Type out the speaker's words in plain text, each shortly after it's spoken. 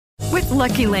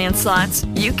Lucky Land Slots,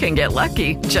 you can get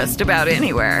lucky just about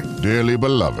anywhere. Dearly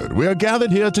beloved, we are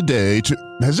gathered here today to...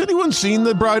 Has anyone seen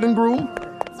the bride and groom?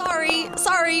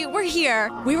 Sorry, we're here.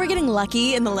 We were getting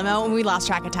lucky in the limo and we lost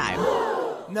track of time.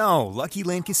 No, Lucky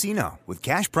Land Casino, with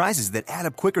cash prizes that add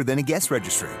up quicker than a guest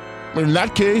registry. In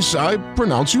that case, I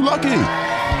pronounce you lucky.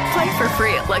 Play for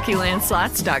free at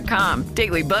LuckyLandSlots.com.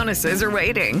 Daily bonuses are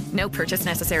waiting. No purchase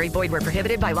necessary. Void where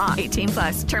prohibited by law.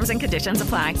 18+. Terms and conditions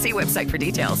apply. See website for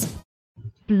details.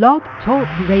 Blog Talk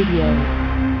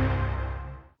Radio.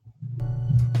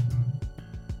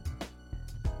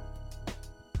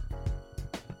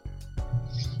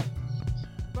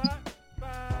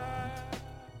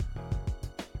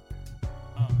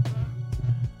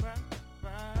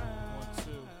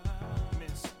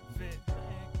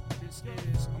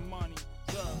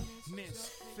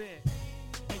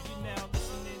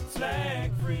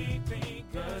 Flag free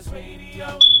thinkers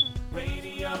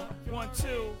radio. One,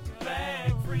 two.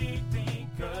 Flag free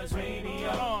thinkers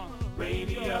radio.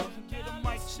 Get a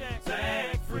mic check.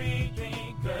 Flag free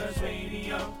thinkers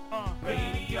radio.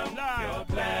 You're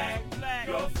black,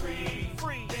 you're free.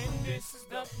 Then this is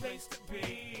the place to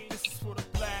be. This is for the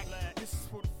black, this is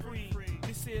for the free.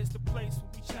 This is the place where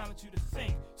we challenge you to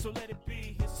think. So let it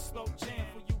be. Here's a slow jam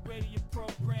for you radio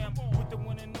program with the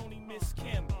one and only Miss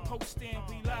Kim. Hosting,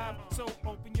 we live, so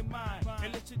open your mind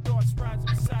and let your thoughts rise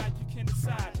inside. You can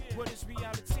decide what is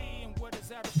reality and what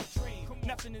is out of the dream.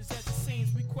 Nothing is as it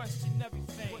seems, we question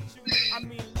everything. I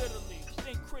mean literally,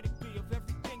 think critically of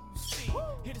everything you see.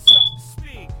 Hit us up to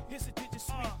speed, here's a digit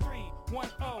sweet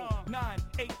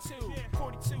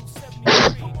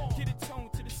 310-982-4273. Get a tone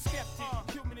to the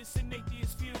skeptic, humanist and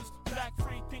atheist views.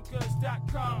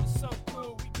 Blackfreethinkers.com is so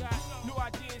cool, we got new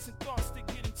ideas and thoughts to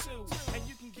get into. And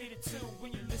you can get it too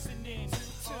when you're listening to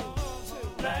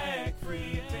Black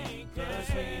Free Thinkers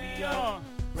Radio.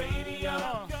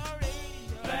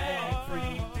 Black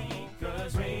Free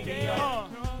Thinkers Radio.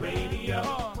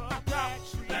 Black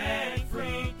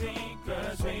Free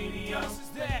Thinkers Radio.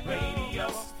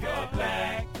 You're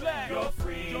black, you're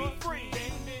free.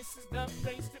 And this is the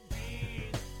place to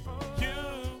be. You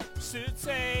should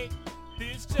take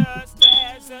this just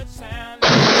as a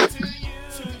challenge to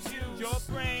use your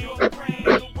brain,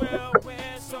 the world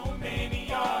where so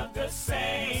many are the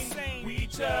same. We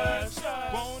just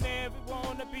won't ever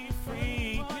wanna be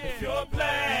free. If you're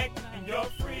black and you're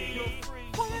free,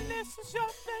 well, then this is your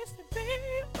place to be.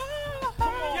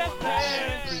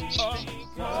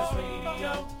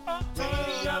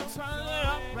 Yes, turn it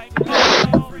up right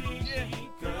now.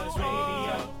 Freethinkers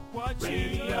Radio. What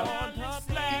you on the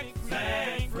Black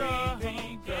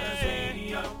Freethinkers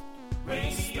Radio.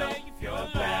 If you're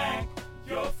black,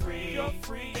 you're free.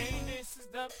 And this is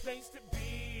the place to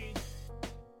be.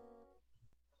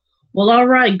 Well, all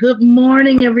right. Good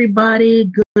morning, everybody.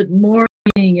 Good morning.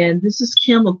 And this is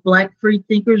Kim of Black Free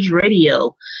Thinkers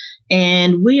Radio.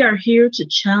 And we are here to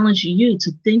challenge you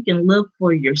to think and live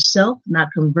for yourself,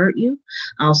 not convert you.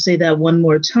 I'll say that one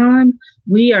more time.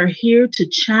 We are here to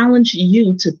challenge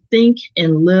you to think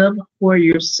and live for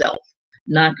yourself,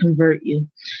 not convert you.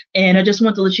 And I just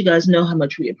want to let you guys know how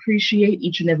much we appreciate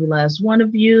each and every last one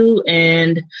of you.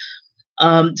 And,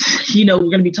 we're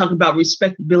going to be talking about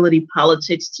respectability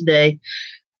politics today.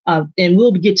 And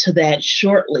we'll get to that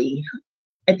shortly.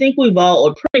 I think we've all,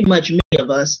 or pretty much many of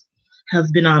us,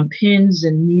 have been on pins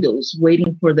and needles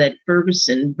waiting for that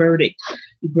Ferguson verdict,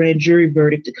 the grand jury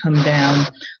verdict, to come down.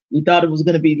 We thought it was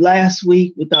going to be last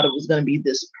week. We thought it was going to be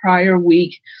this prior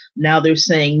week. Now they're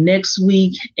saying next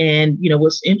week. And,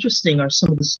 what's interesting are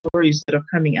some of the stories that are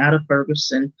coming out of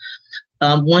Ferguson.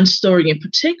 One story in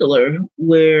particular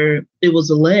where it was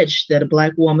alleged that a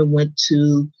Black woman went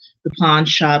to the pawn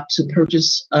shop to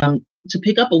purchase, to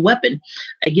pick up a weapon.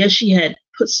 I guess she had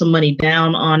put some money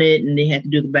down on it and they had to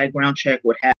do the background check,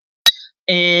 what happened.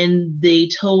 And they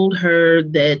told her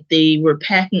that they were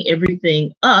packing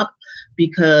everything up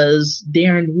because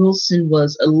Darren Wilson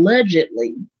was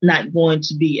allegedly not going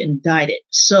to be indicted.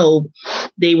 So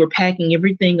they were packing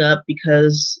everything up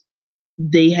because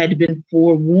they had been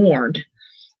forewarned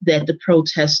that the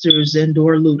protesters and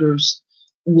or looters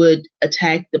would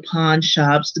attack the pawn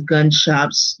shops, the gun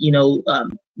shops,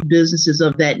 businesses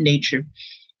of that nature.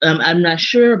 I'm not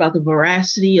sure about the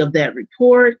veracity of that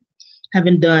report.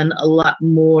 Haven't done a lot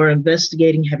more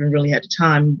investigating, haven't really had the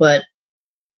time, but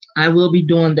I will be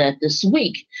doing that this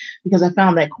week because I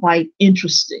found that quite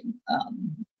interesting.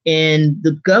 And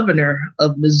the governor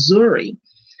of Missouri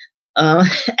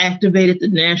activated the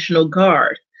National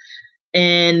Guard.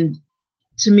 And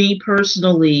to me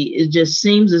personally, it just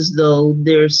seems as though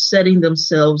they're setting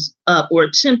themselves up or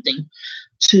attempting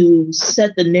to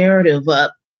set the narrative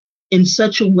up in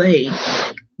such a way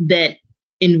that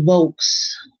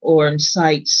invokes or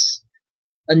incites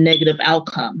a negative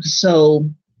outcome. So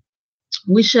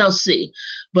we shall see.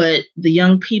 But the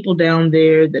young people down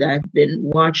there that I've been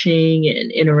watching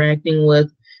and interacting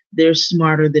with, they're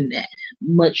smarter than that,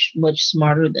 much, much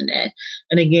smarter than that.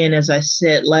 And again, as I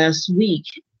said last week,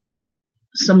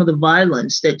 some of the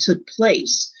violence that took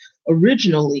place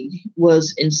originally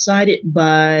was incited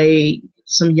by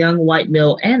some young white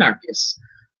male anarchists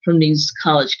from these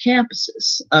college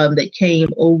campuses that came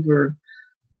over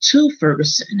to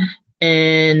Ferguson.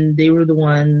 And they were the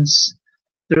ones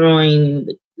throwing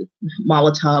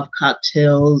Molotov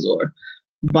cocktails or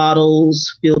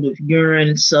bottles filled with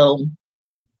urine. So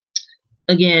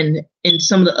again, and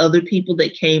some of the other people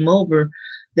that came over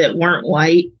that weren't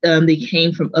white, they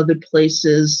came from other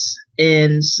places,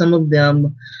 and some of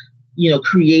them,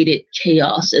 created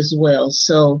chaos as well.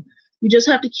 So we just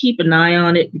have to keep an eye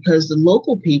on it, because the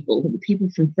local people, the people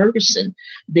from Ferguson,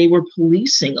 they were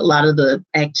policing a lot of the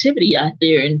activity out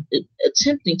there and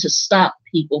attempting to stop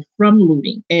people from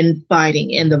looting and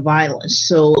fighting and the violence.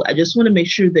 So I just want to make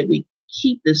sure that we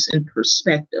keep this in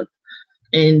perspective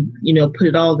and, put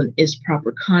it all in its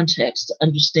proper context to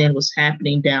understand what's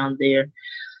happening down there.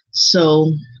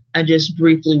 So I just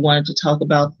briefly wanted to talk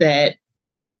about that.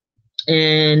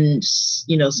 And,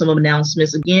 some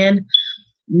announcements again.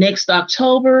 Next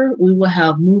October, we will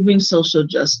have Moving Social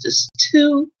Justice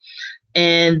 2,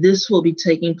 and this will be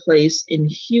taking place in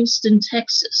Houston,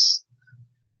 Texas.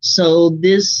 So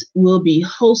this will be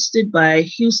hosted by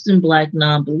Houston Black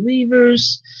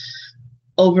Non-Believers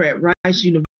over at Rice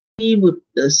University with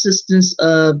the assistance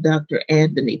of Dr.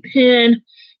 Anthony Penn.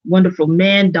 Wonderful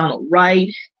man, Donald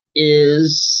Wright,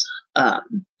 is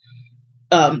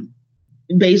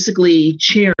basically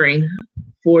cheering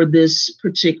for this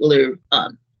particular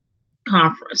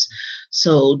conference.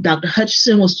 So Dr.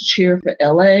 Hutchinson was the chair for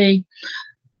LA.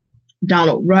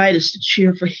 Donald Wright is the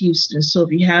chair for Houston. So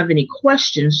if you have any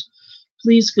questions,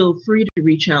 please feel free to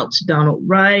reach out to Donald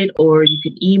Wright, or you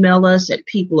can email us at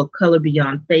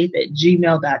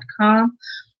peopleofcolorbeyondfaith@gmail.com.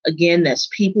 Again, that's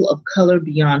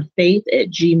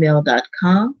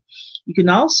peopleofcolorbeyondfaith@gmail.com. You can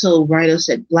also write us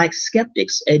at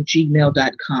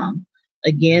blackskeptics@gmail.com.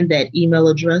 Again, that email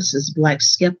address is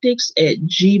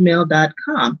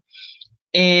blackskeptics@gmail.com.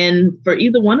 And for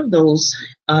either one of those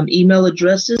email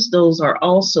addresses, those are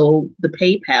also the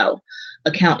PayPal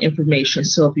account information.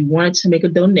 So if you wanted to make a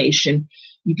donation,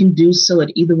 you can do so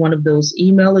at either one of those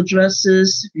email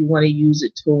addresses. If you want to use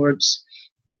it towards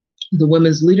the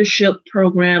Women's Leadership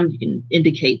Program, you can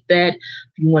indicate that.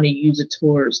 If you want to use it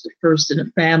towards the First in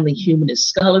the Family Humanist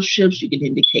Scholarships, you can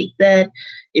indicate that.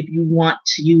 If you want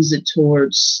to use it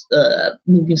towards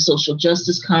Moving Social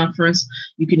Justice Conference,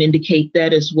 you can indicate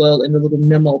that as well in the little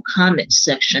memo comment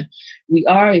section. We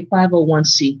are a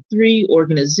 501c3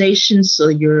 organization, so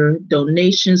your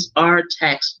donations are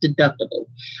tax deductible.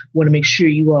 Want to make sure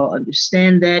you all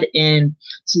understand that, and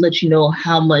to let you know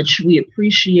how much we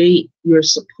appreciate your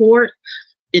support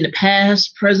in the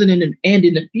past, present, and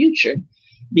in the future,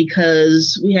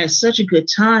 because we had such a good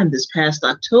time this past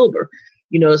October.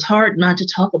 It's hard not to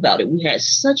talk about it. We had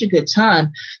such a good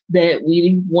time that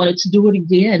we wanted to do it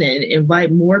again and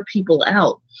invite more people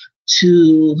out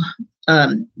to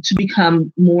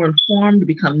become more informed, to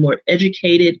become more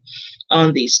educated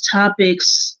on these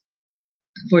topics.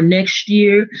 For next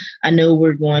year, I know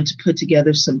we're going to put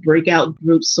together some breakout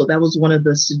groups. So that was one of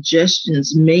the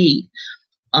suggestions made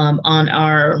on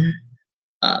our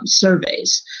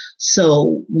surveys.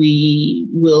 So we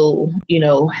will,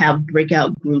 have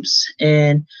breakout groups,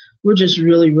 and we're just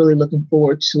really, really looking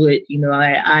forward to it.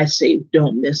 I say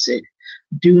don't miss it.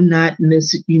 Do not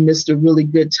miss it. You missed a really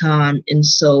good time. And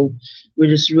so we're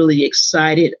just really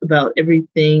excited about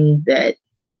everything that,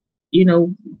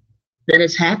 that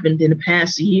has happened in the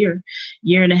past year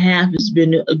and a half. Has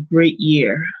been a great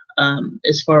year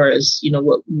as far as,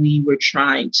 what we were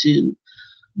trying to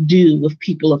do with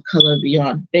people of color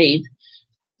beyond faith.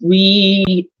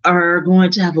 We are going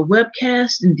to have a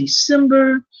webcast in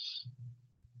December,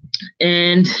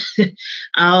 and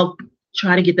I'll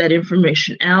try to get that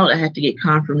information out. I have to get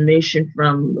confirmation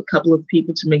from a couple of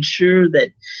people to make sure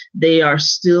that they are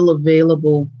still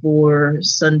available for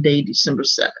Sunday, December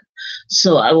 7th.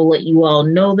 So I will let you all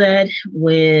know that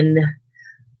when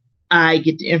I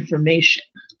get the information.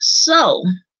 So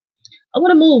I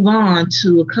want to move on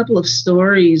to a couple of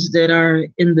stories that are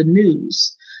in the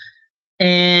news.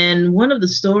 And one of the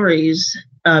stories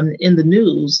in the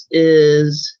news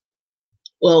is,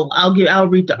 I'll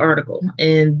read the article.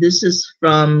 And this is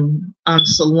from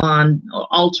Salon or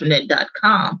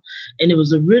alternate.com. And it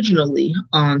was originally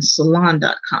on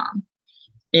salon.com.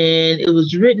 and it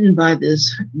was written by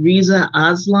this Reza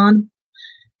Aslan.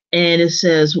 And it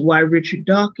says why Richard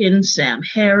Dawkins, Sam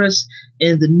Harris,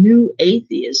 and the new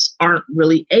atheists aren't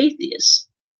really atheists.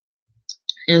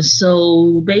 And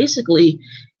so basically,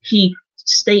 he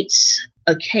states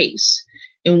a case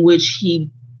in which he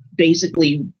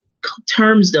basically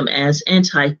terms them as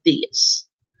anti-theists.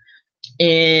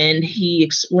 And he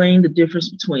explained the difference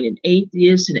between an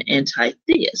atheist and an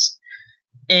anti-theist.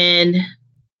 And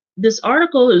this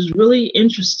article is really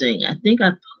interesting. I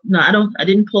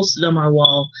didn't post it on my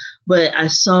wall, but I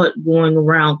saw it going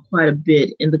around quite a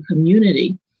bit in the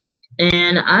community.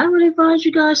 And I would advise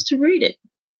you guys to read it.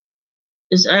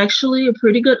 It's actually a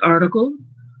pretty good article.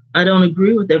 I don't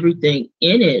agree with everything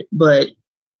in it, but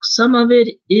some of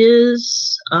it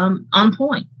is on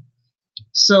point.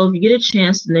 So if you get a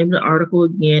chance, the name of the article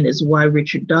again is Why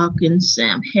Richard Dawkins,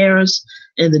 Sam Harris,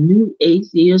 and the New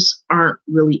Atheists Aren't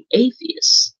Really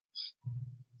Atheists.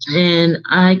 And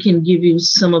I can give you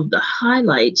some of the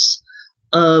highlights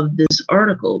of this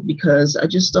article because I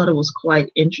just thought it was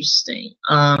quite interesting.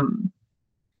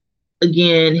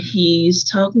 Again, he's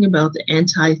talking about the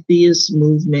anti-theist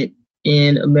movement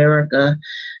in America.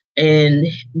 And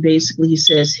basically he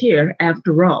says here,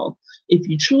 after all, if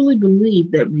you truly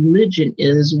believe that religion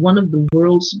is one of the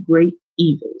world's great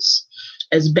evils,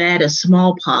 as bad as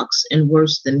smallpox and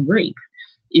worse than rape,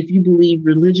 if you believe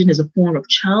religion is a form of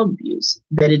child abuse,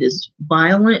 that it is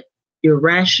violent,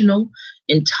 irrational,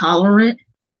 intolerant,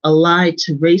 allied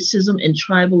to racism and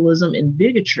tribalism and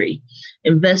bigotry,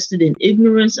 invested in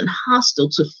ignorance and hostile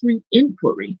to free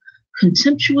inquiry,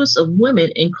 contemptuous of women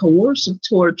and coercive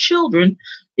toward children,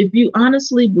 if you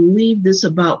honestly believe this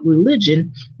about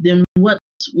religion, then what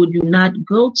would you not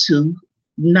go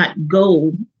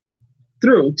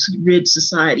through to rid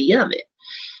society of it?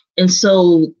 And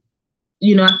so,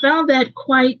 I found that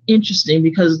quite interesting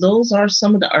because those are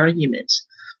some of the arguments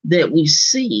that we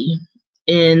see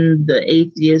in the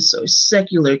atheist or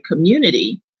secular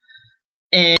community.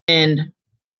 And,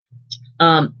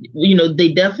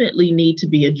 they definitely need to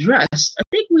be addressed. I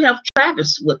think we have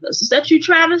Travis with us. Is that you,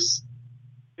 Travis?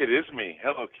 It is me.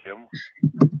 Hello, Kim.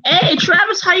 Hey,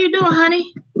 Travis, how you doing,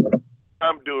 honey?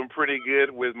 I'm doing pretty good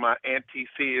with my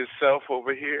anti-theist self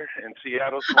over here in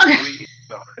Seattle.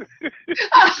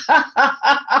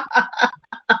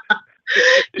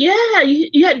 Yeah,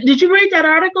 did you read that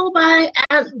article by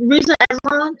Reza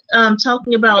Aslan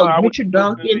talking about Richard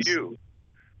Dawkins?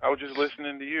 I was just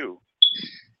listening to you.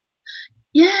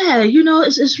 Yeah,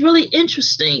 it's really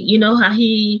interesting, how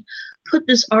he put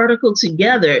this article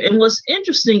together. And what's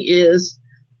interesting is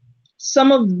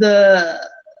some of the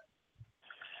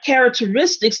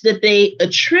characteristics that they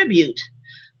attribute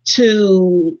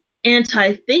to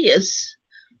anti-theists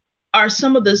are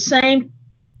some of the same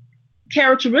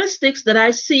characteristics that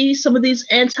I see some of these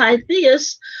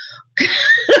anti-theists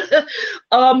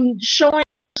showing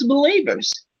as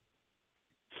believers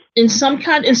in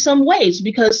some ways,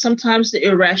 because sometimes the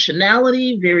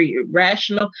irrationality, very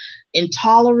irrational,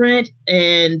 intolerant,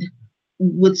 and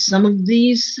with some of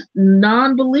these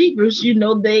non-believers,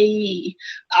 they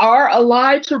are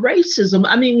allied to racism.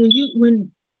 I mean, when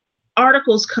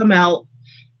articles come out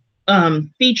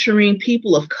featuring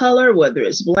people of color, whether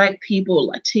it's Black people,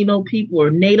 Latino people,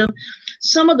 or Native,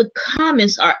 some of the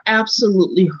comments are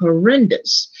absolutely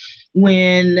horrendous.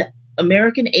 When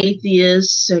American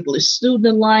Atheists, Secular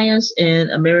Student Alliance, and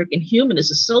American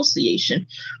Humanist Association,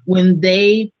 when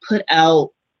they put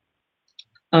out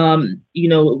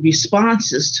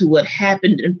responses to what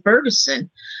happened in Ferguson,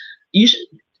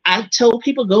 I told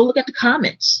people, go look at the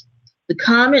comments. The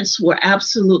comments were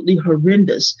absolutely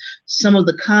horrendous. Some of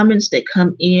the comments that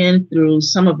come in through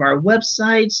some of our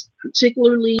websites,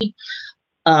 particularly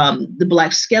the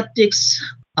Black Skeptics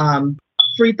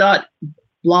Free Thought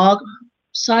blog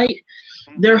site,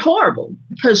 they're horrible,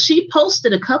 because she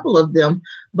posted a couple of them,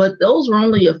 but those were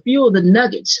only a few of the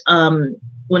nuggets.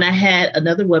 When I had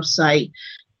another website,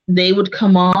 they would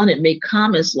come on and make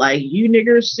comments like, you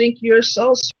niggers think you're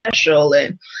so special,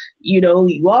 and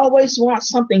you always want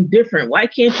something different. Why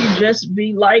can't you just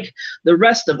be like the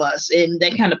rest of us? And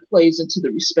that kind of plays into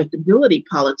the respectability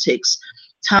politics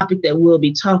topic that we'll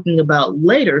be talking about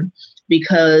later,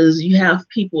 because you have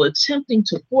people attempting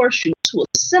to force you to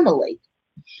assimilate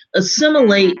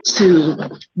to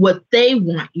what they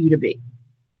want you to be.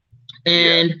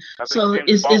 And so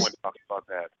James Baldwin talks about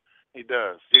that. He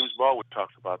does. James Baldwin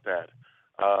talks about that.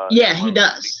 He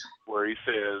does. Where he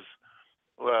says,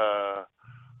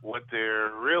 what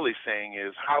they're really saying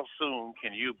is, how soon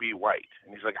can you be white?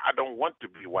 And he's like, I don't want to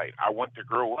be white. I want to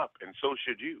grow up, and so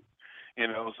should you.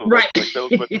 So Right. like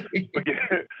those. But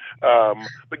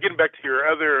getting back to your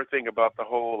other thing about the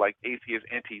whole like atheist,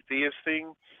 anti-theist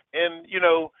thing, and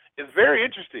it's very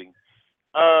interesting.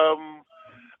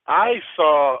 I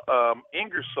saw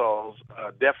Ingersoll's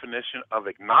definition of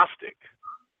agnostic,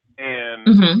 and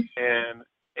Mm-hmm.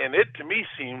 and it to me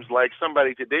seems like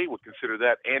somebody today would consider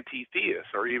that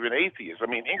anti-theist or even atheist. I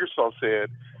mean, Ingersoll said,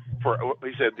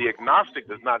 the agnostic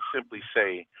does not simply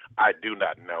say I do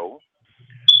not know.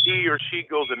 He or she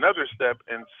goes another step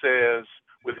and says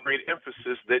with great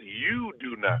emphasis that you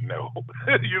do not know.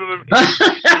 You know what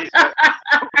I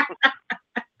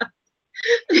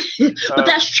mean? But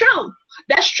that's true.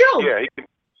 That's true.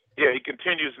 He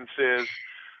continues and says,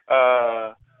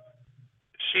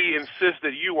 she insists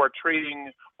that you are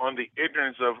trading on the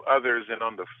ignorance of others and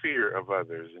on the fear of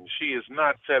others. And she is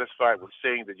not satisfied with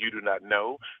saying that you do not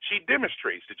know. She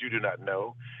demonstrates that you do not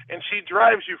know. And she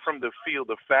drives you from the field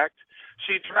of fact.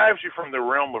 She drives you from the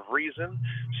realm of reason.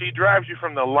 She drives you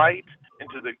from the light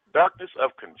into the darkness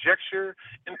of conjecture,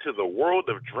 into the world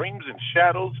of dreams and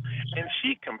shadows. And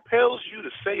she compels you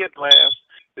to say at last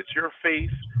that your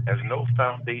faith has no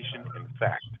foundation in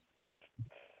fact.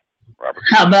 Robert,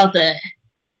 how about that?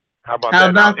 How about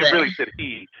that? It really said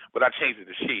he, but I changed it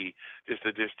to she, just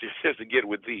to get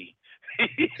with thee.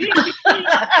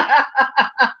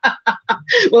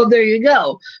 Well, there you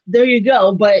go.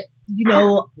 But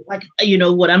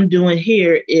what I'm doing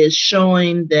here is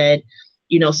showing that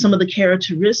some of the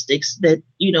characteristics that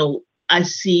I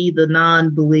see the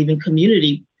non-believing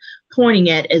community pointing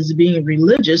at as being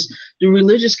religious. The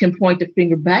religious can point the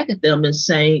finger back at them and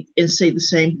say the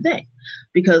same thing.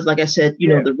 Because like I said,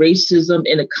 the racism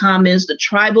in the comments, the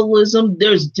tribalism,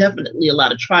 there's definitely a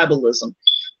lot of tribalism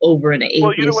over in the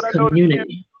atheist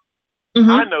community.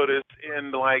 I noticed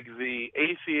in like the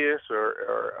atheists or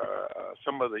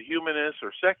some of the humanists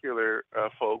or secular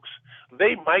folks,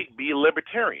 they might be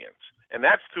libertarians, and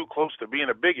that's too close to being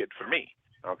a bigot for me.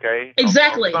 Okay.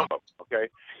 Exactly. On some of them, okay.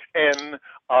 And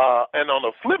on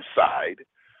the flip side,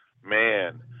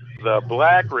 man, the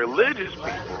black religious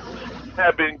people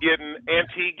have been getting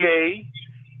anti-gay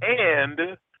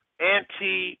and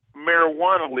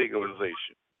anti-marijuana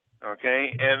legalization.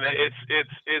 Okay, and it's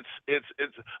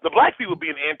the black people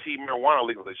being anti-marijuana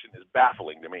legalization is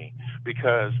baffling to me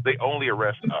because they only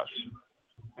arrest us.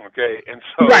 Okay, and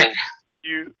so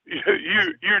you're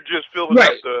just filling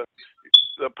up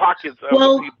the pockets of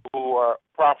the people who are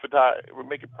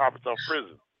making profits off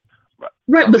prison.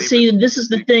 Right, but see, this is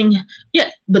the thing.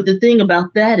 Yeah, but the thing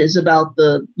about that is about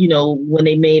when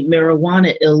they made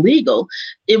marijuana illegal,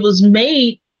 it was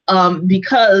made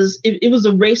because it was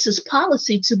a racist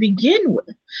policy to begin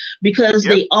with, because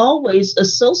they always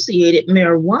associated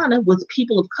marijuana with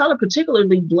people of color,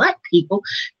 particularly black people,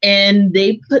 and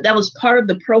that was part of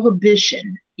the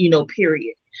prohibition,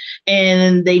 period.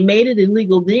 And they made it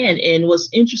illegal then. And what's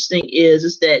interesting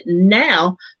is that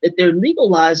now that they're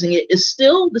legalizing it, it's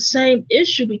still the same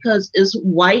issue because it's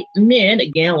white men,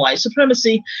 again, white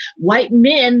supremacy, white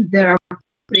men that are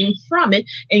profiting from it.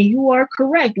 And you are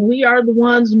correct. We are the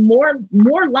ones more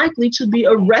likely to be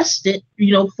arrested,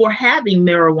 for having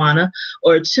marijuana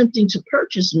or attempting to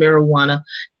purchase marijuana.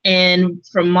 And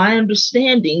from my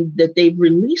understanding, that they've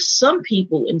released some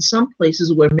people in some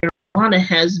places where marijuana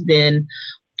has been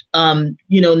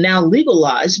now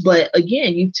legalized. But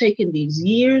again, you've taken these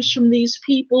years from these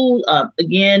people.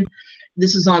 Again,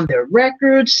 this is on their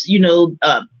records, and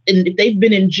if they've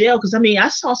been in jail, because I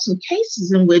saw some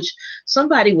cases in which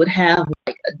somebody would have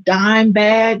like a dime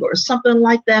bag or something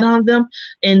like that on them,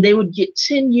 and they would get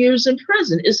 10 years in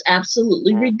prison. It's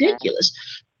absolutely ridiculous.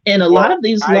 And a lot of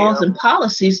these laws and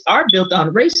policies are built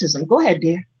on racism. Go ahead,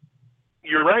 dear.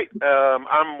 You're right.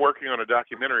 I'm working on a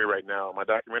documentary right now. My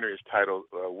documentary is titled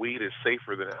Weed is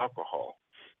Safer Than Alcohol.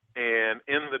 And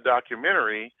in the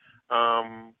documentary,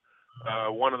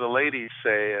 one of the ladies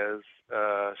says,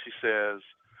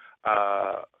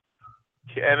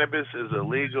 cannabis is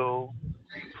illegal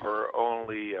for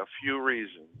only a few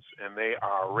reasons, and they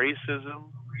are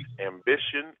racism,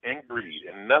 ambition, and greed.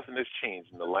 And nothing has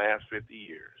changed in the last 50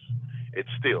 years. It's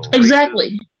still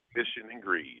exactly racism, ambition, and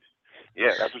greed.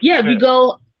 Yeah, that's what if you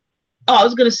go, I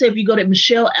was going to say, if you go to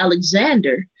Michelle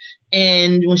Alexander,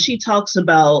 and when she talks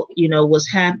about,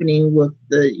 what's happening with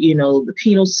the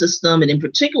penal system, and in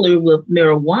particular with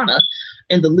marijuana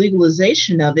and the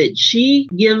legalization of it, she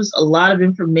gives a lot of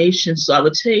information. So I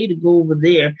would tell you to go over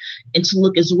there and to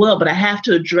look as well. But I have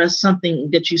to address something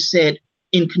that you said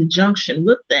in conjunction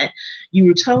with that, you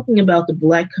were talking about the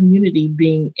Black community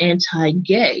being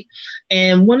anti-gay.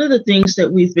 And one of the things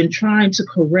that we've been trying to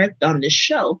correct on this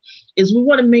show is we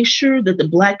want to make sure that the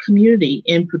Black community,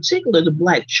 in particular the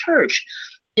Black church,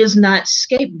 is not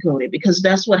scapegoated, because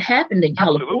that's what happened in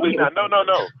Absolutely California. not.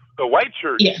 No. The white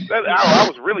church, Yeah. I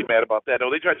was really mad about that. No,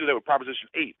 they tried to do that with Proposition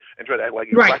 8 and tried to act like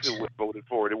if black people would have voted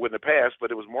for it, it wouldn't have passed, but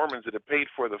it was Mormons that had paid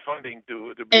for the funding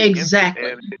to be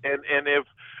exactly. And if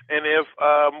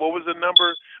what was the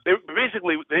number? They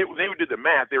did the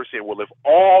math. They were saying, well, if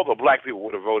all the black people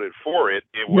would have voted for it,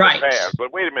 it would have passed.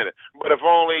 But wait a minute. But if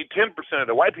only 10% of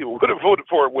the white people would have voted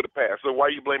for it, would have passed. So why are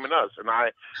you blaming us? And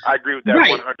I agree with that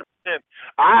 100%.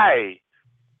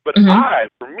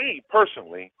 For me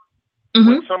personally,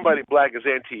 when somebody black is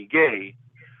anti-gay,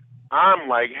 I'm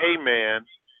like, hey man,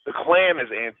 the Klan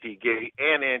is anti-gay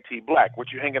and anti-black.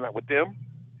 What, you hanging out with them?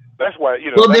 That's why,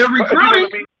 Well, they're recruiting. You know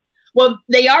what I mean? Well,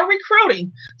 they are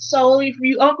recruiting. So if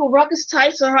you Uncle Ruckus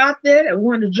types are out there that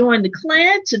want to join the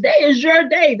Klan, today is your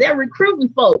day. They're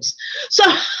recruiting folks. So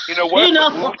you know what? We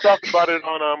talked about it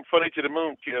on Funny to the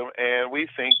Moon, Kim, and we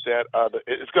think that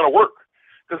it's going to work,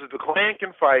 because if the Klan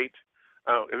can fight.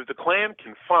 If the Klan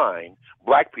can find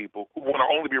black people who want to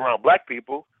only be around black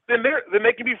people, then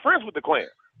they can be friends with the Klan.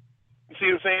 You see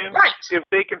what I'm saying? Right. If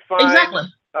they can find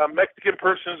Mexican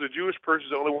persons or Jewish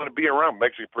persons that only want to be around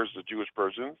Mexican persons or Jewish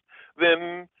persons,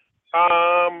 then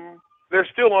they're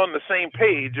still on the same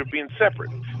page of being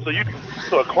separate.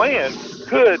 So a Klan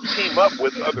could team up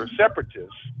with other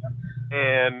separatists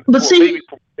and maybe.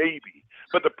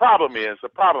 But the problem is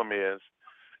that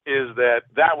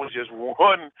was just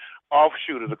one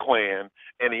offshoot of the Klan,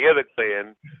 and the other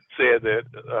Klan said that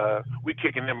we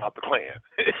kicking them out the Klan.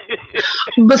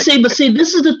 But see, this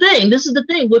is the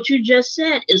thing. What you just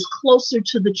said is closer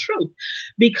to the truth,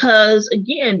 because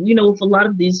again, with a lot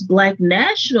of these black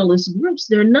nationalist groups,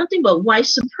 they're nothing but white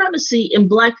supremacy in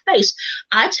blackface.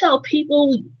 I tell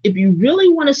people, if you really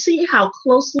want to see how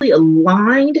closely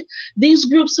aligned these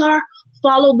groups are,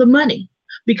 follow the money.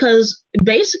 Because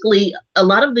basically, a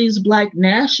lot of these black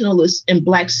nationalists and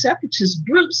black separatist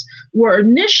groups were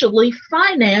initially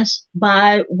financed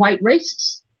by white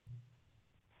racists.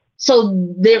 So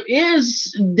there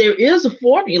is a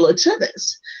formula to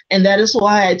this. And that is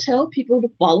why I tell people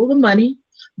to follow the money,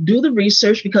 do the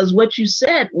research, because what you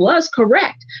said was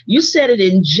correct. You said it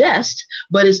in jest,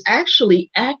 but it's actually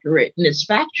accurate and it's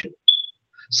factual.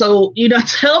 So,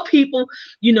 tell people,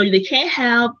 they can't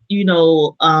have,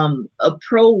 a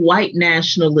pro-white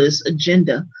nationalist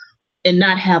agenda and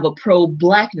not have a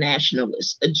pro-black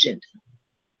nationalist agenda.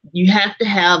 You have to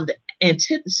have the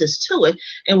antithesis to it.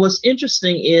 And what's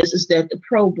interesting is that the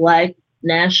pro-black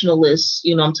nationalists,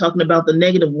 I'm talking about the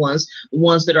negative ones, the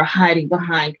ones that are hiding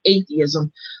behind atheism,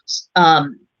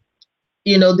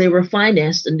 they were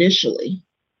financed initially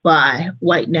by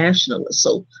white nationalists.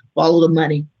 So follow the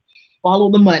money.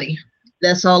 Follow the money.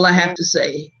 That's all I have to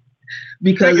say,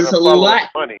 because it's a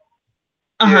lot. Money.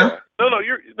 Yeah. No,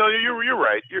 you're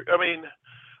right. I mean,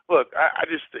 look, I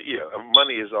just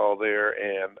money is all there,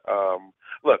 and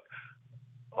look,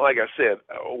 like I said,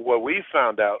 what we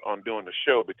found out on doing the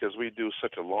show, because we do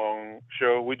such a long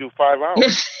show, we do 5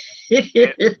 hours.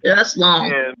 That's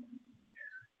long. And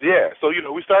so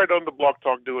we started on the Blog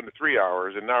Talk doing the 3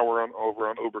 hours, and now we're over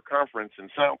on Uber Conference and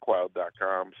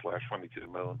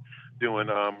SoundCloud.com/funnytothemoon doing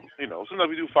sometimes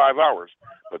we do 5 hours.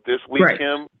 But this week,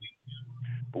 Kim,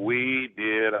 we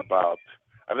did about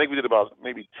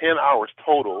maybe 10 hours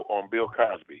total on Bill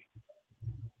Cosby.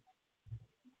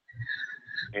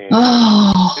 And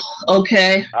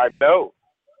okay. I know.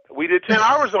 We did 10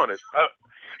 hours on it.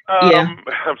 I'm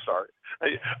sorry.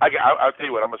 I'll tell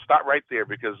you what, I'm going to stop right there,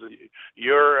 because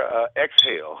your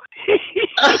exhale.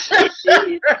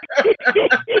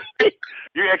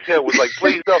 Your exhale was like,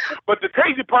 please don't. But the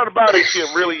crazy part about it,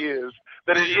 Kim, really is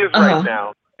that it is right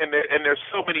now. And there's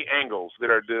so many angles that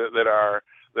are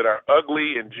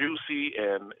ugly and juicy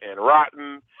and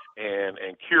rotten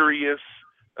and curious,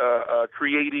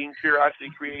 curiosity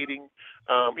creating.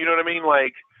 You know what I mean?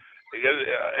 Like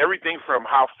everything from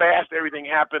how fast everything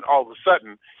happened all of a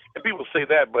sudden. And people say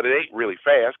that, but it ain't really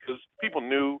fast, because people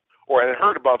knew or had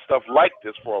heard about stuff like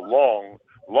this for a long,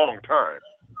 long time.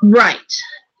 Right.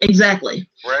 Exactly.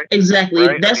 Right. Exactly.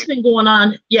 Right? That's been going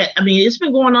on. Yeah. I mean, it's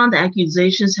been going on. The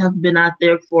accusations have been out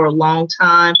there for a long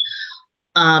time.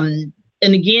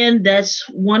 And again, that's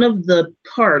one of the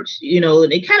parts,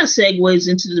 and it kind of segues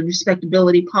into the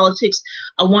respectability politics.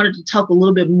 I wanted to talk a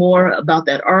little bit more about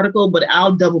that article, but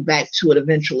I'll double back to it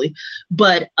eventually.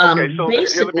 But okay, so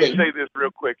basically, let me say this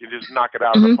real quick and just knock it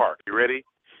out of the park. You ready?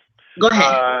 Go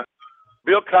ahead.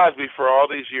 Bill Cosby for all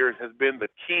these years has been the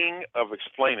king of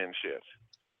explaining shit.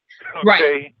 Okay?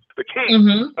 Right. The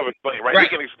king of explaining, right? Right.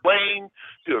 He can explain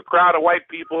to a crowd of white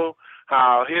people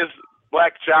how his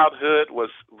black childhood was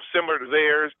similar to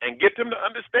theirs and get them to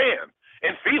understand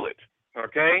and feel it.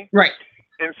 Okay? Right.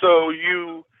 And so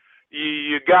you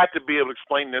got to be able to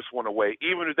explain this one away,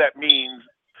 even if that means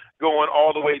going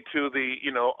all the way to the,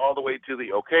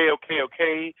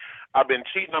 okay. I've been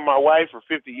cheating on my wife for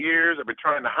 50 years. I've been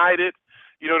trying to hide it.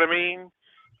 You know what I mean?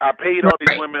 I paid all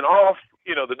these women off,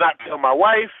 to not tell my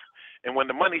wife. And when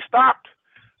the money stopped,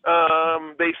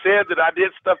 they said that I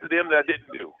did stuff to them that I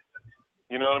didn't do.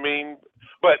 You know what I mean?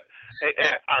 But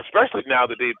especially now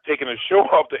that they've taken his show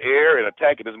off the air and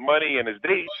attacking his money and his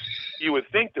dates, you would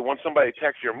think that when somebody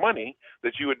attacks your money,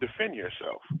 that you would defend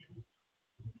yourself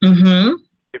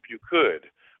if you could.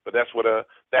 But that's what a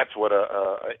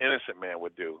innocent man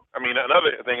would do. I mean,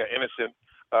 another thing an innocent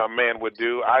man would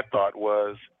do, I thought,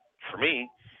 was, for me,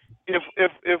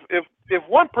 if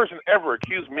one person ever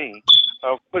accused me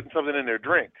of putting something in their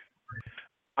drink,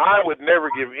 I would never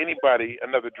give anybody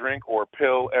another drink or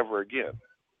pill ever again.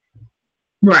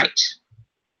 Right.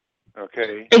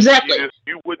 Okay. Exactly.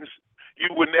 You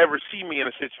would never see me in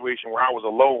a situation where I was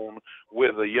alone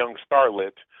with a young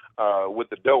starlet with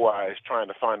the doe eyes trying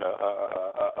to find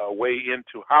a way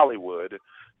into Hollywood.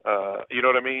 You know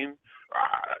what I mean?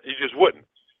 You just wouldn't.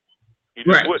 You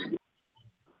just wouldn't.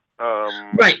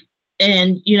 Right.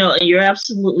 And, you're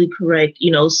absolutely correct.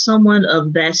 Someone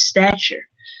of that stature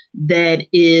that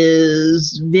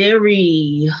is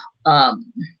very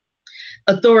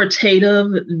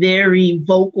authoritative, very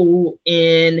vocal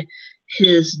in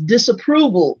his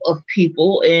disapproval of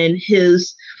people and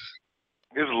his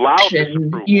loud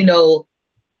disapproval.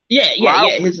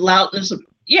 His loudness.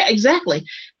 Yeah, exactly.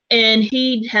 And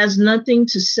he has nothing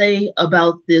to say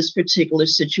about this particular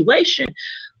situation.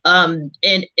 And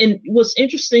what's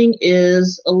interesting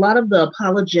is a lot of the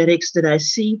apologetics that I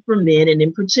see from men, and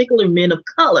in particular men of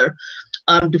color,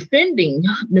 defending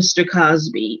Mr.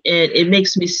 Cosby. And it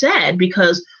makes me sad,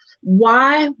 because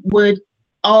why would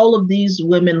all of these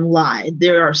women lie?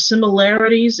 There are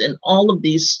similarities in all of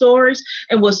these stories.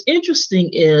 And what's interesting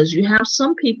is you have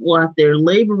some people out there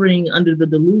laboring under the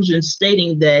delusion,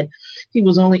 stating that he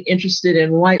was only interested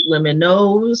in white women.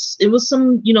 No, it was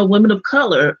some, women of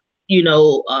color,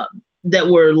 that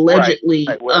were allegedly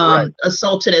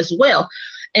assaulted as well.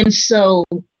 And so,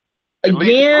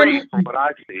 again, from what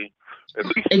I see, at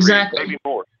least exactly, maybe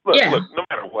more. Look, no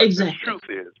matter what, the truth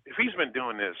is, if he's been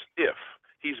doing this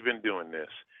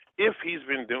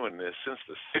since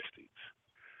the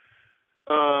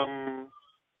 60s,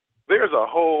 there's a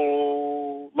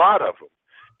whole lot of them.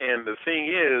 And the thing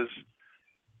is,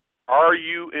 are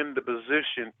you in the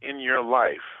position in your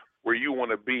life where you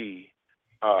want to be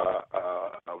a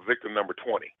victim number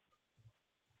 20?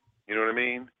 You know what I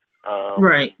mean?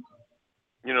 Right.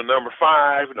 Number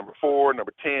 5, number 4,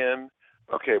 number 10.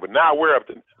 Okay, but now we're at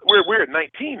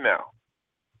 19 now.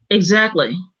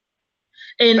 Exactly.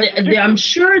 And I'm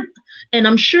sure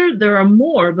there are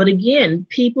more, but again,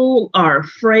 people are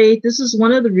afraid. This is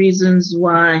one of the reasons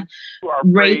why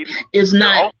rape is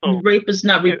not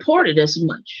reported as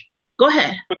much. Go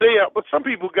ahead. But some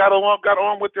people got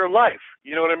on with their life.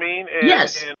 You know what I mean? And,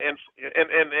 yes. And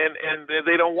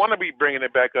they don't want to be bringing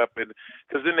it back up, because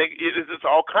then it's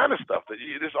all kind of stuff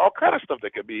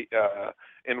that could be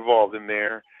involved in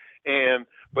there.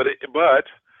 But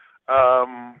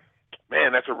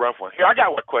man, that's a rough one. Here, I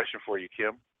got one question for you,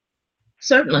 Kim.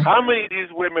 Certainly. How many of these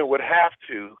women would have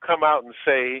to come out and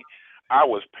say, I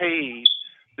was paid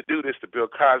to do this to Bill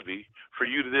Cosby, for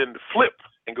you to then flip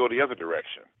and go the other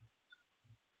direction?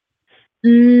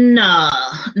 No,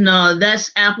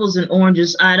 that's apples and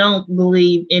oranges. I don't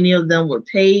believe any of them were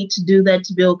paid to do that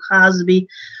to Bill Cosby.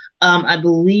 I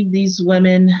believe these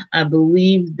women, I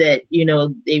believe that,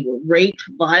 they were raped,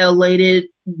 violated,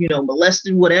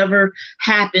 molested, whatever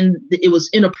happened, it was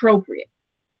inappropriate.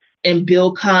 And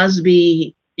Bill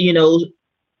Cosby,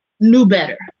 knew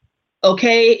better.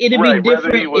 Okay, it'd be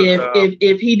different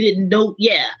if he didn't know.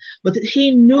 Yeah, but he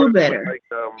knew better.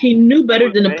 He knew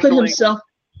better than to put himself.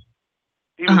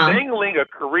 He was dangling a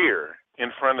career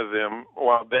in front of them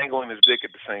while dangling his dick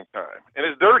at the same time, and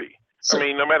it's dirty. So, I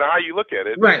mean, no matter how you look at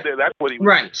it, that's what he was.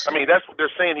 Right. I mean, that's what they're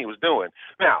saying he was doing.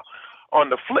 Now, on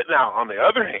the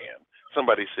other hand,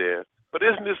 somebody said, "But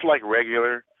isn't this like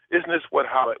regular? Isn't this what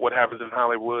happens in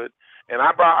Hollywood?" And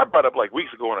I brought up like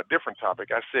weeks ago on a different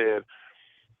topic. I said,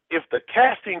 if the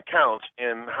casting couch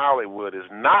in Hollywood is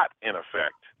not in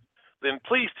effect, then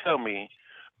please tell me,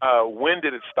 when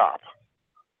did it stop?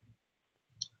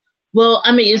 Well,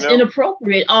 I mean, it's You know?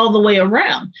 inappropriate all the way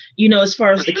around, as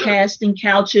far as For the sure. casting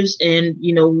couches and,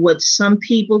 what some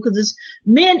people, because it's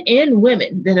men and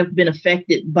women that have been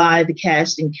affected by the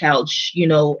casting couch,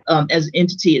 as an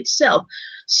entity itself.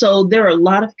 So there are a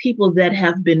lot of people that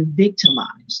have been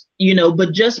victimized,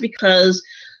 but just because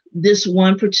this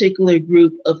one particular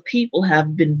group of people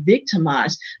have been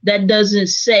victimized, that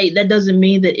doesn't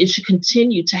mean that it should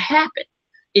continue to happen.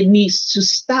 It needs to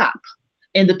stop.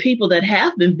 And the people that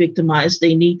have been victimized,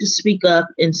 they need to speak up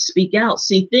and speak out.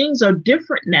 See, things are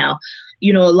different now.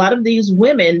 A lot of these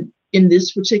women in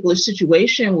this particular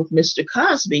situation with Mr.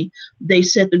 Cosby, they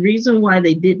said the reason why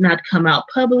they did not come out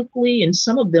publicly, and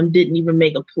some of them didn't even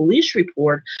make a police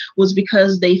report, was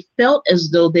because they felt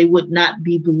as though they would not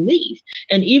be believed.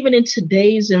 And even in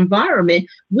today's environment,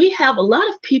 we have a lot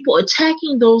of people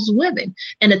attacking those women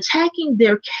and attacking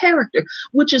their character,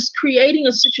 which is creating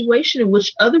a situation in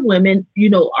which other women,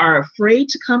 are afraid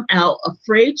to come out,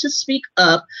 afraid to speak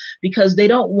up because they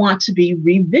don't want to be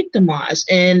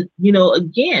re-victimized. And,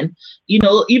 again,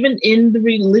 even in the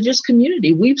religious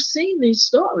community, we've seen these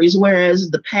stories, whereas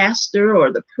the pastor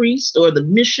or the priest or the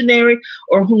missionary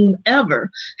or whomever,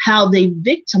 how they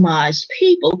victimized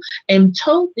people and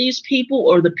told these people,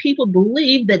 or the people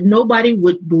believed that nobody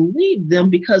would believe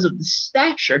them because of the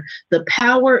stature, the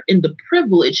power, and the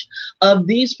privilege of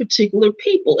these particular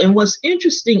people. And what's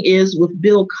interesting is with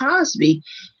Bill Cosby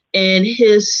and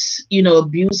his,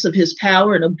 abuse of his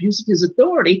power and abuse of his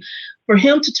authority, for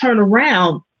him to turn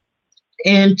around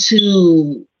and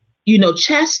to,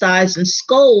 chastise and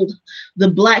scold the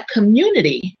Black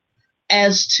community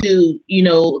as to,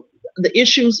 the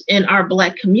issues in our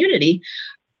Black community,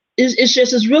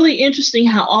 it's really interesting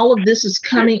how all of this is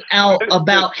coming out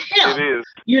about him. It is.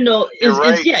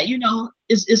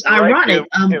 It's ironic.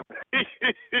 Right,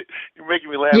 you're making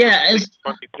me laugh. Yeah, it's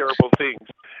funny, terrible things.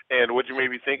 And what you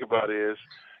made me think about is,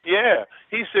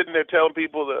 he's sitting there telling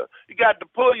people you got to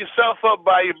pull yourself up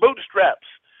by your bootstraps.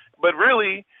 But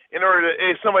really, in order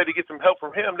to somebody to get some help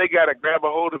from him, they got to grab a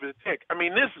hold of his dick. I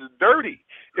mean, this is dirty,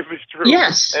 if it's true.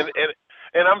 Yes.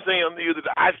 And I'm saying to you that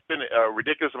I spent a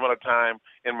ridiculous amount of time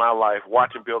in my life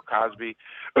watching Bill Cosby,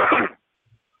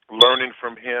 learning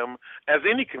from him, as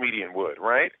any comedian would,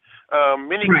 right?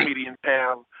 Many comedians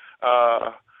have,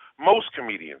 most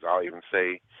comedians, I'll even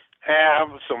say, have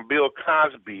some Bill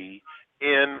Cosby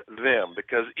in them,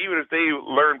 because even if they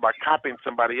learned by copying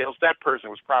somebody else, that person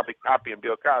was probably copying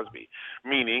Bill Cosby.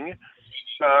 Meaning,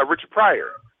 Richard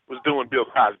Pryor was doing Bill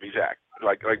Cosby's act,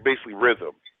 like basically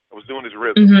rhythm. Was doing his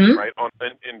rhythm, right,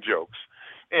 in jokes,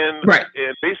 and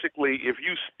basically, if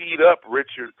you speed up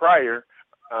Richard Pryor,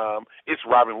 it's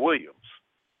Robin Williams.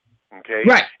 Okay,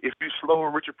 right. If you slow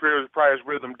Richard Pryor's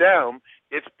rhythm down,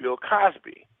 it's Bill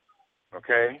Cosby.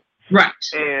 Okay, right,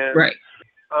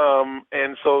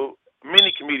 and so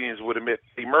many comedians would admit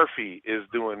Eddie Murphy is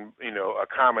doing, a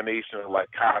combination of like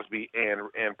Cosby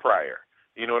and Pryor.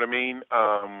 You know what I mean?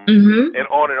 And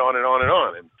on and on and on and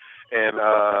on.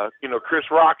 And Chris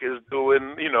Rock is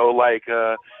doing,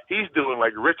 he's doing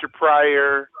like Richard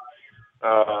Pryor,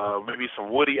 maybe some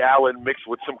Woody Allen mixed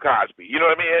with some Cosby. You know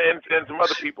what I mean? And some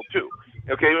other people too.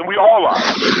 Okay, and we all are,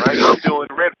 right? I'm doing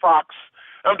Red Fox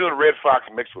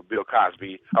mixed with Bill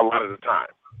Cosby a lot of the time,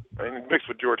 and mixed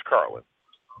with George Carlin.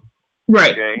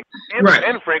 Right. Okay.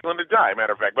 And Franklin the Guy,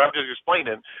 matter of fact. But I'm just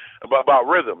explaining about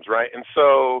rhythms, right? And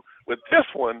so with this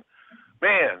one,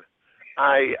 man,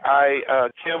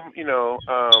 Kim,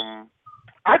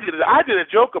 I did a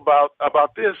joke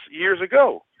about this years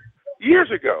ago.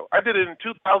 I did it in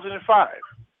 2005.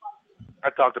 I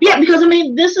talked about because I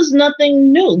mean, this is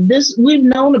nothing new. We've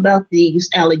known about these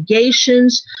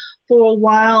allegations for a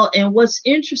while, and what's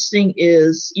interesting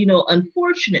is,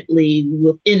 unfortunately,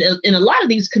 in a lot of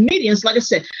these comedians, like I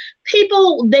said,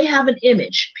 people, they have an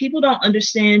image.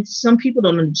 Some people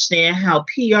don't understand how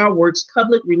PR works,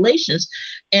 public relations,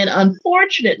 and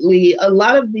unfortunately, a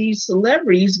lot of these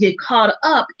celebrities get caught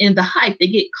up in the hype. They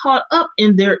get caught up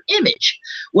in their image,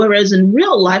 whereas in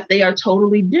real life, they are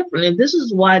totally different. And this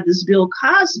is why this Bill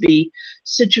Cosby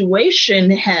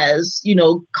situation has,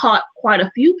 caught quite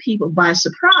a few people by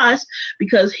surprise,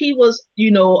 because he was,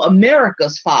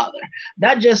 America's father,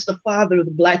 not just the father of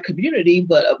the Black community,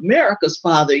 but America's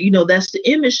father. That's the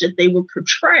image that they would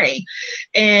portray.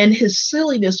 And his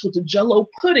silliness with the Jell-O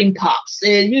pudding pops,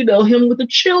 and, him with the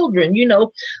children,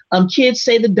 kids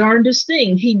say the darndest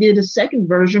thing. He did a second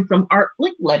version from Art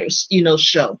Linkletter's,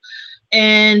 show.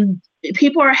 And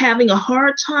people are having a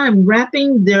hard time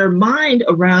wrapping their mind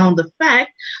around the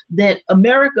fact that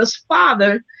America's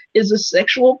father is a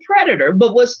sexual predator,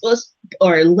 but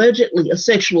or allegedly a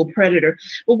sexual predator.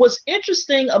 But what's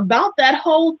interesting about that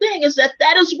whole thing is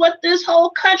that is what this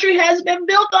whole country has been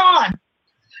built on.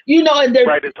 You know, and they're,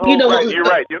 right. right, you're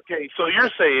right. Okay, so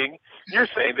you're saying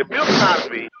that Bill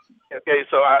Cosby. Okay,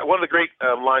 so one of the great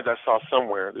lines I saw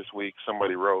somewhere this week,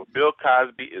 somebody wrote, Bill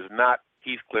Cosby is not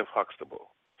Heathcliff Huxtable.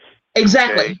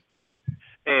 Exactly. Okay?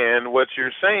 And what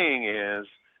you're saying is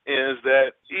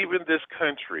that even this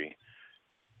country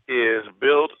is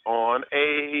built on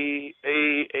a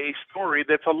story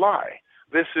that's a lie.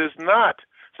 This is not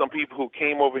some people who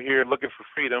came over here looking for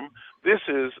freedom. This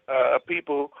is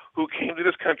people who came to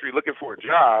this country looking for a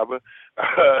job,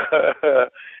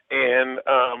 and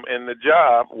the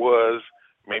job was,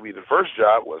 maybe the first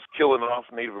job was killing off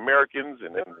Native Americans,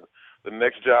 and then the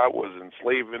next job was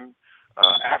enslaving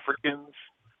Africans.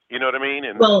 You know what I mean?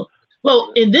 And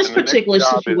well, in this particular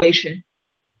situation.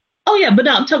 Oh yeah, but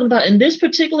no, I'm talking about in this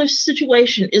particular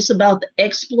situation, it's about the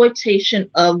exploitation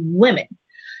of women.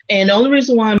 And the only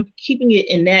reason why I'm keeping it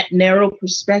in that narrow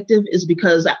perspective is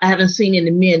because I haven't seen any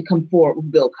men come forward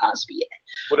with Bill Cosby yet.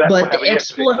 Well, that's but what happened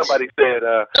yesterday. Somebody said,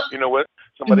 you know what?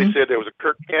 Somebody said there was a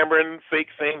Kirk Cameron fake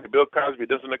thing that Bill Cosby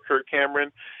doesn't a Kirk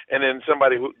Cameron, and then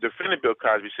somebody who defended Bill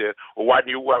Cosby said, well,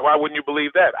 why wouldn't you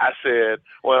believe that? I said,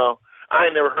 well, I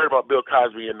ain't never heard about Bill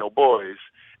Cosby and no boys,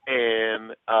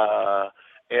 and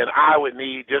I would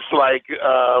need, just like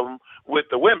with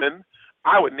the women,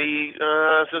 I would need,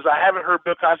 since I haven't heard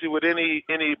Bill Cosby with any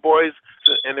boys,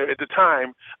 and at the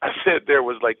time I said there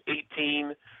was like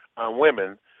 18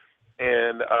 women,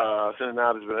 and since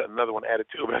now there's been another one added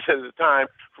to it, but I said at the time,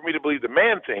 for me to believe the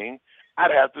man thing,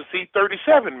 I'd have to see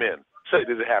 37 men say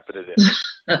that it happened to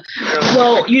them.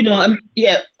 Well, you know,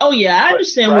 yeah. Oh yeah, I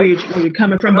understand where you're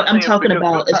coming from, but I'm talking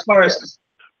about as far as,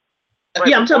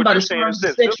 I'm talking about as far as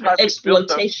the sexual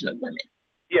exploitation of women.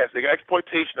 Yes, the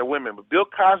exploitation of women. But Bill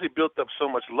Cosby built up so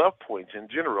much love points in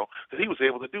general that he was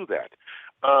able to do that.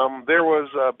 There was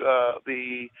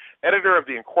the editor of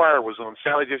the Inquirer was on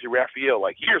Sally Jesse Raphael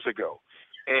like years ago,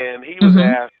 and he was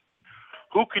asked,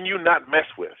 "Who can you not mess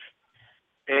with?"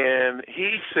 And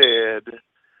he said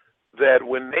that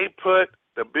when they put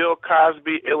the Bill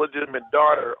Cosby illegitimate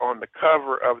daughter on the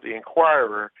cover of the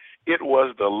Inquirer, it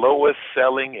was the lowest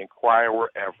selling Inquirer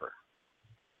ever.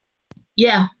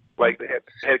 Yeah. Like they had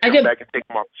to come back and take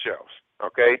them off the shelves.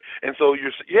 Okay. And so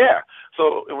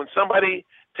so when somebody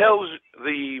tells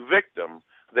the victim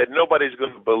that nobody's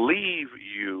going to believe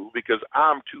you because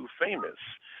I'm too famous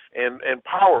and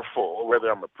powerful, whether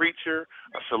I'm a preacher,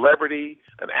 a celebrity,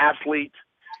 an athlete,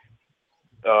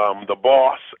 the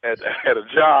boss at a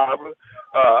job,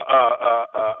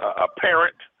 a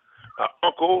parent,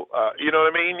 uncle, you know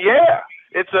what I mean? Yeah,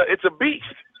 it's a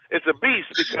beast. It's a beast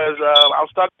because I was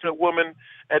talking to a woman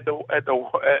at one of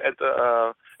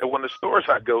the stores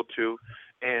I go to,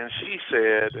 and she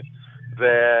said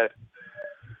that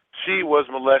she was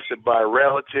molested by a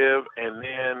relative, and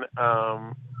then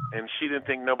and she didn't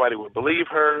think nobody would believe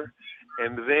her,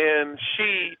 and then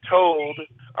she told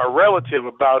a relative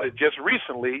about it just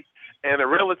recently, and a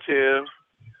relative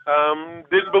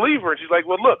didn't believe her. And she's like,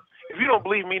 "Well, look, if you don't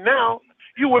believe me now,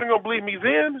 you wasn't gonna believe me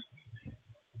then."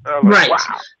 Right.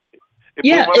 Wow.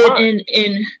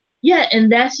 Yeah,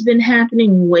 and that's been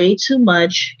happening way too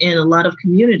much in a lot of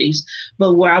communities.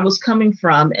 But where I was coming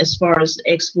from, as far as the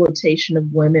exploitation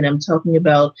of women, I'm talking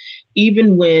about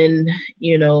even when,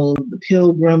 you know, the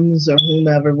Pilgrims or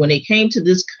whomever, when they came to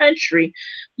this country,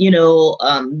 you know,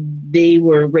 they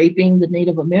were raping the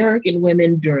Native American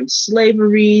women during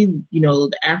slavery. You know,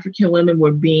 the African women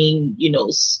were being, you know,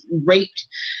 raped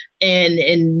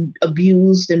and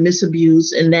abused and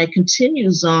misabused, and that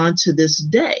continues on to this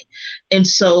day. And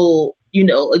so, you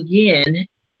know, again,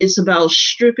 it's about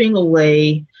stripping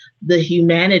away the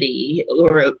humanity,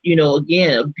 or, you know,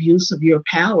 again, abuse of your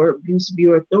power, abuse of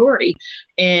your authority.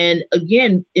 And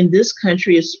again, in this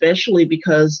country, especially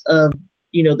because of,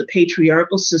 you know, the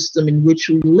patriarchal system in which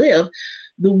we live,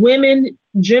 the women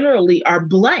generally are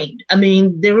blamed. I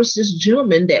mean, there was this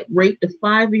gentleman that raped a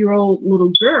 5-year-old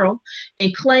little girl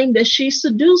and claimed that she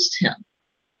seduced him.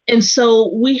 And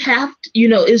so we have to, you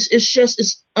know,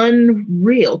 it's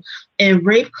unreal. And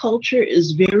rape culture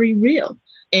is very real.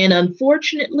 And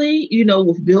unfortunately, you know,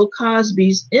 with Bill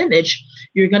Cosby's image,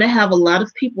 you're going to have a lot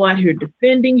of people out here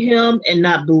defending him and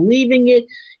not believing it.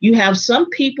 You have some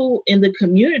people in the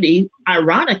community,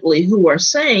 ironically, who are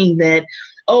saying that,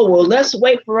 oh, well, let's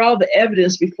wait for all the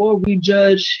evidence before we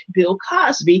judge Bill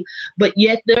Cosby. But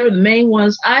yet they're the main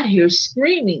ones out here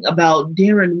screaming about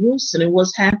Darren Wilson and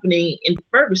what's happening in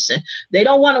Ferguson. They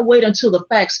don't want to wait until the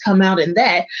facts come out in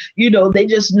that. You know, they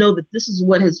just know that this is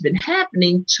what has been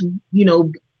happening to, you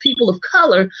know, people of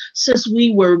color since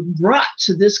we were brought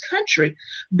to this country.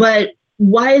 But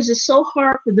why is it so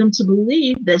hard for them to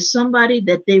believe that somebody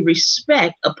that they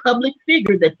respect, a public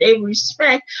figure that they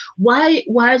respect, why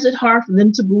is it hard for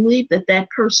them to believe that that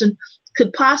person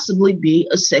could possibly be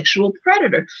a sexual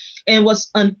predator? And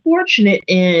what's unfortunate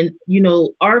in,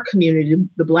 our community,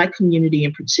 the Black community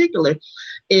in particular,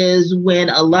 is when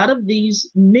a lot of these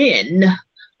men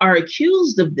are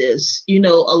accused of this, a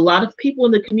lot of people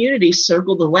in the community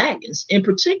circle the wagons, in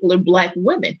particular Black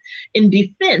women, in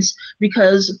defense,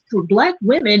 because for Black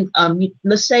women,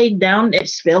 let's say down at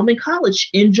Spelman College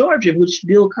in Georgia, which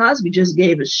Bill Cosby just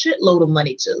gave a shitload of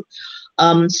money to,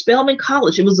 Spelman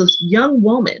College, it was a young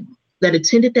woman that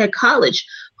attended that college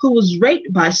who was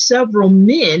raped by several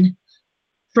men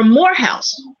from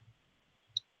Morehouse.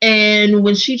 And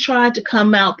when she tried to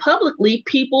come out publicly,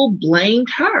 people blamed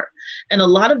her. And a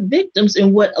lot of victims,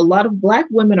 and what a lot of Black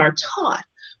women are taught,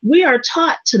 we are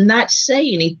taught to not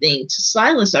say anything, to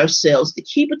silence ourselves, to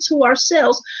keep it to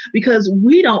ourselves, because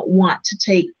we don't want to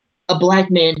take a Black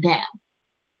man down.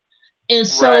 And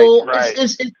so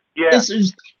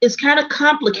it's kind of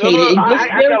complicated.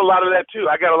 I got a lot of that too.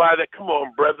 I got a lot of that. Come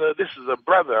on, brother. This is a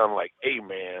brother. I'm like, hey,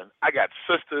 man, I got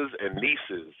sisters and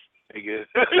nieces. You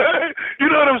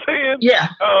know what I'm saying? Yeah.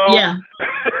 Yeah.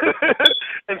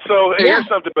 And so here's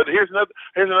something, but here's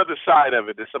another side of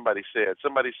it that somebody said.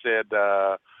 Somebody said,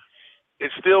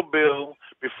 it's still Bill.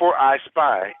 Before I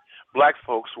Spy, Black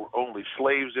folks were only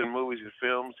slaves in movies and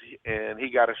films, and he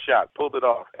got a shot, pulled it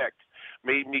off. Heck,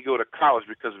 made me go to college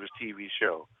because of his TV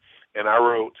show. And I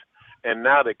wrote, and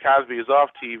now that Cosby is off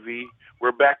TV,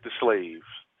 we're back to slaves.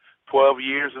 12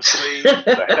 years of slaves,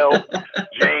 The Help,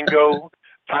 Django,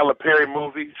 Tyler Perry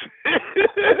movies.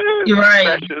 You're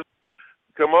right. Precious.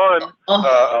 Come on.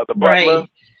 The Butler. Right.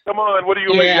 Come on. What do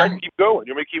you want? I can keep going.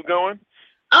 You want me to keep going?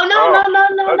 Oh, no.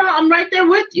 I'm right there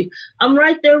with you.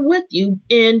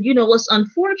 And, what's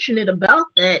unfortunate about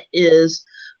that is,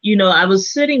 I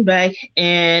was sitting back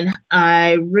and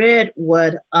I read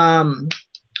what, I'll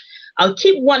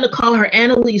keep wanting to call her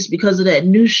Annalise because of that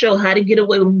new show, How to Get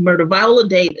Away with Murder, Viola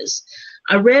Davis.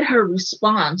 I read her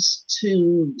response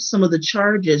to some of the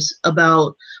charges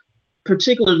about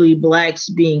particularly Blacks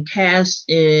being cast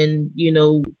in,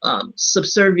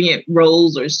 subservient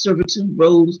roles or servitude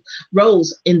roles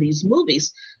in these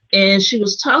movies. And she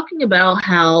was talking about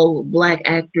how Black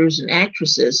actors and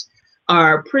actresses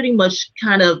are pretty much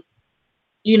kind of,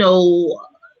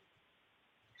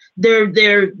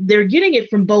 they're getting it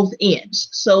from both ends.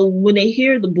 So when they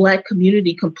hear the Black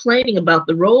community complaining about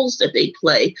the roles that they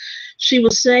play, she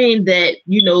was saying that,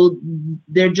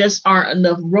 there just aren't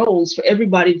enough roles for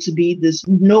everybody to be this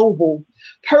noble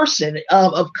person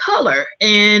of color.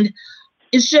 And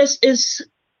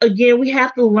again, we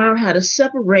have to learn how to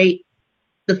separate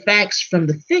the facts from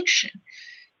the fiction.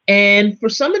 And for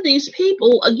some of these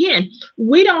people, again,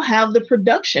 we don't have the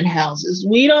production houses.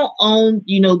 We don't own,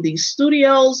 these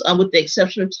studios, with the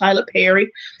exception of Tyler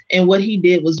Perry. And what he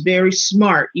did was very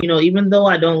smart. Even though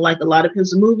I don't like a lot of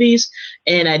his movies,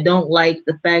 and I don't like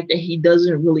the fact that he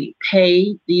doesn't really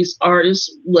pay these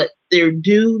artists what they're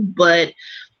due, but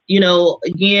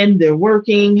again, they're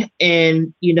working,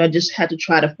 and, I just had to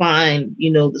try to find,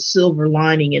 the silver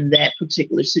lining in that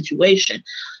particular situation.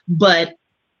 But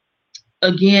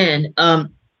again,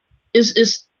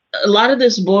 it's a lot of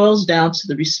this boils down to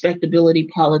the respectability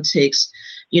politics,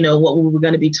 what we were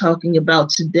going to be talking about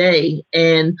today.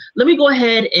 And let me go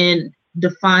ahead and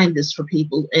define this for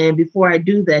people. And before I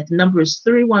do that, the number is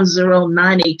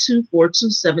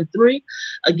 310-982-4273.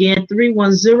 Again,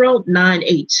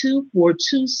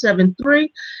 310-982-4273.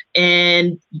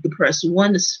 And you can press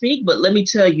 1 to speak. But let me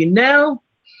tell you now,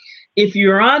 if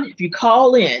you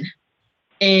call in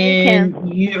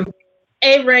and you're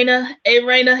Hey, Raina.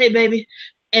 Hey, baby.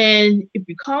 And if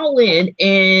you call in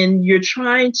and you're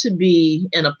trying to be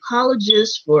an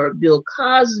apologist for Bill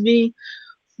Cosby,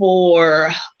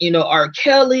 for, R.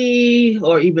 Kelly,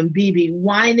 or even B.B.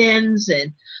 Winans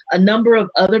and a number of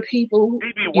other people.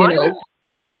 B.B. Winans?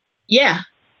 Yeah.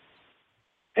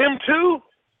 Him too?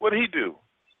 What did he do?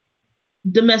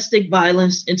 Domestic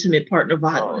violence, intimate partner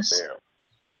violence.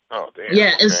 Oh, damn.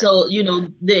 Yeah, and so,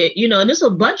 and there's a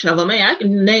bunch of them. Man, I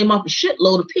can name off a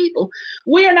shitload of people.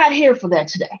 We are not here for that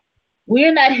today. We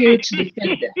are not here to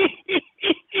defend them.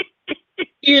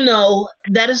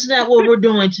 That is not what we're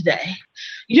doing today.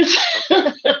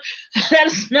 That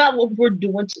is not what we're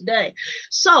doing today.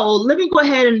 So let me go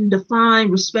ahead and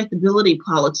define respectability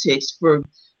politics for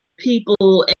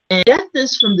people and get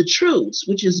this from the Truths,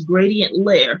 which is Gradient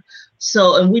Lair.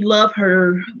 So, and we love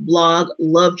her blog,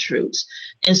 Love Truths.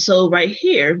 And so right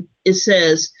here, it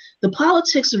says, The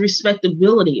politics of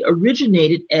respectability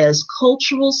originated as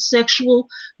cultural, sexual,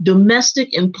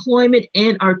 domestic, employment,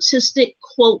 and artistic,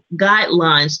 quote,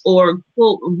 guidelines or,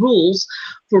 quote, rules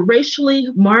for racially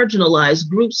marginalized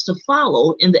groups to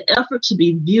follow in the effort to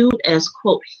be viewed as,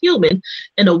 quote, human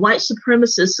in a white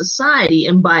supremacist society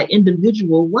and by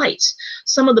individual whites.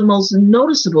 Some of the most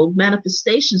noticeable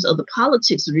manifestations of the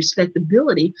politics of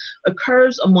respectability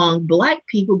occurs among Black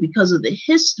people because of the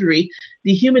history,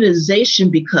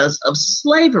 dehumanization because of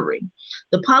slavery.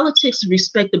 The politics of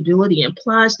respectability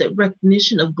implies that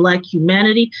recognition of Black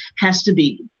humanity has to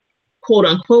be, quote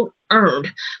unquote,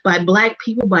 earned by Black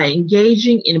people by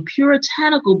engaging in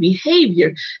puritanical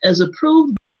behavior as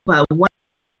approved by white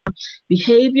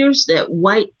behaviors that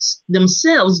whites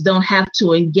themselves don't have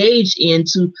to engage in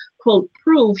to, quote,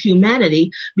 prove humanity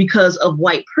because of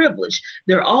white privilege.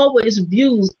 They're always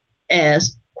viewed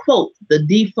as, quote, the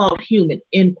default human,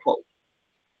 end quote.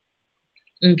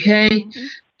 Okay? Mm-hmm.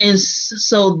 And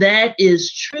so that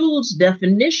is Trude's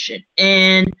definition.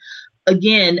 And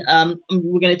again,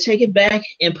 we're going to take it back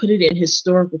and put it in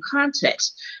historical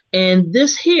context. And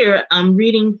this here, I'm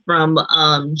reading from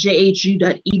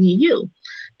jhu.edu,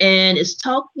 and it's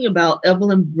talking about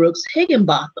Evelyn Brooks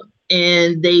Higginbotham.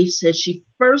 And they said she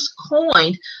first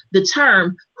coined the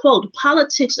term, quote,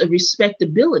 politics of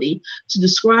respectability to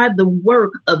describe the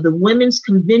work of the Women's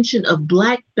Convention of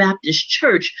Black Baptist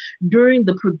Church during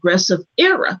the Progressive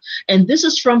Era. And this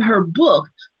is from her book,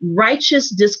 Righteous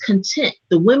Discontent,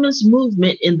 the Women's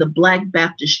Movement in the Black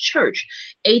Baptist Church,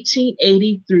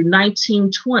 1880 through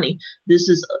 1920. This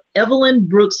is Evelyn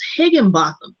Brooks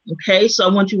Higginbotham. Okay, so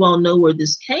I want you all to know where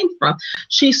this came from.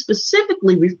 She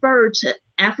specifically referred to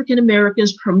African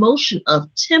Americans' promotion of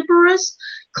temperance,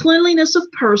 cleanliness of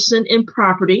person and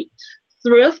property,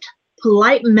 thrift,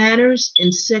 polite manners,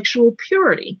 and sexual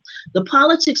purity. The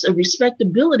politics of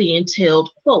respectability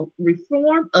entailed, quote,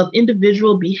 reform of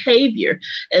individual behavior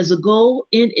as a goal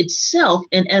in itself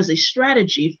and as a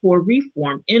strategy for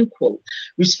reform, end quote.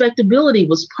 Respectability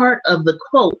was part of the,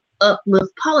 quote,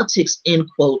 uplift politics, end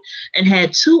quote, and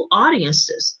had two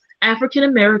audiences: African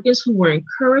Americans who were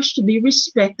encouraged to be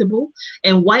respectable,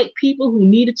 and white people who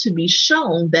needed to be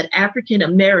shown that African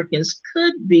Americans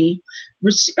could be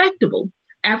respectable.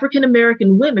 African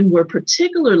American women were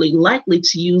particularly likely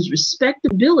to use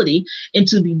respectability and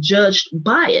to be judged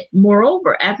by it.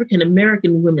 Moreover, African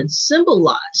American women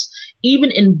symbolized,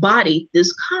 even embodied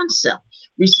this concept.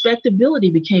 Respectability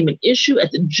became an issue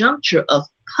at the juncture of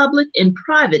public and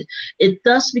private. It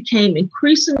thus became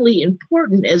increasingly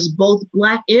important as both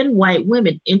Black and white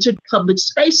women entered public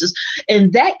spaces.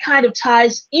 And that kind of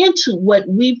ties into what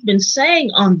we've been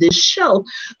saying on this show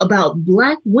about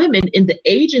Black women in the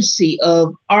agency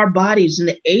of our bodies and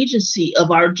the agency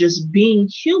of our just being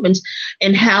humans,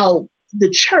 and how the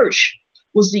church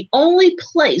was the only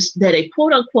place that a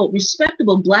quote unquote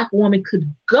respectable Black woman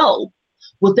could go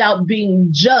without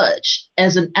being judged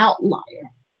as an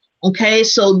outlier. Okay,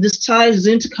 so this ties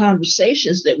into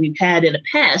conversations that we've had in the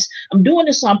past. I'm doing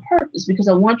this on purpose because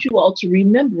I want you all to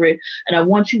remember it, and I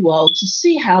want you all to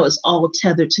see how it's all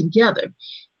tethered together.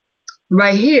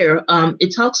 Right here,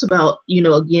 it talks about,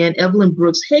 again, Evelyn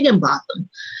Brooks Higginbotham,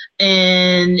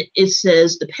 and it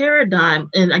says the paradigm,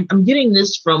 and I'm getting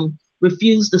this from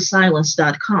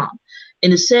refusethesilence.com.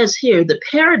 And it says here, the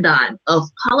paradigm of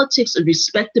politics of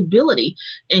respectability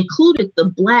included the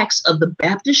Blacks of the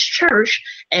Baptist Church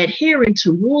adhering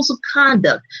to rules of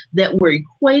conduct that were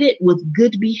equated with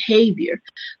good behavior.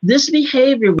 This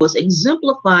behavior was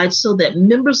exemplified so that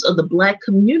members of the Black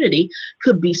community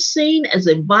could be seen as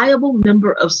a viable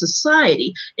member of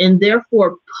society and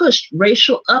therefore pushed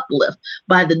racial uplift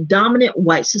by the dominant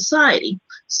white society.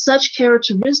 Such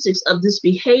characteristics of this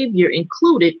behavior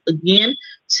included, again,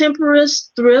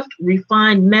 temperance, thrift,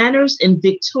 refined manners, and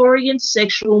Victorian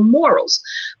sexual morals.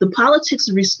 The politics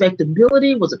of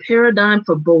respectability was a paradigm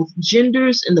for both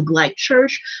genders in the Black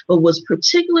church, but was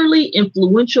particularly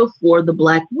influential for the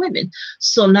Black women.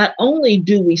 So not only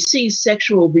do we see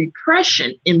sexual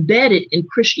repression embedded in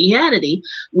Christianity,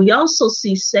 we also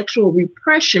see sexual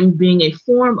repression being a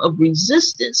form of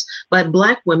resistance by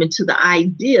Black women to the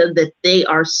idea that they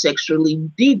are sexually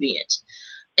deviant.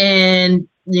 And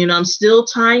I'm still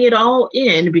tying it all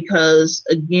in because,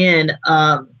 again,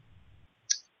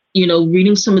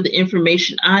 reading some of the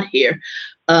information out here,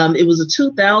 it was a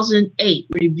 2008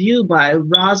 review by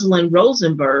Rosalind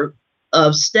Rosenberg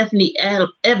of Stephanie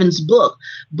Evans' book,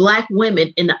 Black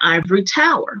Women in the Ivory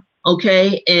Tower.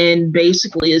 Okay, and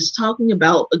basically it's talking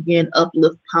about, again,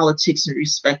 uplift politics and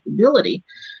respectability.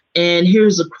 And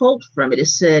here's a quote from it. It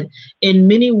said, "In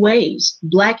many ways,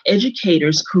 Black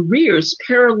educators' careers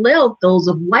paralleled those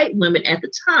of white women at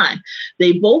the time.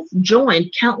 They both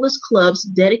joined countless clubs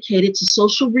dedicated to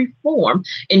social reform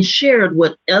and shared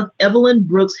what Evelyn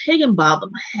Brooks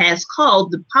Higginbotham has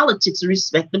called the politics of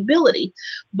respectability.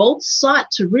 Both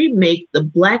sought to remake the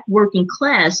Black working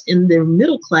class in their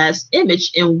middle class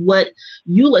image in what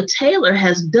Eula Taylor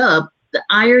has dubbed the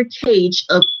iron cage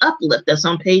of uplift." That's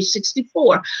on page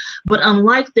 64. But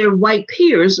unlike their white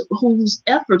peers, whose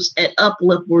efforts at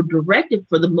uplift were directed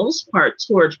for the most part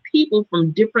towards people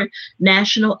from different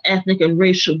national, ethnic, and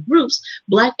racial groups,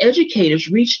 Black educators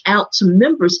reached out to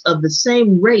members of the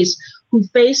same race who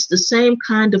faced the same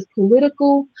kind of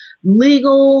political,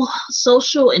 legal,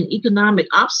 social, and economic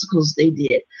obstacles they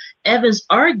did. Evans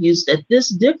argues that this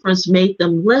difference made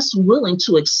them less willing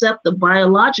to accept the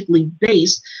biologically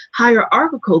based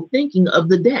hierarchical thinking of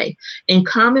the day. In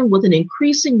common with an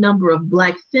increasing number of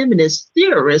Black feminist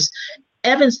theorists,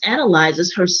 Evans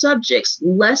analyzes her subjects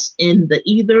less in the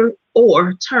either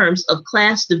or terms of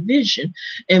class division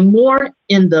and more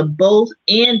in the both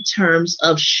and terms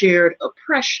of shared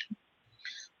oppression.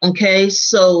 Okay,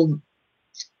 so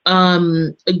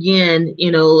again,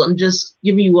 I'm just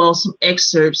giving you all some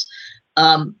excerpts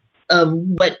of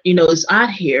what, is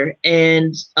out here.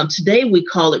 And today we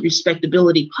call it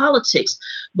respectability politics.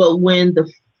 But when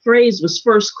the phrase was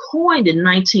first coined in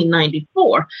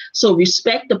 1994, so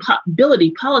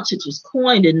respectability politics was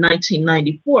coined in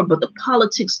 1994, but the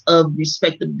politics of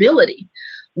respectability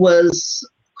was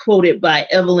quoted by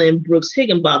Evelyn Brooks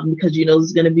Higginbotham, because,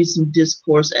 there's going to be some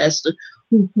discourse as to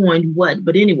who coined what.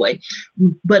 But anyway,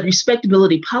 but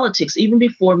respectability politics, even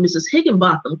before Mrs.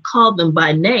 Higginbotham called them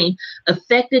by name,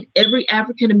 affected every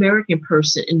African-American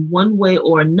person in one way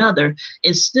or another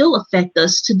and still affect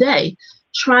us today.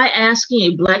 Try asking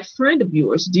a Black friend of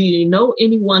yours, do you know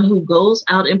anyone who goes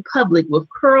out in public with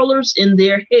curlers in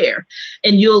their hair?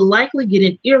 And you'll likely get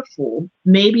an earful,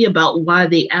 maybe about why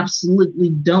they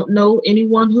absolutely don't know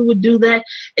anyone who would do that,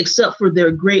 except for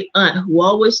their great aunt, who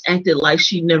always acted like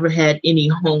she never had any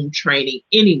home training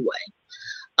anyway.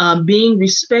 Being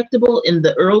respectable in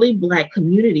the early Black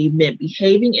community meant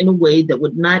behaving in a way that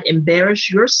would not embarrass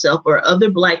yourself or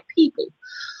other Black people.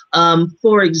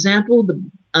 For example,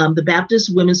 the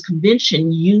Baptist Women's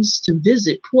Convention used to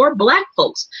visit poor Black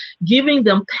folks, giving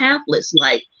them pamphlets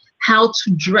like how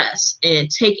to dress and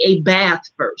take a bath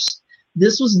first.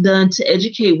 This was done to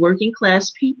educate working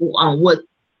class people on what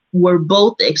were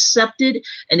both accepted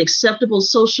and acceptable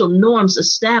social norms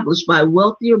established by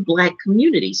wealthier Black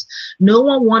communities. No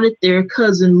one wanted their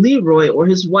cousin Leroy or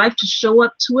his wife to show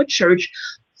up to a church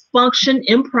function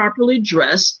improperly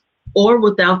dressed or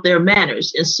without their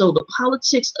manners. And so the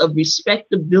politics of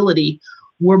respectability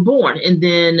were born. And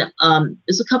then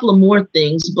there's a couple of more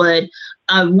things, but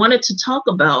I wanted to talk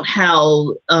about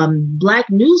how Black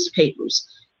newspapers,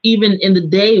 even in the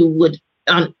day, would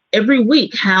every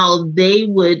week, how they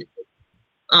would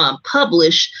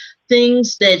publish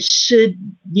things that should,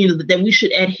 that we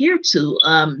should adhere to.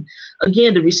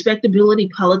 Again, the respectability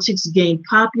politics gained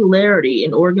popularity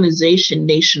and organization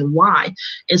nationwide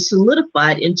and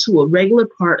solidified into a regular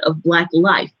part of Black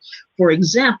life. For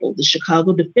example, the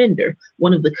Chicago Defender,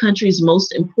 one of the country's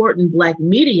most important Black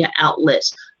media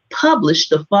outlets, published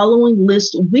the following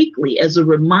list weekly as a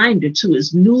reminder to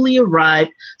its newly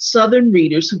arrived Southern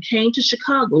readers who came to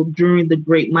Chicago during the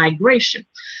Great Migration.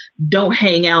 Don't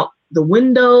hang out the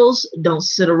windows, don't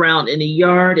sit around in the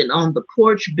yard and on the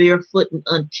porch barefoot and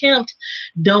unkempt,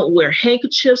 don't wear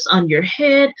handkerchiefs on your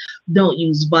head, don't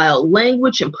use vile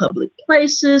language in public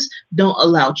places, don't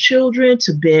allow children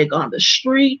to beg on the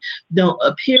street, don't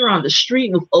appear on the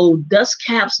street with old dust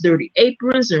caps, dirty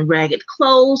aprons, and ragged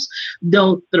clothes,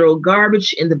 don't throw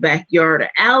garbage in the backyard or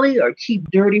alley, or keep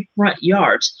dirty front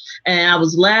yards. And I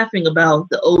was laughing about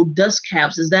the old dust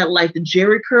caps. Is that like the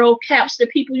Jerry curl caps that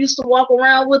people used to walk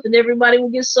around with and everybody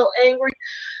would get so angry?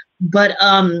 But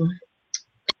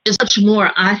there's much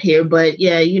more out here. But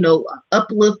yeah,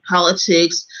 uplift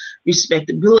politics,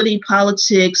 respectability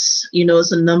politics,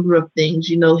 it's a number of things.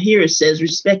 Here it says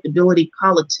respectability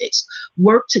politics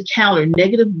work to counter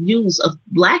negative views of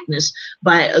Blackness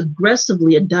by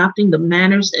aggressively adopting the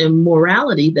manners and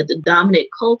morality that the dominant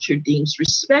culture deems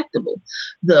respectable.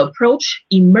 The approach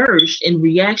emerged in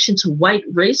reaction to white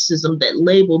racism that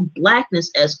labeled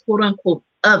Blackness as quote unquote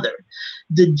other,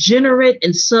 degenerate,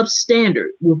 and substandard,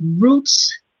 with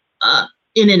roots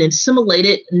in an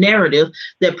assimilated narrative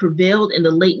that prevailed in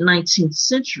the late 19th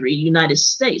century United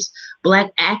States.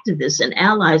 Black activists and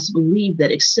allies believed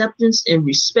that acceptance and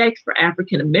respect for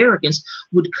African Americans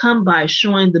would come by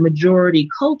showing the majority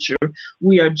culture,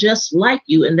 we are just like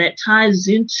you. And that ties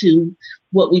into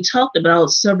what we talked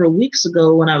about several weeks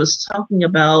ago when I was talking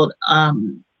about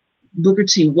Booker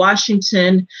T.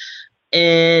 Washington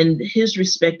and his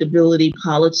respectability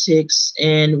politics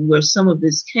and where some of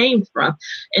this came from.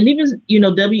 And even,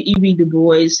 W.E.B. Du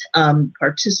Bois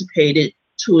participated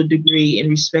to a degree in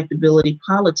respectability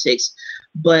politics,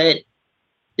 but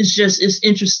it's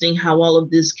interesting how all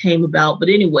of this came about. But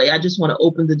anyway, I just want to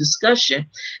open the discussion,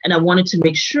 and I wanted to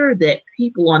make sure that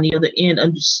people on the other end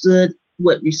understood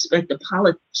what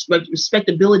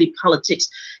respectability politics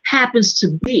happens to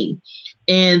be,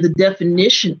 and the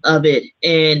definition of it,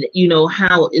 and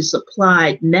how it's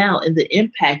applied now, and the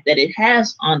impact that it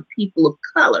has on people of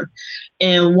color,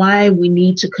 and why we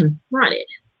need to confront it.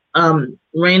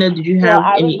 Raina, did you have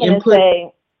any input?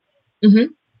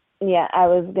 Yeah, I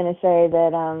was going to say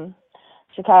that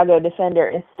Chicago Defender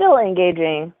is still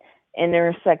engaging in the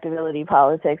respectability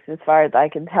politics, as far as I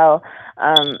can tell.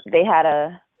 They had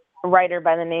a writer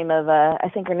by the name of,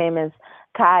 I think her name is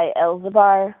Kai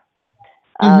Elzabar,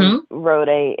 wrote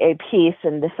a piece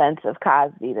in defense of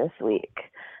Cosby this week.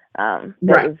 That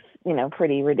was,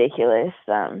 pretty ridiculous.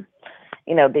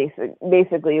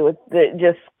 Basically with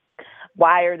just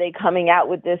why are they coming out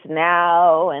with this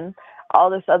now and all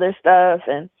this other stuff,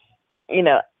 and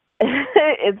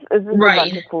it's just a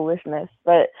bunch of foolishness.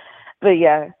 But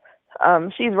yeah,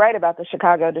 she's right about the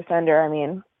Chicago Defender. I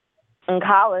mean, in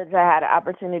college, I had an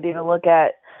opportunity to look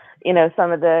at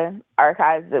some of the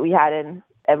archives that we had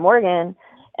at Morgan.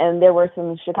 And there were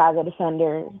some Chicago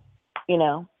Defenders,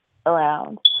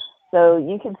 around. So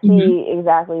you can see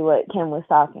exactly what Kim was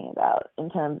talking about in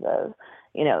terms of,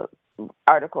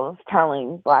 articles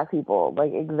telling Black people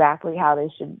like exactly how they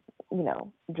should,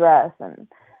 dress and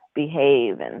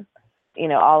behave and,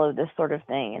 all of this sort of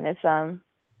thing. And it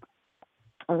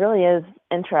really is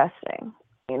interesting,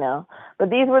 But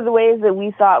these were the ways that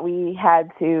we thought we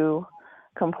had to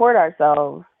comport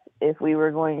ourselves if we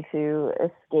were going to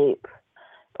escape,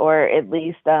 or at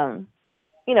least, find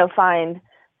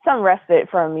some respite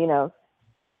from,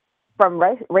 from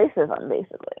racism,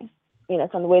 basically,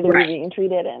 from the way that we're being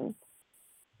treated in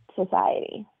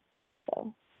society.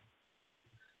 So.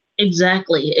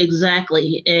 Exactly.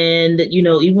 And,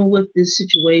 even with this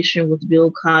situation with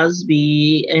Bill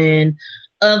Cosby and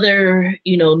other,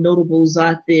 notables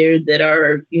out there that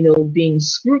are, being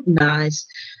scrutinized,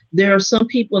 there are some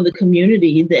people in the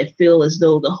community that feel as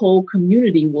though the whole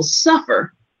community will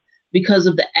suffer because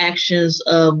of the actions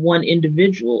of one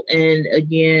individual. And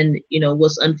again,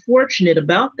 what's unfortunate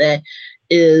about that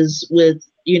is with,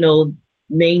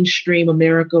 mainstream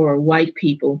America or white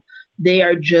people, they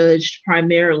are judged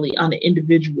primarily on an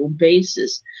individual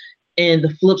basis. And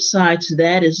the flip side to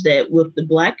that is that with the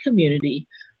Black community,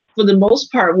 for the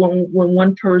most part, when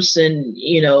one person,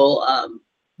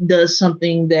 does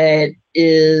something that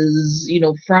is,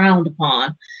 frowned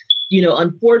upon,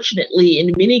 unfortunately,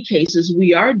 in many cases,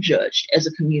 we are judged as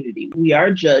a community. We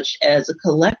are judged as a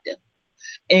collective.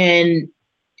 And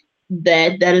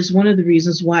that is one of the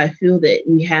reasons why I feel that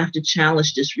we have to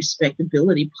challenge this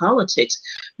respectability politics,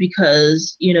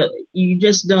 because, you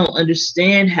just don't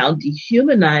understand how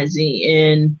dehumanizing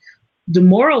and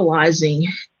demoralizing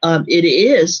it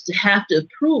is to have to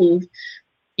prove,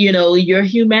 your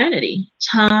humanity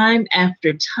time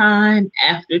after time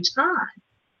after time.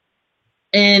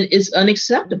 And it's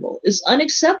unacceptable. It's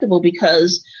unacceptable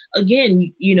because,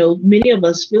 again, many of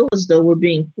us feel as though we're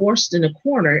being forced in a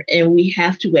corner, and we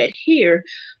have to adhere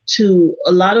to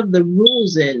a lot of the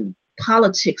rules and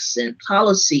politics and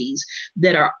policies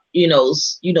that are,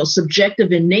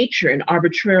 subjective in nature and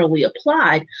arbitrarily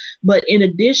applied. But in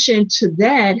addition to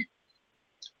that,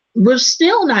 we're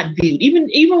still not viewed,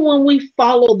 even when we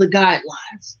follow the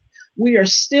guidelines. We are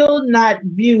still not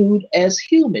viewed as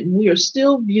human. We are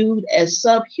still viewed as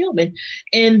subhuman.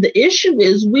 And the issue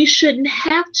is we shouldn't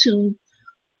have to,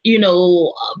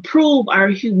 prove our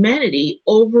humanity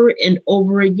over and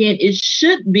over again. It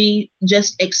should be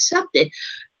just accepted.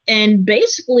 And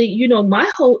basically, my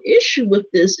whole issue with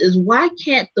this is, why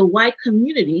can't the white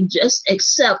community just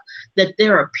accept that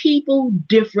there are people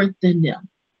different than them?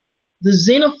 The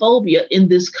xenophobia in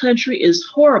this country is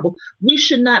horrible. We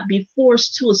should not be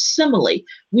forced to assimilate.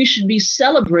 We should be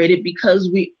celebrated because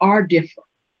we are different.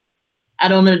 I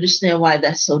don't understand why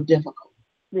that's so difficult.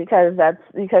 Because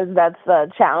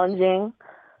that's challenging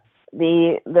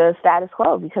the status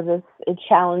quo, because it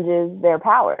challenges their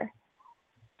power.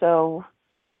 So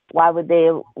why would they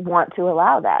want to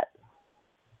allow that?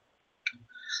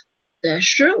 That's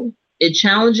true. It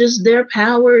challenges their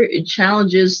power. It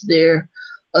challenges their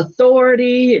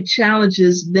authority. It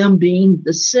challenges them being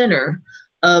the center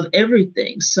of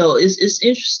everything. So it's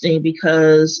interesting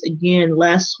because, again,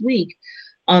 last week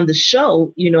on the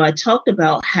show, I talked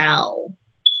about how,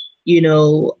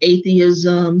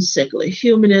 atheism, secular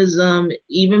humanism,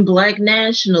 even Black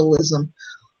nationalism,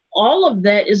 all of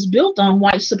that is built on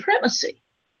white supremacy.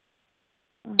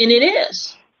 And it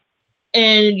is.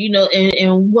 And,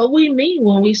 and what we mean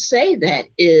when we say that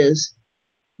is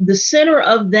the center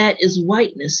of that is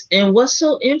whiteness. And what's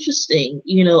so interesting,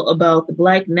 about the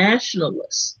Black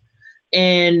nationalists,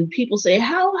 and people say,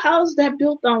 how is that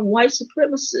built on white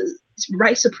supremacy?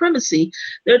 White supremacy.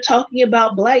 They're talking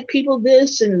about Black people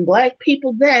this and Black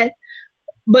people that.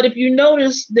 But if you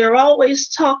notice, they're always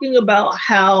talking about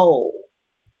how,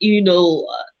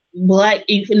 Black,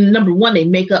 number one, they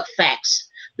make up facts.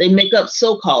 They make up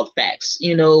so-called facts.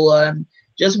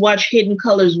 Just watch Hidden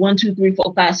Colors 1, 2, 3,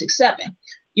 4, 5, 6, 7.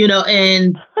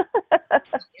 And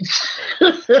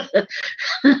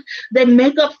they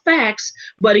make up facts.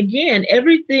 But again,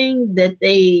 everything that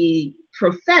they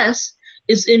profess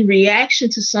is in reaction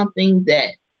to something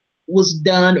that was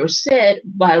done or said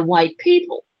by white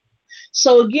people.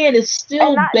 So again, it's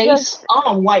still based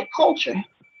on white culture.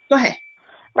 Go ahead.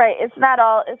 Right. It's not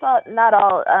all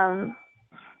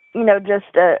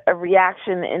just a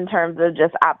reaction in terms of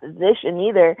just opposition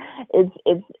either.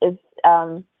 It's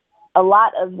a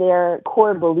lot of their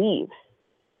core beliefs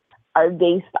are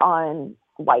based on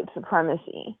white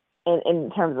supremacy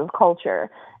in terms of culture,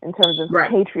 in terms of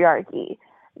patriarchy.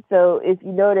 So if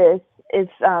you notice,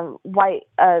 it's white,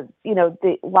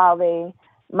 while they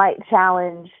might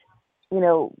challenge,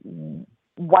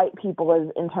 white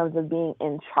people in terms of being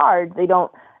in charge, they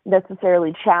don't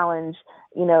necessarily challenge,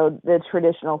 the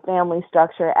traditional family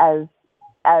structure as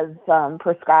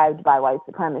prescribed by white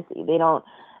supremacy. They don't,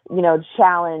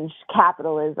 challenge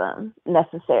capitalism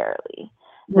necessarily.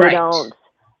 They don't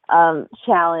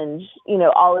challenge,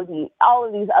 all of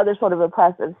these other sort of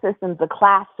oppressive systems, the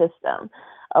class system.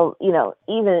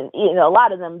 Even a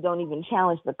lot of them don't even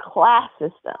challenge the class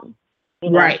system.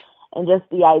 Right. And just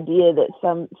the idea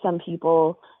that some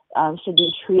people should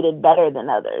be treated better than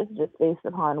others just based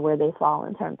upon where they fall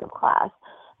in terms of class.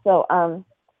 So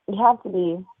you have to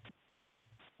be,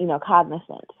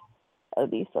 cognizant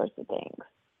of these sorts of things.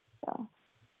 So.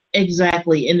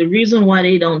 Exactly. And the reason why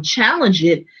they don't challenge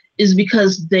it is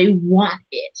because they want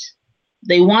it.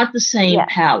 They want the same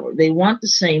power. They want the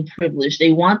same privilege.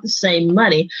 They want the same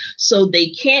money. So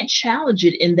they can't challenge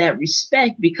it in that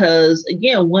respect because,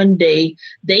 again, one day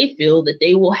they feel that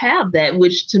they will have that,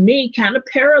 which to me kind of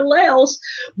parallels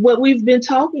what we've been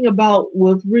talking about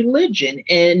with religion,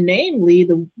 and namely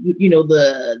the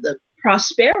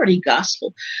prosperity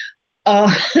gospel.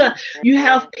 You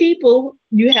have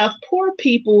poor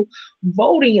people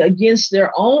voting against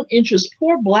their own interests,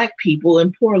 poor Black people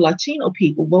and poor Latino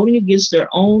people voting against their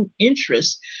own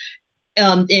interests,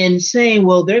 and saying,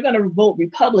 well, they're going to vote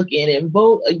Republican and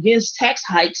vote against tax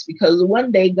hikes because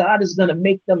one day God is going to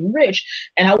make them rich.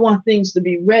 And I want things to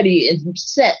be ready and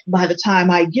set by the time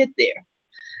I get there.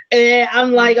 And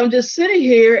I'm just sitting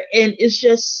here and it's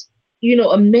just,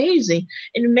 amazing.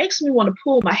 And it makes me want to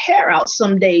pull my hair out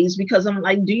some days because I'm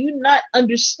like, do you not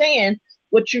understand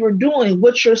what you are doing,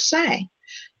 what you're saying?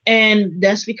 And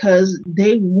that's because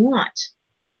they want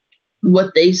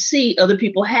what they see other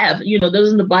people have.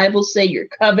 Doesn't the Bible say you're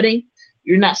coveting?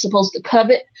 You're not supposed to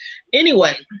covet.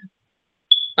 Anyway,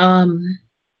 I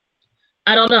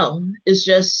don't know. It's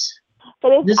just, I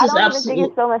don't even think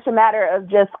it's so much a matter of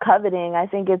just coveting. I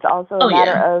think it's also a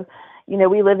matter of,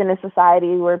 we live in a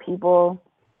society where people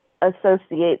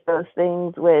associate those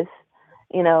things with,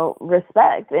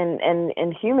 respect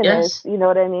and humanness. You know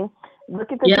what I mean?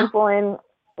 Look at the people in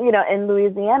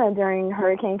Louisiana during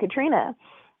Hurricane Katrina.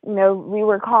 We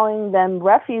were calling them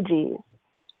refugees.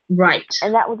 Right.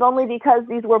 And that was only because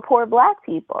these were poor Black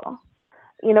people.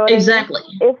 You know what exactly. I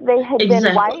mean? If they had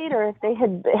been white or if they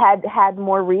had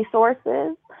more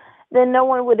resources, then no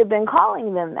one would have been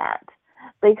calling them that.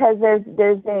 Because there's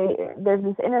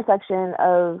this intersection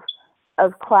of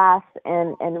class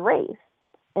and race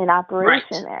in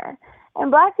operation there.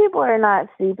 And Black people are not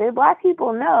stupid. Black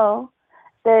people know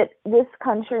that this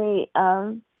country,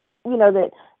 that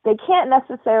they can't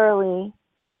necessarily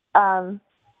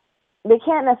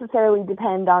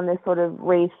depend on this sort of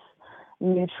race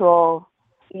neutral,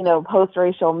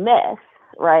 post-racial myth,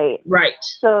 right? Right.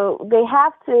 So they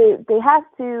have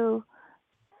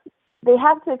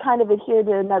to kind of adhere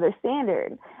to another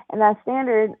standard, and that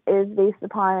standard is based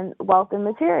upon wealth and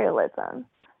materialism.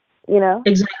 you know?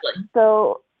 Exactly.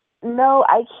 So, no,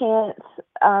 I can't,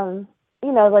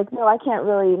 no, I can't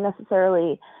really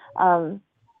necessarily,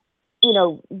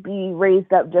 be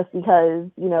raised up just because,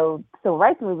 civil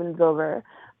rights movement is over.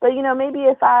 But, maybe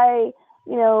if I,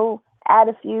 add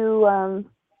a few,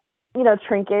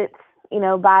 trinkets,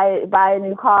 buy a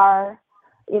new car,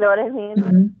 you know what I mean?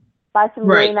 Mm-hmm. Buy some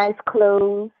Right. really nice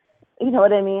clothes, you know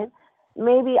what I mean?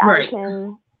 Maybe Right. I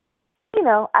can,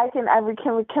 I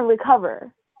can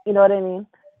recover, you know what I mean?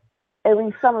 At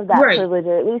least some of that Right. privilege,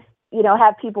 or at least,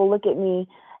 have people look at me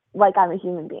like I'm a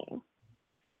human being,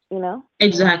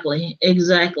 Exactly. Because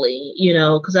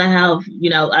I have,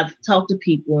 I've talked to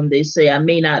people and they say I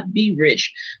may not be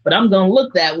rich, but I'm going to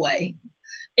look that way.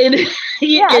 And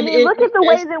yeah, I mean, look at the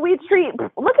way we treat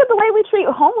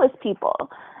homeless people.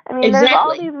 I mean, exactly. There's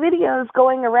all these videos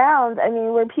going around,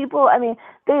 where people,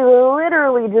 they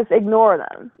literally just ignore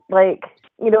them. Like,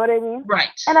 you know what I mean? Right.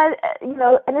 And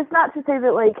and it's not to say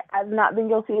that, like, I've not been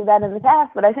guilty of that in the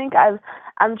past, but I think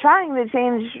I'm trying to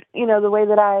change, the way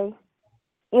that I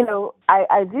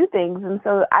do things. And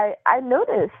so I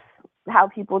notice how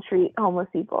people treat homeless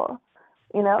people,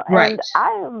 Right.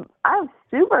 and I'm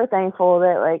super thankful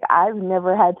that, like, I've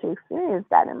never had to experience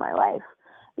that in my life,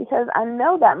 because I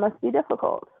know that must be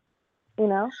difficult,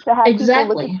 to have people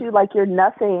look at you like you're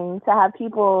nothing, to have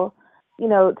people,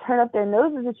 turn up their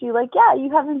noses at you like, yeah, you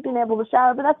haven't been able to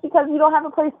shower, but that's because you don't have a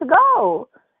place to go.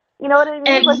 You know what I mean?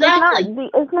 Exactly.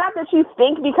 Like, it's not that you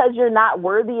think because you're not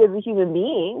worthy as a human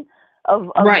being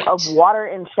of water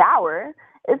and shower.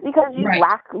 It's because you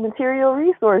lack material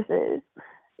resources.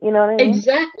 You know what I mean?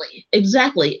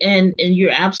 Exactly. And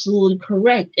you're absolutely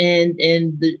correct. And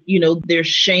they're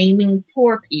shaming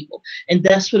poor people. And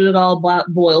that's what it all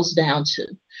boils down to.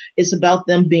 It's about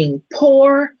them being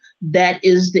poor. That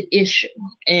is the issue.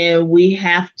 And we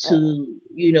have to,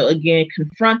 again,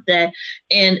 confront that.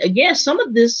 And again, some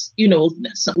of this,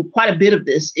 quite a bit of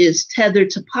this is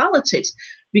tethered to politics,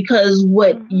 because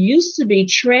what used to be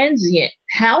transient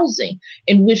housing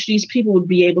in which these people would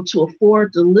be able to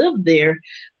afford to live there,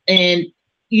 and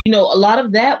a lot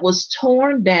of that was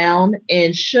torn down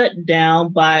and shut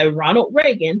down by Ronald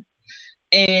Reagan.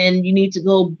 And you need to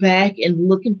go back and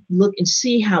look and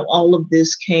see how all of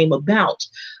this came about.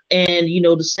 And,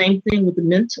 the same thing with the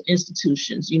mental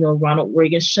institutions. Ronald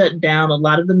Reagan shut down a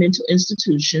lot of the mental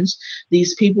institutions.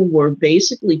 These people were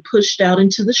basically pushed out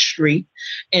into the street.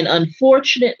 And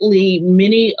unfortunately,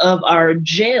 many of our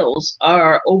jails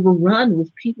are overrun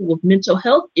with people with mental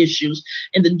health issues.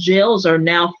 And the jails are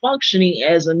now functioning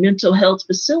as a mental health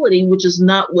facility, which is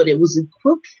not what it was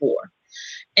equipped for.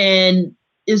 And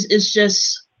it's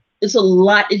a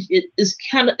lot.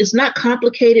 It's not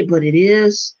complicated, but it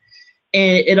is.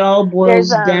 And it all boils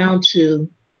down to,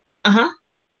 I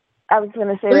was going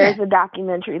to say, there's a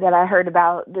documentary that I heard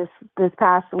about this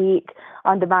past week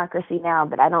on Democracy Now!,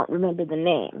 but I don't remember the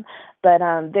name. But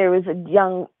there was a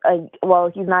young,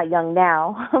 he's not young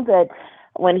now, but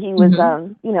when he was,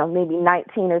 maybe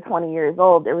 19 or 20 years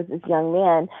old, there was this young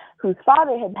man whose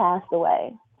father had passed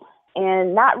away,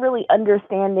 and not really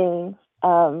understanding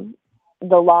the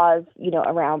laws,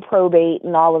 around probate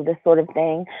and all of this sort of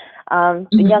thing. The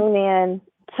young man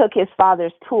took his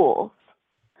father's tools,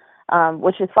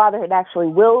 which his father had actually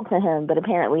willed to him, but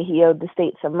apparently he owed the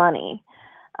state some money.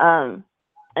 And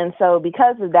so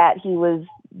because of that, he was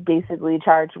basically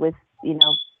charged with,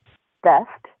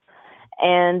 theft.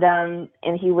 And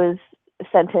he was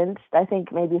sentenced, I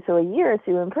think, maybe to a year or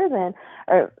two in prison,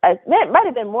 or it might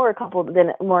have been more than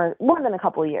a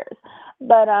couple of years.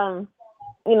 But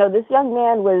this young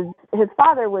man his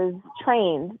father was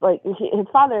trained, like his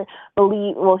father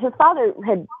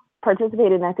had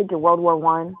participated in, I think, in World War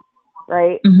I,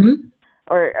 right?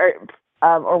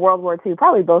 Or World War II,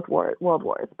 probably both world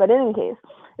wars. But in any case,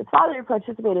 his father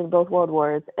participated in both world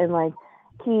wars, and like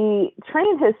he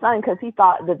trained his son because he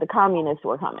thought that the communists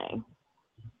were coming.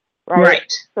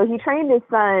 Right. So he trained his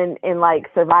son in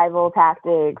like survival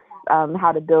tactics,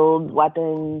 how to build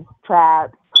weapons,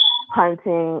 traps,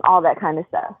 hunting, all that kind of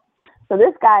stuff. So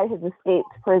this guy has escaped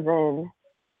prison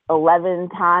 11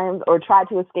 times, or tried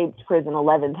to escape prison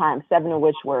 11 times, 7 of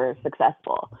which were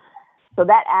successful. So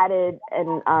that added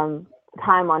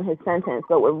time on his sentence.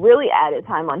 But what really added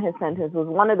time on his sentence was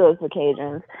one of those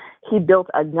occasions he built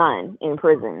a gun in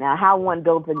prison. Now, how one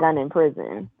builds a gun in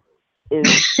prison is,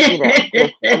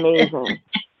 just amazing.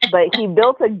 But he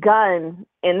built a gun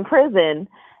in prison,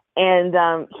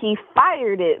 and he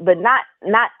fired it, but not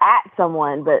at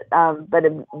someone, but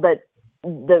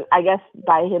I guess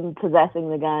by him possessing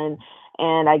the gun,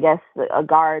 and I guess a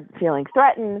guard feeling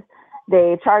threatened,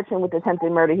 they charged him with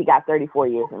attempted murder. He got 34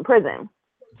 years in prison.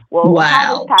 Well, how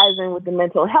Wow. this ties in with the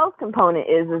mental health component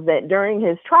is that during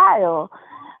his trial,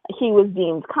 he was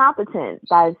deemed competent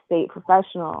by a state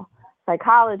professional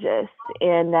psychologist.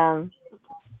 And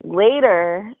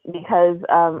later, because,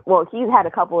 he's had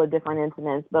a couple of different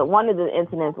incidents, but one of the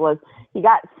incidents was he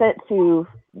got sent to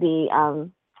the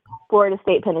Florida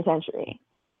State Penitentiary.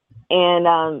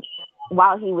 And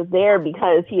while he was there,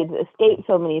 because he had escaped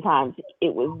so many times,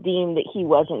 it was deemed that he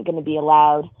wasn't going to be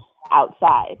allowed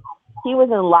outside. He was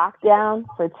in lockdown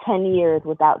for 10 years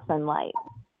without sunlight.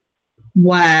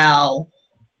 Wow.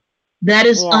 That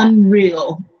is Yeah.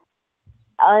 unreal.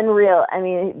 Unreal. I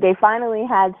mean, they finally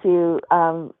had to,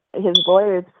 his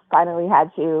lawyers finally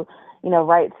had to,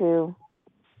 write to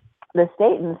the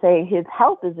state and say his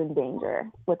health is in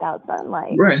danger without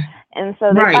sunlight. Right. And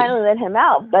so they Right. finally let him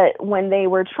out. But when they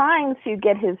were trying to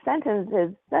get his sentence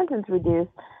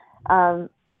reduced,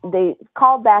 they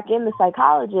called back in the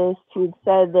psychologist who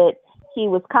said that he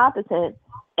was competent.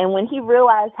 And when he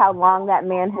realized how long that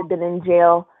man had been in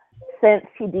jail since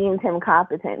he deemed him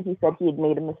competent, he said he had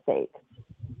made a mistake.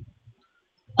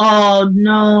 Oh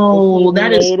no, He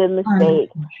that is made a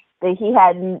mistake. That he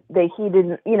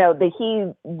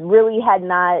really had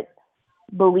not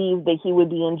believed that he would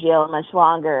be in jail much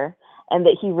longer, and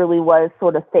that he really was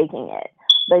sort of faking it.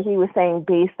 But he was saying,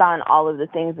 based on all of the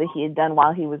things that he had done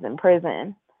while he was in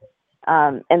prison,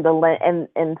 and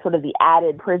sort of the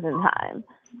added prison time,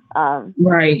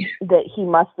 right, that he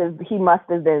must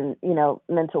have been,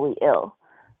 mentally ill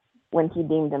when he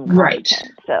deemed him competent. Right.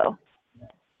 So,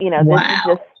 Wow. this is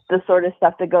just the sort of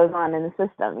stuff that goes on in the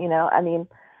system. I mean,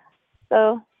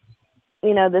 so,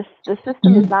 the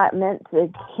system is not meant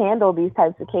to handle these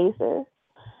types of cases.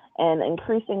 And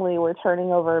increasingly, we're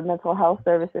turning over mental health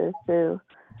services to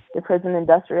the prison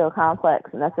industrial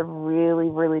complex. And that's a really,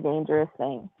 really dangerous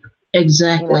thing.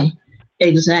 Exactly.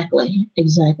 Exactly.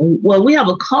 Well, we have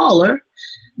a caller.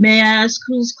 May I ask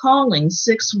who's calling?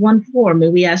 614. May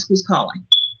we ask who's calling?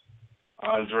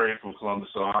 Andre from Columbus,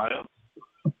 Ohio.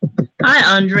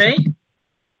 Hi, Andre.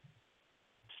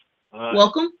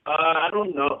 Welcome. I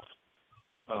don't know.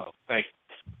 Oh, thank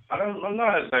you. I'm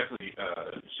not exactly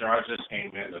sure. I just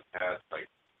came in the past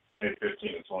maybe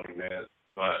 15 to 20 minutes,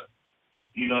 but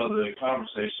the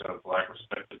conversation of Black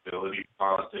respectability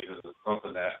politics is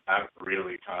something that I've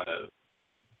really kind of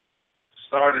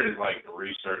started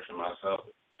researching myself.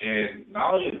 And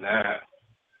not only that,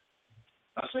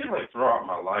 I see throughout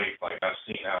my life, I've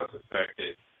seen how it's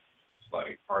affected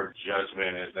our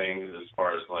judgment and things as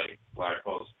far as Black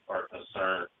folks are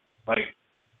concerned.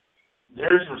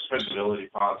 There's respectability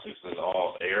politics in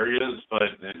all areas, but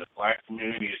in the Black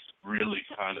community, it's really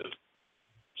kind of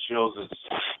shows its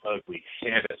ugly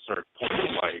head at certain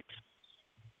points.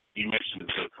 You mentioned the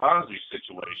Bill Cosby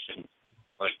situation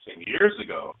 10 years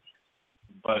ago,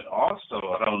 but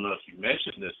also, I don't know if you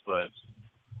mentioned this, but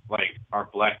our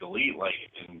Black elite,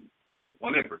 in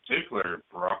one in particular,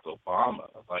 Barack Obama.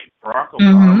 Barack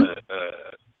Obama,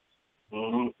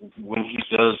 when he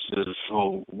does his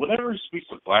whole, whenever he speaks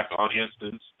to Black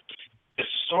audiences, it's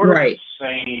sort of the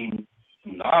same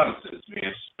nonsense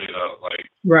being spit out.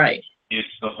 Right.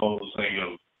 It's the whole thing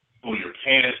of pull your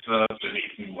pants up and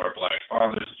need more Black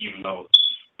fathers, even though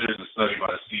there's a study by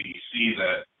the CDC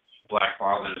that Black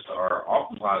fathers are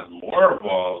oftentimes more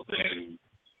involved than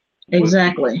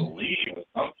exactly. Believe.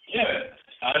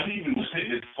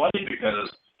 It's funny because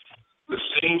the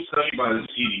same study by the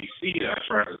CDC that I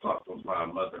tried to talk to my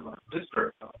mother and my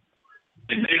sister about,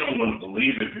 and they don't want to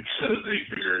believe it because they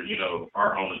figure,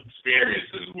 our own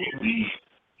experiences, what we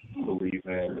believe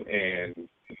in, and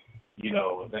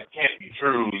that can't be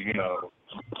true.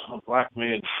 Black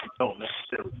men don't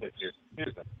necessarily take care of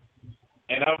business.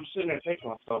 And I'm sitting there thinking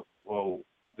to myself, well,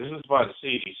 this is by the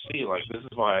CDC. This is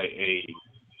by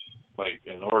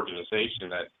an organization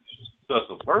that does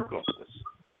the work on this.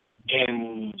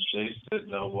 And they said,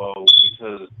 no, well,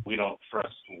 because we don't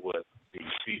trust what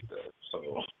CDC says.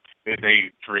 So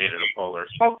they created a polar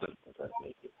something.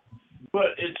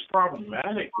 But it's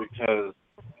problematic because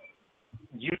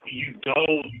you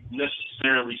don't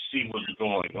necessarily see what's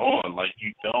going on.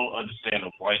 You don't understand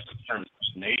the white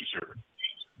supremacist nature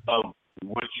of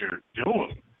what you're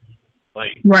doing.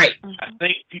 Right. I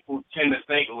think people tend to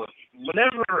think, look,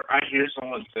 whenever I hear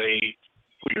someone say,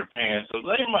 pull your pants up,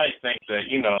 they might think that,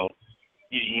 you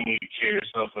need to carry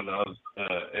yourself in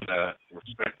a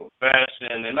respectful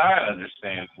fashion, and I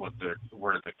understand where they're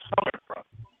coming from.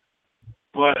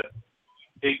 But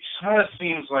it kind of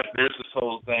seems like there's this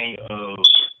whole thing of,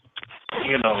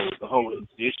 the whole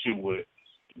issue with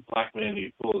Black men need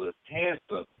to pull their pants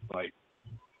up.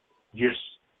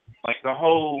 The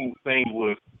whole thing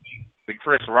with the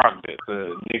Chris Rock bit,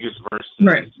 the niggas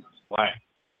versus black.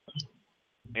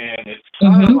 And it's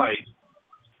kind of like,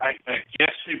 I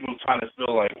guess people kind of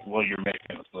feel like, well, you're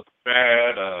making us look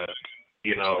bad.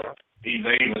 You know, they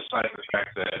even cite the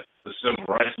fact that the civil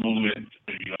rights movement,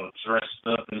 you know, dressed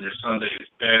up in their Sunday's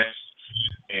best,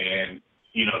 and,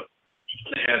 you know,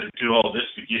 they had to do all this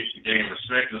to gain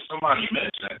respect. And somebody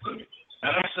mentioned that to me.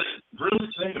 And I said, really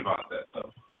think about that,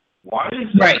 though. Why is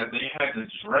it that they had to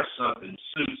dress up in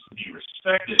suits to be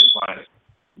respected by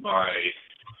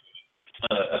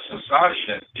a society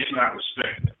that did not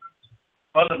respect them?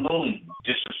 Fundamentally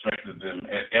disrespected them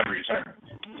at every turn,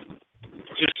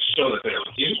 just to show that they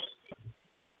were human.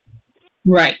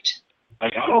 Right.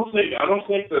 Like I don't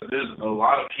think that there's a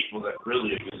lot of people that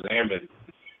really examine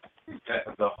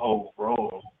the whole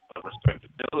role of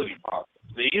respectability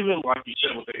politics. They even, like you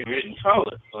said, with the hidden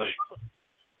color. Like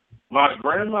my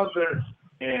grandmother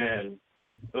and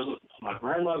my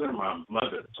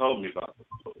mother told me about this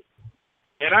movie,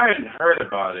 and I hadn't heard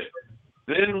about it.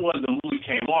 Then when the movie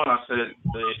came on, I said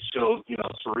it showed, you know,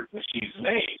 Tariq Nasheed's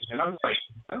name, and I was like,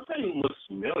 that thing looks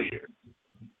familiar.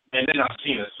 And then I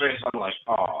seen his face, I'm like,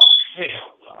 oh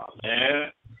hell no,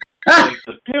 man! Like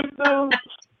the pimp though.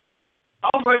 I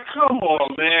was like, come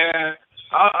on, man.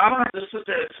 I don't have to sit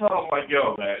there and tell him like,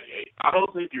 yo, man, I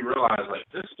don't think you realize like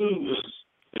this dude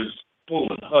is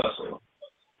pulling hustle.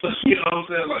 You know what I'm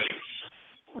saying?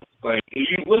 Like if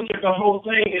you look at the whole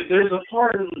thing, there's a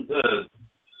part in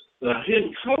the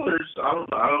hidden colors, I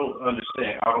don't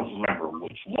understand. I don't remember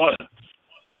which one.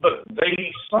 But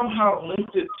they somehow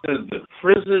linked it to the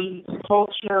prison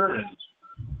culture.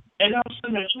 And I'm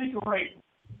sitting there thinking, like,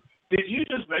 did you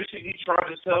just basically try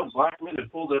to tell black men to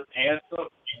pull their pants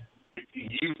up if you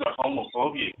use the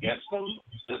homophobia against them?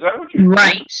 Is that what you're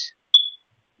doing?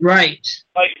 Right.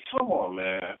 Like, come on,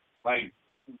 man. Like,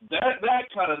 that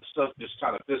kind of stuff just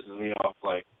kind of pisses me off.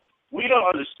 Like, we don't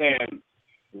understand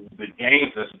the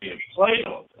games that's being played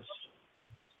on this.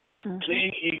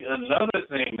 See, another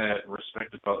thing that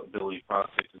respectability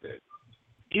politics did,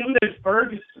 even in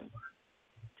Ferguson,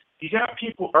 you got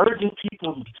people urging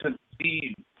people to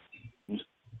be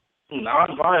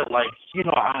nonviolent. Like, you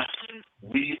know,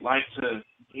 we like to,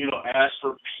 you know, ask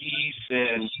for peace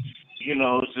and, you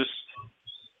know, just,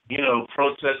 you know,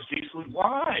 protest peacefully.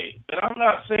 Why? And I'm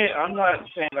not saying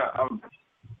that I'm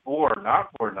for or not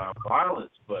for nonviolence,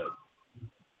 but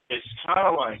it's kind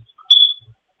of like,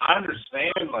 I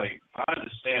understand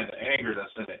the anger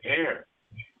that's in the air.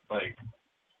 Like,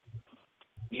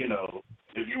 you know,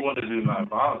 if you want to do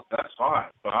nonviolence, that's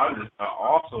fine. But I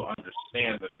also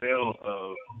understand the feeling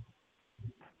of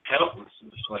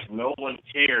helplessness. Like, no one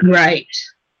cares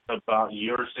about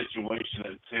your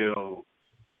situation until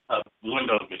a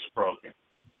window gets broken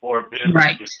or a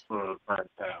business gets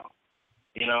burnt down.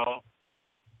 You know?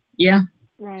 Yeah.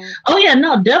 Right. Oh, yeah,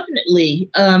 no, definitely.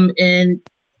 And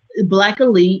Black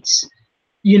elites,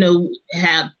 you know,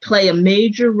 play a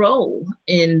major role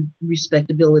in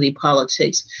respectability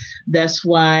politics. That's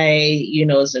why, you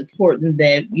know, it's important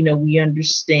that, you know, we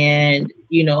understand,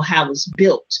 you know, how it's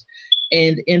built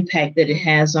and the impact that it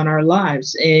has on our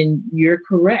lives. And you're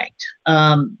correct.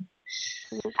 I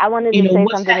wanted to say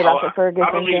something about the Ferguson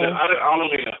I don't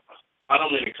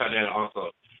mean to cut in.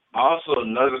 Also,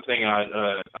 another thing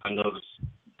I noticed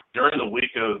during the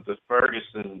week of the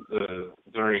Ferguson,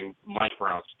 during Mike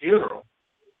Brown's funeral,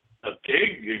 a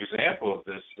big example of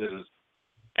this is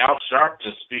Al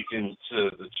Sharpton speaking to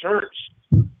the church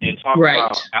and talking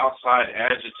about outside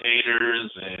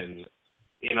agitators and,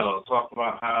 you know, talking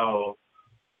about how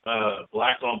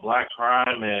black on black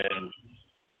crime and,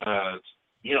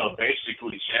 you know,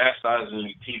 basically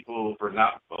chastising people for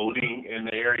not voting in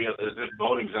the area as if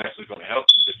voting is actually going to help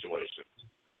the situation.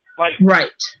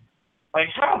 Like,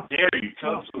 how dare you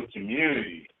come to a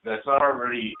community that's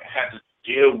already had to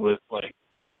deal with, like,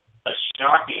 a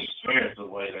shocking experience the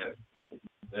way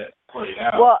that played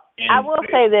out. Well, I will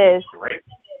say this.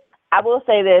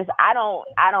 I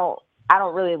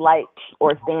don't really like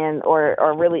or stand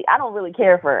or really, I don't really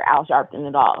care for Al Sharpton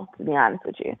at all, to be honest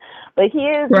with you. But he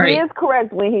is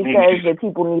correct when he says that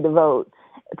people need to vote,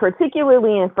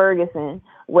 particularly in Ferguson,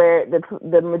 where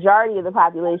the majority of the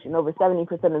population, over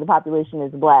 70% of the population,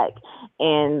 is black,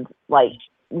 and like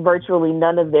virtually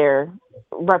none of their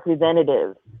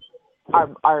representatives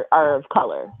are of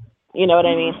color. You know what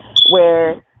I mean?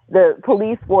 Where the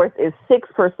police force is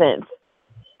 6%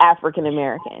 African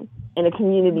American in a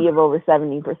community of over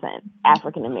 70%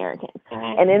 African American.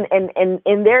 And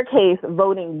in their case,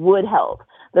 voting would help.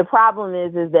 The problem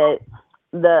is that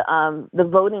the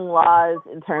voting laws,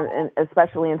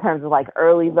 especially in terms of like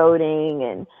early voting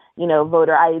and, you know,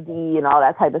 voter ID and all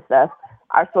that type of stuff,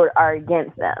 are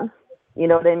against them. You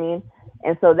know what I mean?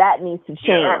 And so that needs to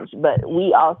change. But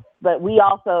we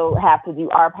also have to do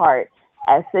our part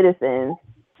as citizens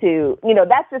to,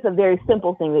 that's just a very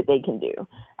simple thing that they can do.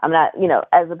 I'm not,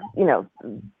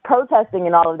 protesting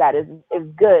and all of that is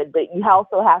good, but you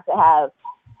also have to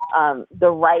have the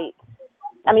right.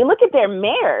 I mean, look at their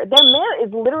mayor. Their mayor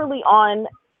is literally on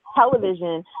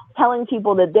television telling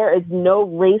people that there is no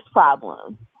race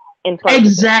problem in Ferguson.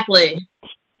 Exactly.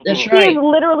 That's right. He is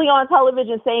literally on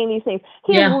television saying these things.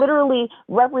 He is literally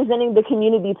representing the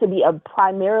community to be a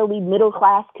primarily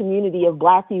middle-class community of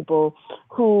Black people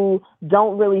who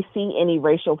don't really see any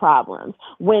racial problems.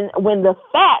 When the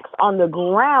facts on the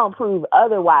ground prove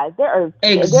otherwise, there's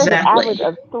an average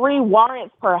of 3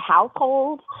 warrants per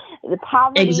household. The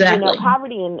poverty,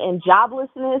 poverty and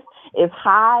joblessness is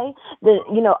high.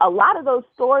 A lot of those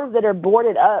stores that are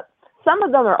boarded up, some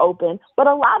of them are open, but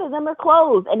a lot of them are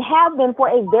closed and have been for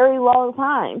a very long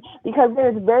time because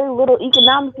there's very little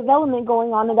economic development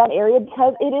going on in that area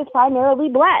because it is primarily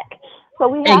Black. So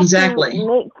we have to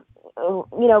make,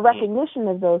 recognition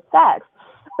of those facts.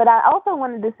 But I also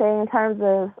wanted to say in terms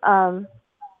of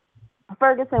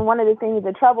Ferguson, one of the things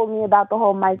that troubled me about the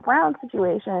whole Mike Brown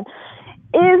situation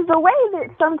is the way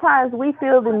that sometimes we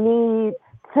feel the need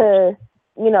to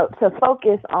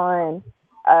focus on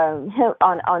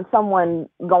on someone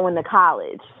going to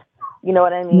college, you know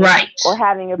what I mean? Right. Or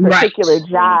having a particular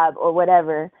job or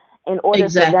whatever in order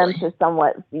for them to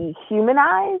somewhat be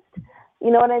humanized. You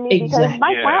know what I mean? Because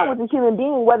Mike Brown was a human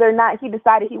being, whether or not he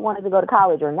decided he wanted to go to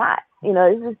college or not.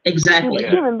 It's just he's a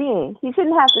human being. He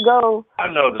shouldn't have to go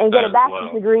and get a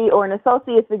bachelor's degree or an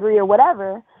associate's degree or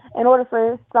whatever in order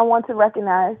for someone to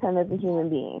recognize him as a human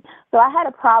being. So I had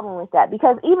a problem with that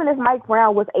because even if Mike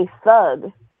Brown was a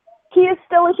thug, he is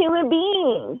still a human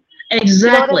being.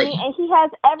 Exactly. You know what I mean? And he has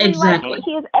every right.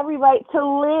 He has every right to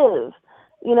live.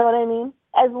 You know what I mean?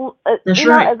 As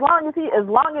long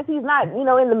as he's not,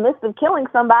 in the midst of killing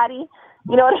somebody.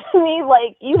 You know what I mean?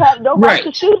 Like you have no right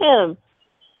to shoot him.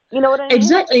 You know what I mean?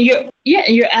 Exactly.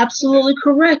 You're absolutely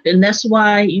correct, and that's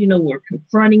why we're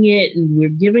confronting it and we're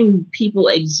giving people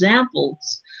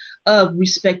examples of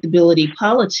respectability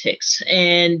politics.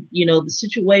 And, the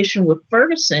situation with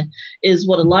Ferguson is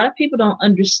what a lot of people don't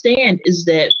understand is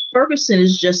that Ferguson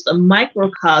is just a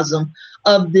microcosm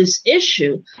of this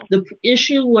issue. The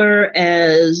issue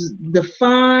whereas the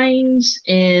fines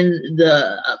and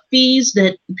the fees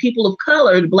that people of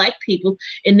color, the Black people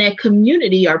in that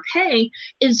community are paying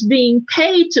is being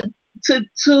paid to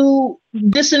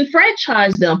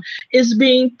disenfranchise them, is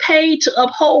being paid to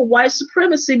uphold white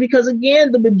supremacy because,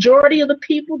 again, the majority of the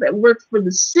people that work for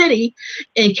the city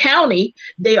and county,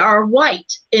 they are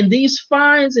white. And these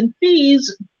fines and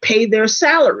fees pay their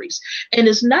salaries. And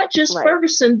it's not just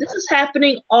Ferguson. This is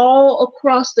happening all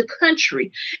across the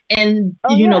country. And,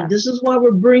 this is why we're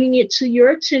bringing it to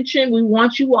your attention. We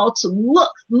want you all to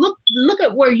look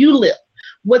at where you live.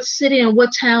 What city and what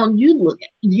town you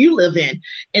live in,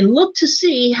 and look to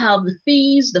see how the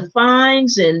fees, the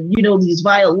fines, and these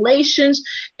violations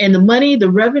and the money, the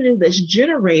revenue that's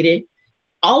generated,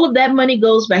 all of that money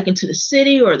goes back into the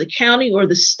city or the county or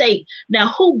the state. Now,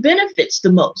 who benefits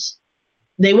the most?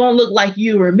 They won't look like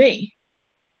you or me.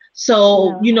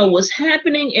 So, what's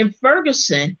happening in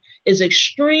Ferguson is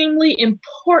extremely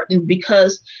important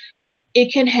because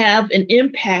it can have an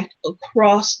impact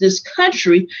across this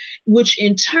country, which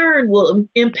in turn will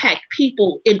impact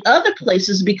people in other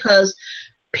places because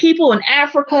people in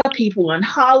Africa, people in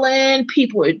Holland,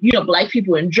 people, Black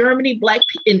people in Germany, Black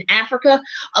in Africa,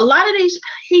 a lot of these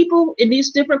people in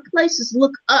these different places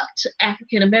look up to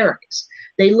African Americans.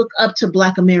 They look up to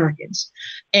Black Americans.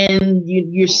 And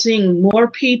you're seeing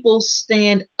more people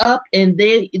stand up, and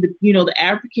the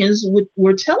Africans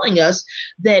were telling us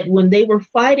that when they were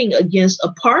fighting against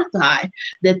apartheid,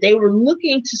 that they were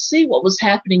looking to see what was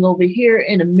happening over here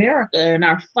in America and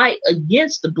our fight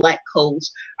against the Black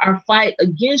codes, our fight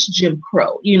against Jim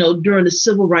Crow, during the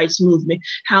civil rights movement,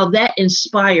 how that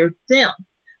inspired them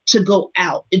to go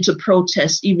out and to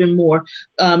protest even more.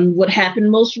 What happened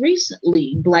most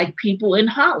recently, Black people in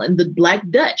Holland, the Black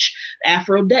Dutch,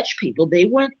 Afro-Dutch people, they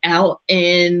went out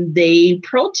and they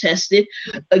protested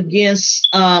against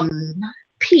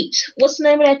Pete. What's the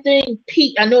name of that thing?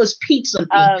 Pete. I know it's Pete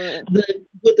something. With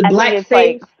the black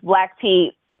face. Like Black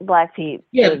Pete.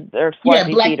 Yeah. Or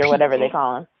Swarthy Pete or whatever they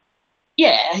call him.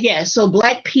 Yeah. So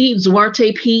Black Pete,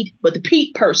 Zwarte Pete, but the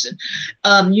Pete person,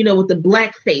 with the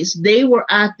black face, they were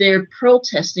out there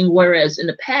protesting, whereas in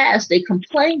the past they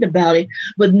complained about it,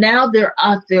 but now they're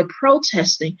out there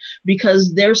protesting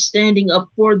because they're standing up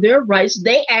for their rights.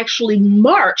 They actually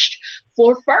marched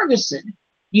for Ferguson.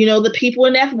 You know, the people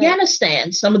in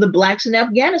Afghanistan, some of the blacks in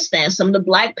Afghanistan, some of the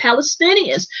black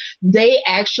Palestinians, they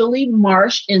actually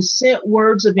marched and sent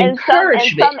words of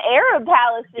encouragement. And some Arab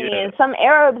Palestinians, some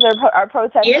Arabs are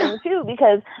protesting too,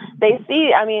 because they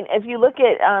see. I mean, if you look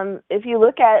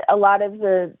at a lot of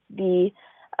the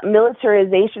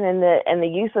militarization and the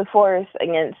use of force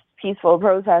against peaceful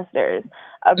protesters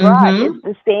abroad, it's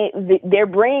the same. They're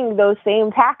bringing those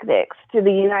same tactics to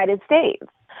the United States.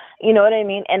 You know what I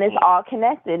mean? And it's all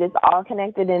connected. It's all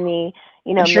connected in the,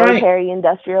 military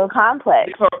industrial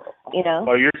complex.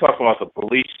 Oh, you're talking about the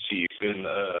police chief. And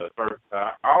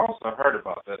I also heard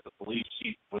about that. The police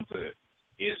chief went to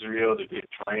Israel to get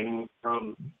training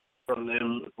from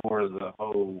them for the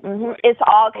whole. It's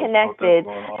all connected.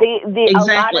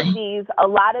 Exactly. A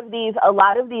lot of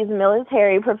these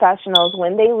military professionals,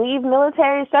 when they leave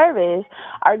military service,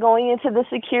 are going into the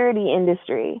security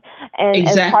industry, and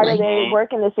as part of their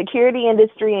work in the security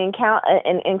industry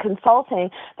and consulting,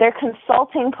 they're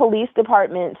consulting police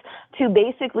departments to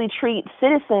basically treat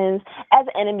citizens as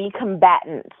enemy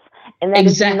combatants, and that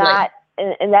is not,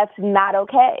 and that's not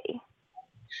okay.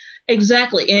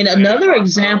 Exactly. And another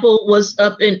example was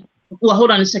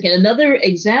hold on a second. Another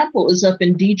example is up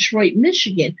in Detroit,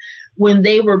 Michigan, when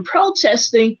they were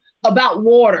protesting about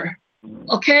water.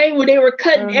 Okay, when they were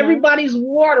cutting everybody's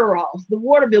water off, the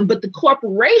water bill, but the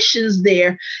corporations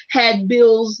there had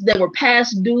bills that were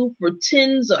past due for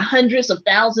tens or hundreds of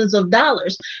thousands of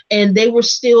dollars, and they were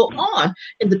still on.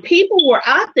 And the people were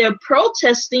out there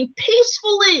protesting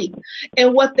peacefully.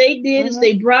 And what they did is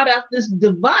they brought out this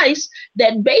device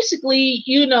that basically,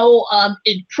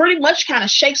 it pretty much kind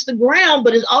of shakes the ground,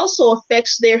 but it also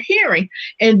affects their hearing.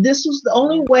 And this was the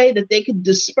only way that they could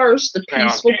disperse the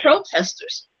peaceful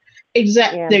protesters.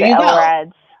 Exactly. Yeah, there the you LRADs.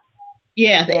 go.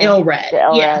 Yeah, the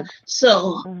LRAD. Yeah.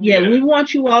 So, we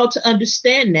want you all to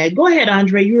understand that. Go ahead,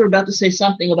 Andre. You were about to say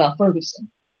something about Ferguson.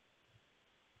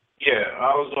 Yeah,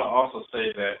 I was going to also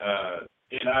say that,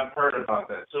 and I've heard about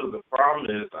that too. The problem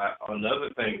is, another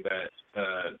thing that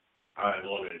I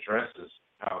want to address is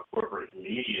how corporate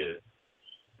media's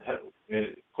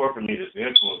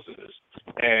influence in this.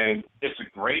 And it's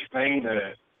a great thing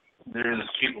that there's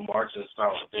people marching in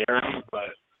solidarity,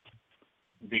 but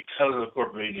because of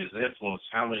corporate media's influence,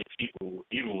 how many people,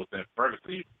 even within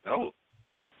Ferguson, don't?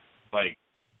 Like,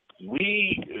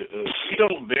 we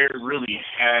don't really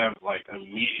have, like, a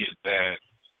media that,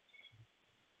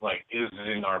 like, is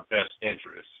in our best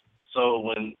interest. So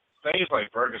when things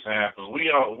like Ferguson happen, we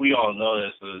all know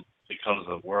this becomes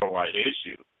a worldwide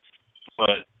issue.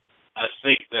 But I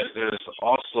think that there's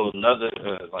also another,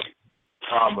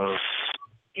 problem of,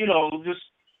 just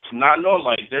not knowing,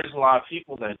 like, there's a lot of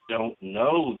people that don't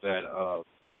know that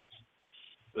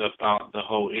about the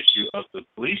whole issue of the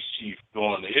police chief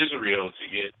going to Israel to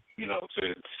get,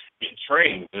 to get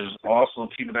trained. There's also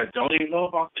people that don't even know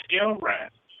about the LRAD,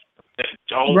 that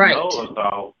don't know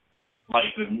about,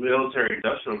 like, the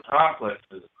military-industrial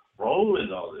complex's role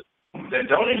in all this, that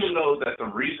don't even know that the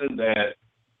reason that,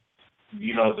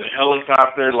 the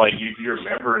helicopter, like, you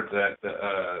remember that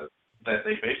that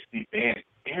they basically banned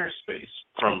airspace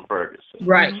from Ferguson.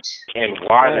 Right. And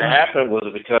why that happened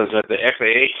was because that the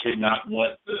FAA did not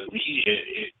want the media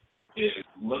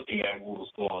looking at what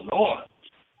was going on,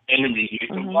 and the media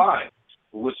complied.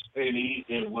 What's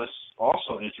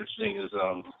also interesting is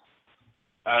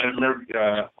I remember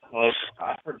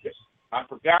I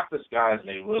forgot this guy's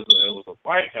name. It was a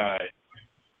white guy.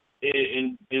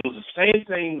 And it was the same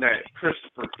thing that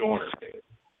Christopher Dorner did.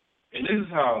 And this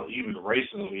is how even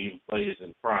racism even plays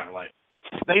in crime. Like,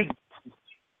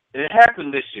 it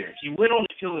happened this year. He went on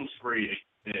a killing spree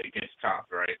against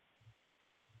cops, right?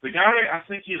 The guy, I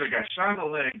think, either got shot in the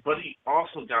leg, but he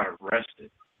also got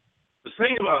arrested. The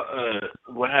thing about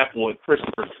what happened with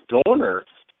Christopher Dorner,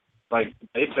 like,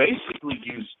 they basically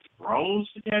used drones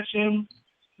to catch him.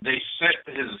 They set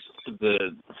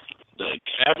the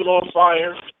cabin on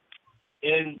fire,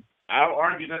 and I'll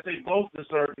argue that they both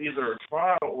deserve either a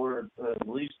trial or at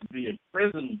least to be in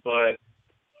prison, but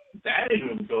that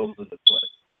even goes into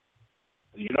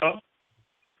play.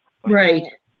 Like, right.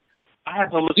 I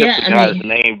have to look up the guy's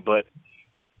name, but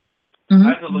I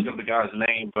have to look up the guy's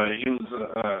name, but he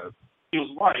was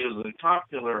white. He was a cop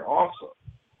killer also.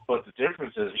 But the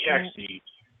difference is he actually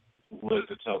lived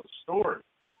to tell the story.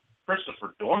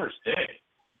 Christopher Dorner's dead.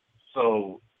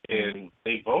 So, and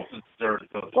they both deserve to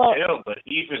go to jail, but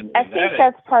even I think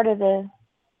that's part of the...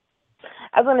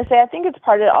 I was going to say, I think it's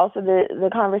part of also the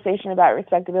conversation about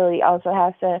respectability also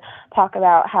has to talk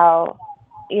about how,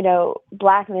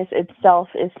 blackness itself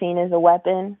is seen as a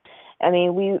weapon. I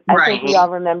mean, I think we all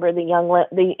remember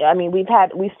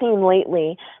we've seen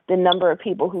lately the number of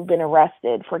people who've been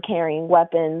arrested for carrying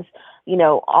weapons, you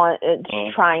know, on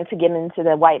trying to get into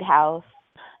the White House,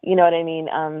 you know what I mean?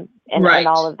 And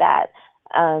all of that.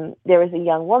 There was a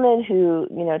young woman who,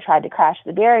 you know, tried to crash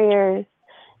the barriers,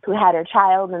 who had her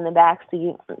child in the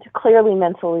backseat, clearly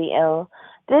mentally ill,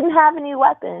 didn't have any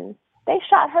weapons. They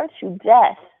shot her to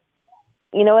death.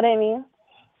 You know what I mean?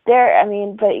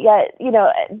 But yet, you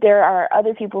know, there are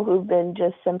other people who've been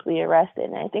just simply arrested.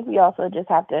 And I think we also just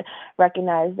have to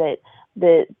recognize that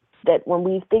when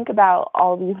we think about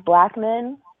all these Black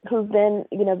men who've been,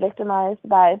 you know, victimized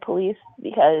by police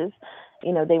because,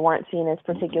 you know, they weren't seen as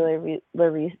particularly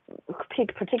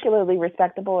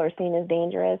respectable or seen as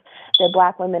dangerous, that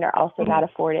Black women are also not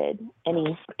afforded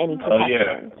any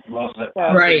protection.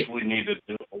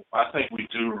 I think we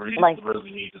do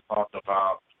really need to talk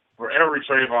about, for every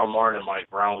Trayvon Martin and Mike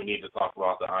Brown, we need to talk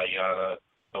about the Aiyana,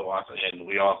 and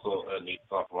we also need to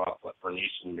talk about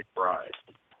Bernice McBride.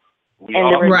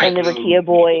 And the Rekia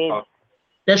boys.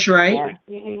 That's right. Yeah.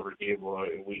 We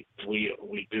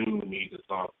do need to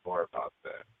talk more about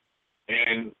that.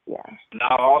 And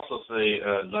I'll also say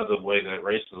another way that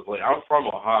racism plays. I'm from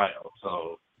Ohio,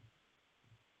 so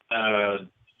and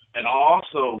I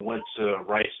also went to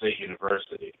Wright State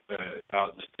University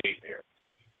out in the state there,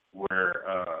 where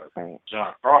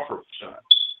John Crawford was shot.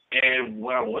 And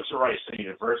when I went to Wright State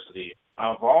University,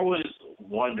 I've always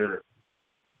wondered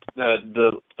that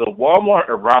the Walmart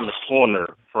around the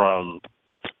corner from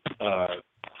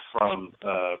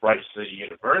Wright State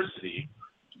University,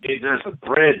 there's a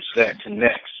bridge that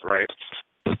connects, right?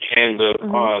 And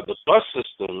the bus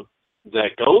system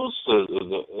that goes to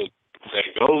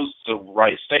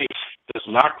Wright State does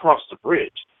not cross the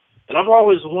bridge. And I've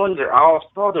always wondered, I always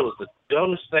thought it was the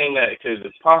dumbest thing that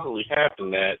could possibly happen,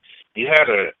 that you had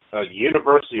a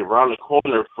university around the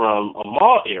corner from a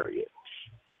mall area.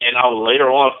 And I would later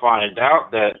on find out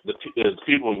that the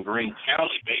people in Greene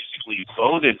County basically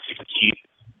voted to keep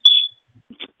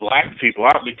Black people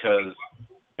out because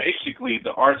basically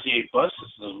the RTA bus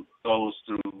system goes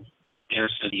through inner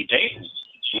city Dayton.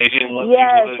 They didn't want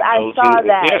people to I go saw to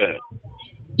that.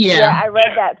 Yeah, I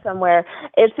read that somewhere.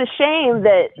 It's a shame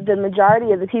that the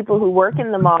majority of the people who work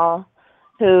in the mall,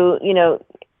 who, you know,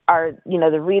 are, you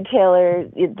know, the retailers,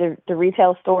 the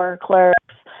retail store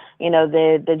clerks, you know,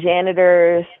 the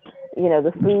janitors, you know,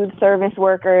 the food service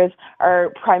workers are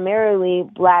primarily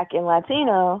Black and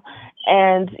Latino,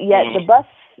 and yet the bus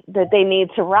that they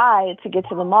need to ride to get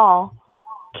to the mall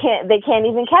can't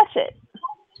even catch it.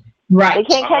 Right. They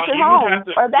can't catch it home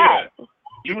or back. Yeah.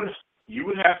 You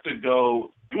would have to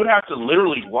go. You would have to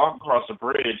literally walk across a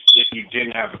bridge if you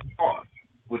didn't have a car,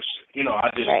 which, you know,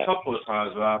 I did a couple of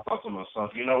times, but I thought to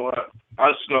myself, you know what,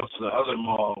 I'll just go to the other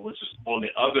mall, which is on the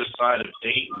other side of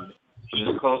Dayton, which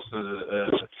is close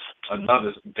to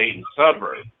another Dayton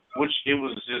suburb, which it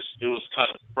was kind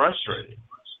of frustrating.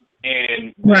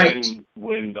 And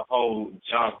when the whole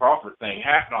John Crawford thing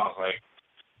happened, I was like,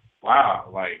 wow,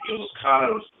 like it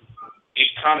kind of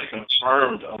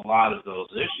confirmed a lot of those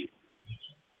issues.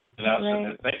 And I was sitting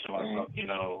there thinking to myself, you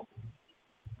know,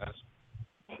 that's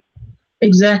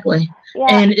exactly. Yeah,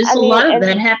 and it's a lot of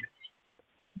that happen.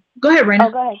 Go ahead, Raina.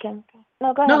 Oh, go ahead, Kim.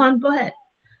 No, go ahead. No, go ahead.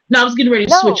 No, I was getting ready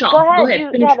to switch off. Go ahead.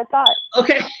 You had a thought.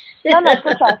 Okay. No,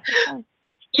 switch off.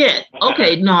 Yeah.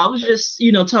 Okay. No, I was just,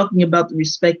 you know, talking about the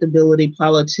respectability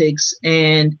politics,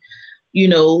 and, you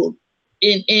know,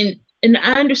 and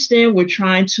I understand we're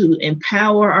trying to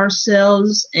empower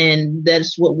ourselves, and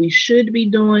that's what we should be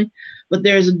doing. But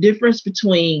there's a difference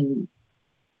between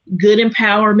good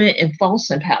empowerment and false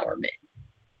empowerment.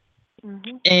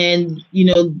 Mm-hmm. And, you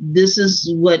know, this is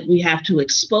what we have to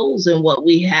expose and what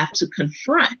we have to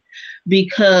confront,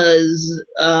 because,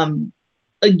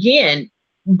 again,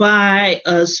 by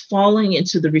us falling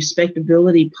into the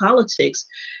respectability politics,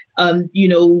 you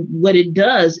know, what it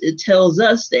does, it tells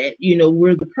us that, you know,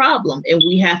 we're the problem and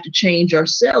we have to change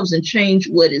ourselves and change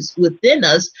what is within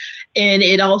us. And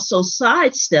it also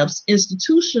sidesteps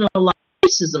institutional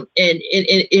racism, and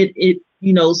it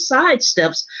you know,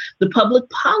 sidesteps the public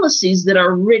policies that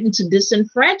are written to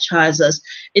disenfranchise us.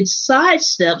 It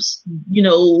sidesteps, you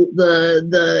know,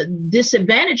 the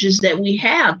disadvantages that we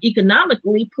have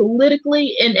economically,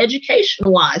 politically, and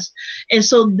education-wise. And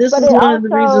so this is one of the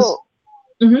reasons.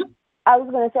 Mm-hmm. I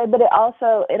was going to say, but it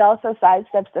also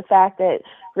sidesteps the fact that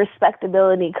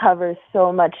respectability covers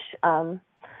so much.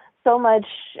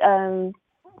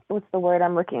 What's the word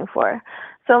I'm looking for?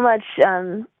 So much.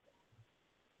 Oh,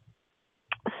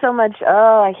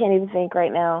 I can't even think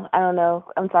right now. I don't know.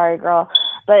 I'm sorry, girl.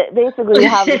 But basically,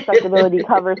 how respectability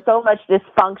covers so much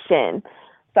dysfunction.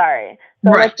 Sorry.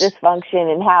 So much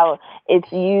dysfunction and how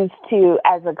it's used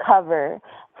as a cover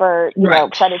for, you know,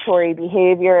 predatory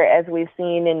behavior, as we've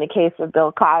seen in the case of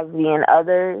Bill Cosby and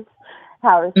others,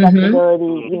 how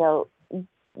respectability, you know,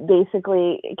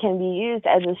 basically can be used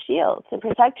as a shield to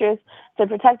protect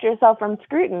yourself from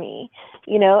scrutiny,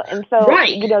 you know. And so,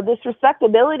 you know, this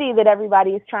respectability that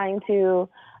everybody is trying to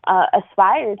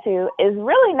aspire to is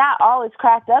really not all it's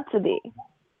cracked up to be,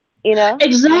 you know.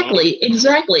 Exactly.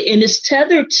 And it's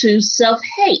tethered to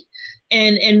self-hate.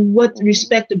 And what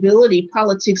respectability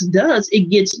politics does, it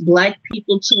gets Black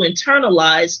people to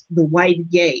internalize the white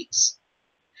gaze.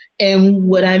 And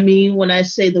what I mean when I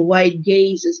say the white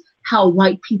gaze is how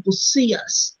white people see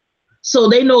us. So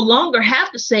they no longer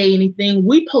have to say anything.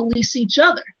 We police each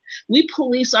other. We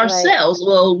police ourselves.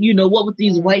 Well, you know, what would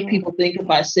these white people think if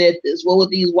I said this? What would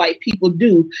these white people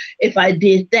do if I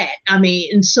did that? I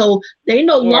mean, and so they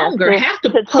no longer have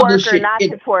to publish twerk or not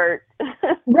to twerk.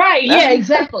 Right. Yeah,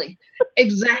 exactly.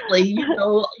 Exactly. You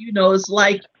know, it's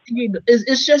like, you know,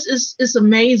 it's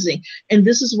amazing. And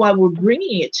this is why we're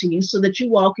bringing it to you, so that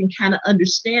you all can kind of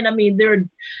understand. I mean, there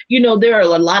are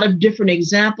a lot of different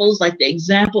examples, like the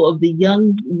example of the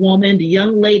young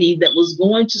lady that was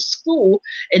going to school,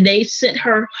 and they sent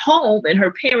her home and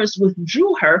her parents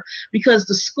withdrew her because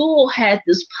the school had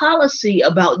this policy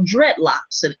about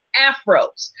dreadlocks and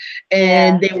afros.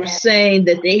 And they were saying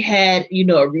that they had, you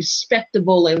know, a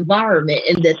respectable environment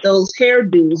and that those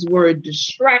hairdos were a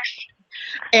distraction.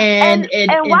 And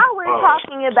while we're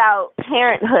talking about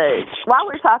parenthood,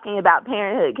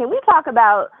 can we talk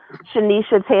about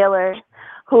Shanisha Taylor,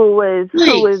 who was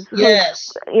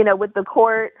you know, with the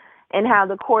court, and how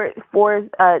the court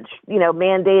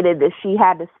mandated that she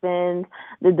had to spend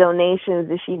the donations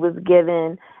that she was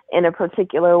given in a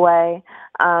particular way,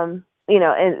 you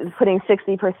know, and putting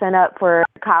 60% up for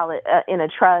college in a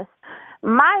trust.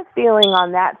 My feeling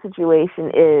on that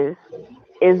situation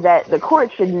is that the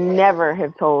court should never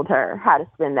have told her how to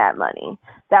spend that money.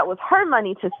 That was her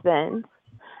money to spend,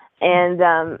 and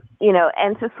you know,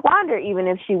 and to squander even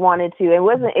if she wanted to. It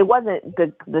wasn't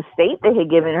the state that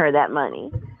had given her that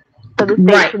money, so the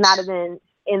state should not have been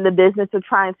in the business of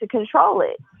trying to control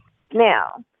it.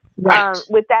 Now,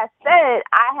 with that said,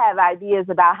 I have ideas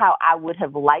about how I would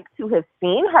have liked to have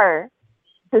seen her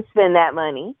to spend that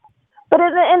money, but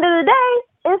at the end of the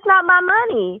day, it's not my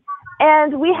money.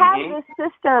 And we have a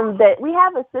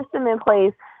system in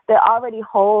place that already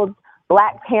holds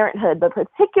Black parenthood, but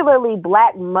particularly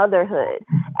Black motherhood,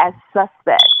 as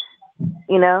suspect,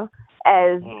 you know,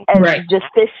 as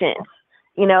deficient,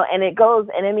 you know, and it goes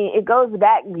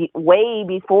back way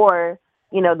before,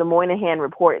 you know, the Moynihan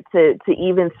report to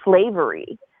even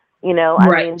slavery, you know.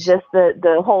 I mean, just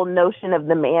the whole notion of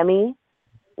the mammy.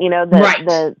 You know,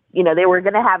 they were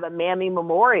going to have a mammy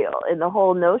memorial, and the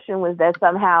whole notion was that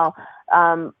somehow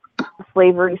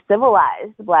slavery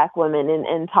civilized Black women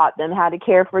and taught them how to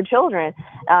care for children,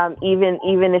 even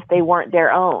if they weren't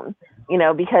their own. You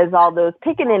know, because all those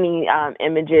pickaninny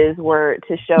images were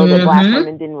to show that Black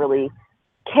women didn't really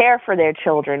care for their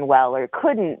children well, or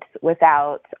couldn't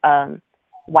without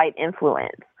white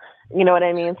influence. You know what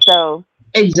I mean? So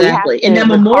exactly, and the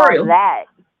memorial that,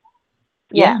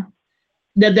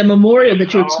 the memorial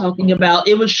that you're talking about,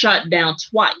 it was shot down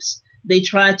twice. They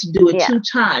tried to do it 2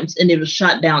 times, and it was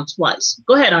shot down twice.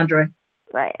 Go ahead, Andre.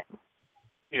 Right.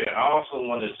 Yeah, I also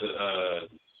wanted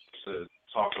to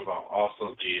talk about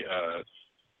also the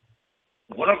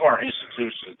one of our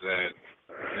institutions that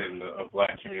in the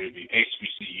Black community,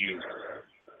 HBCUs.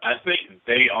 I think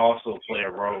they also play a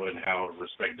role in how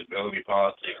respectability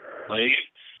politics plays.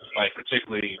 Like,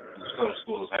 particularly some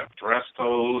schools have dress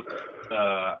codes.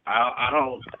 I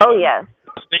don't. Oh yeah.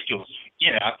 I think it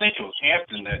was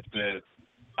Hampton that it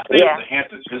was a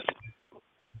Hampton system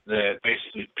that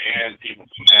basically banned people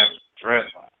from having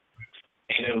dreadlocks.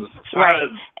 And it was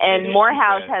and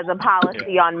Morehouse has a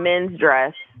policy on men's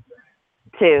dress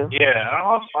too. Yeah,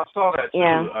 I saw that too.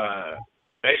 Yeah.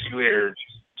 Basically, they're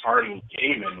targeting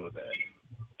gay men with that.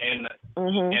 And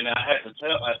I had to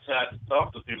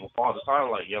talk to people all the time,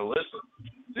 like, yo, listen,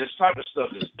 this type of stuff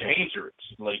is dangerous.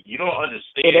 Like, you don't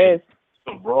understand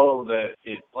the role that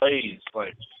it plays,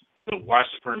 like the white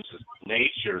supremacist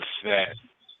nature that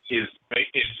is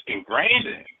ingrained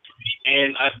in it.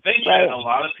 And I think that a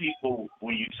lot of people,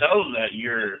 when you tell them that,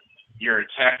 you're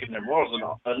attacking their morals.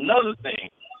 And another thing,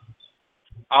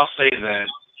 I'll say that,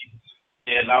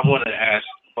 and I want to ask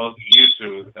both you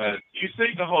two, do you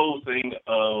think the whole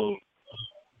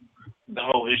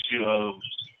issue of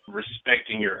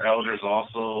respecting your elders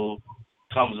also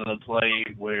comes into play,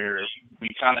 where we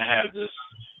kind of have this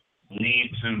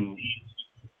need to,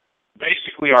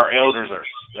 basically our elders are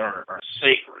are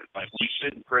sacred. Like, we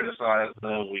shouldn't criticize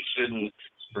them. We shouldn't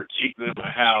critique them and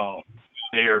how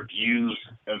their views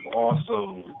have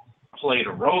also played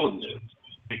a role in this.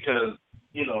 Because,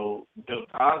 you know, Bill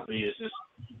Cosby is just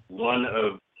one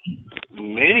of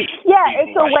many. Yeah,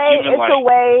 people.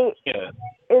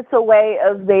 It's a way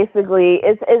of basically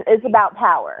it's about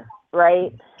power,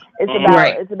 right?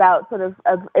 It's about sort of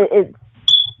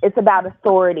it's about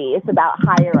authority. It's about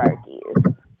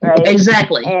hierarchies, right?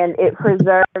 Exactly. And it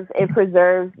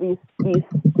preserves these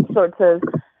sorts of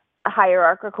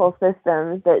hierarchical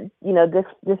systems that, you know,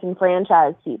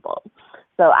 disenfranchise people.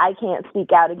 So I can't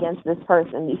speak out against this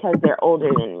person because they're older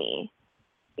than me,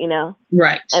 you know?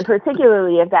 Right. And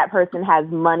particularly if that person has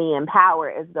money and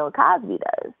power, as Bill Cosby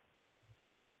does.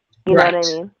 You know what I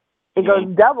mean? It goes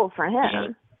double for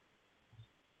him,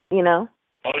 you know?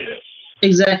 Oh, yes.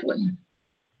 Exactly.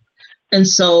 And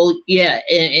so, yeah,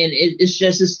 and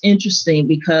it's interesting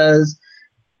because,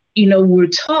 you know, we're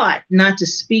taught not to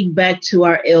speak back to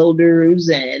our elders.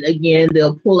 And again,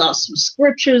 they'll pull out some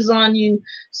scriptures on you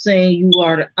saying you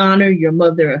are to honor your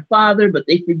mother and father, but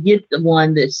they forget the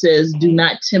one that says, do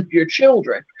not tempt your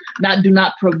children, do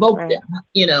not provoke them,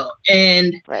 you know,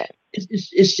 and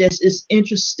it's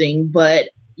interesting, but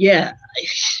yeah,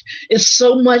 it's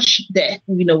so much that,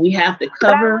 you know, we have to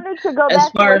cover. But I wanted to go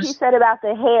back to what he said about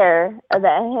the hair of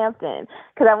that Hampton,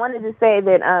 because I wanted to say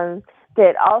that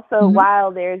that also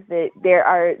while there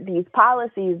are these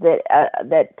policies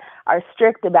that are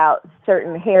strict about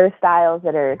certain hairstyles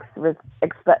that are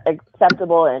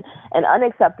acceptable and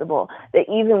unacceptable, that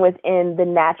even within the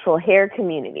natural hair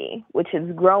community, which is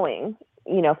growing,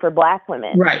 you know, for Black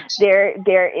women,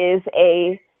 there is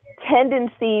a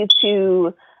tendency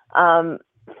to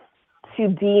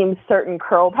deem certain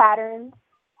curl patterns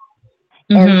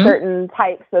and certain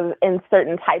types of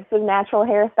natural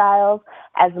hairstyles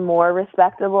as more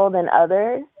respectable than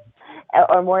others,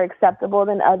 or more acceptable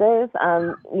than others.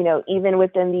 You know, even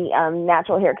within the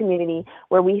natural hair community,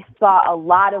 where we saw a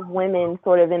lot of women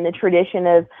sort of in the tradition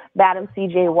of Madam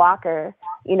C.J. Walker,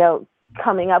 you know,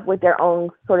 coming up with their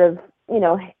own sort of, you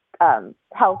know,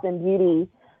 health and beauty,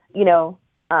 you know,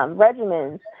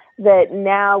 regimens, that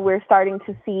now we're starting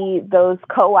to see those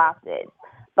co-opted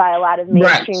by a lot of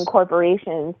mainstream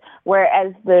corporations,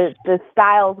 whereas the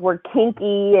styles were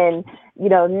kinky and, you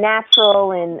know,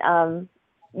 natural and,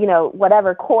 you know,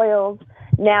 whatever coils.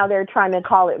 Now they're trying to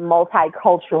call it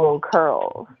multicultural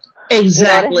curls.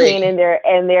 Exactly. You know what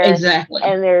I mean?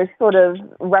 And they're sort of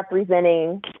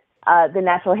representing the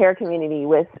natural hair community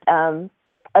with a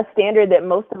standard that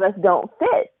most of us don't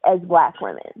fit as Black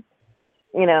women,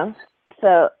 you know?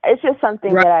 So it's just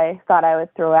something that I thought I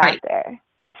would throw out there.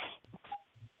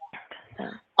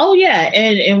 Oh, yeah.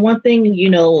 And one thing, you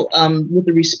know, with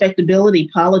the respectability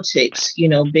politics, you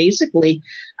know, basically,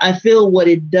 I feel what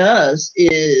it does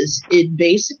is it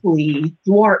basically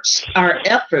thwarts our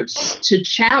efforts to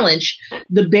challenge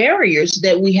the barriers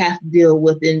that we have to deal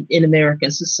with in American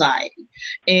society.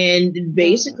 And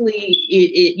basically,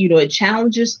 it you know, it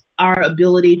challenges our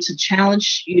ability to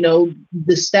challenge, you know,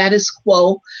 the status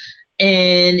quo,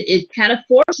 and it kind of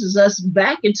forces us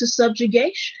back into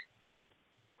subjugation.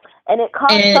 And it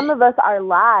cost some of us our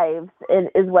lives,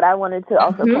 is what I wanted to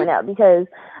also point out, because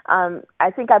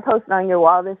I think I posted on your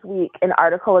wall this week an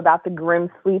article about the Grim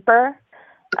Sleeper,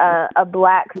 a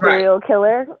Black serial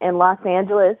killer in Los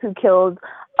Angeles who killed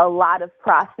a lot of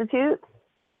prostitutes.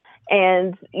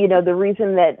 And, you know, the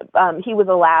reason that he was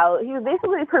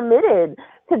basically permitted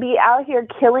to be out here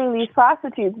killing these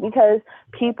prostitutes because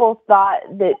people thought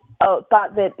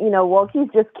that, you know, well, he's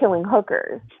just killing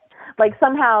hookers. Like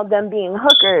somehow them being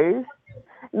hookers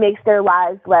makes their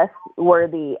lives less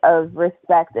worthy of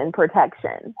respect and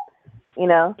protection, you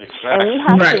know? And we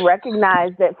have to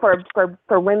recognize that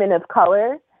for women of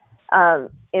color,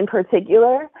 in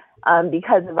particular,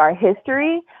 because of our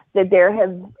history, that there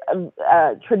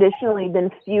have traditionally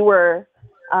been fewer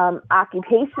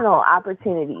occupational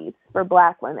opportunities for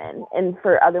Black women and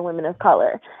for other women of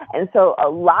color. And so a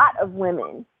lot of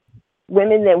women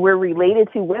that we're related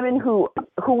to, women who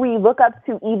we look up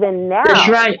to even now. That's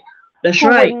right.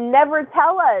 Who would never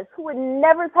tell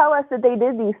us that they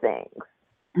did these things.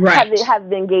 Right. Have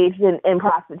been engaged in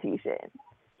prostitution.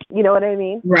 You know what I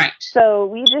mean? Right. So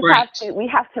we just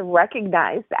have to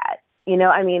recognize that. You know,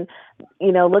 I mean,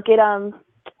 you know, look at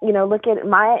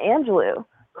Maya Angelou,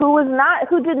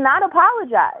 who did not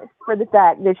apologize for the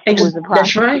fact that she was a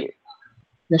prostitute.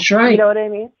 That's right. You know what I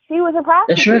mean? She was a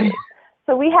prostitute. That's right.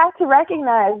 So we have to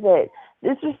recognize that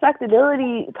this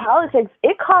respectability politics,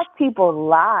 it costs people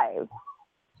lives.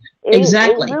 It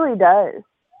really does.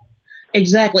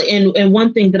 Exactly. And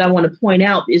one thing that I want to point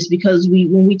out is because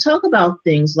when we talk about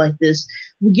things like this,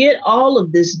 we get all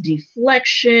of this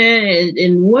deflection.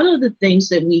 And one of the things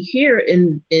that we hear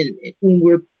in when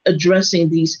we're addressing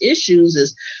these issues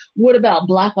is, what about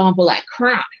black on black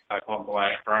crime? Black on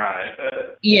black crime.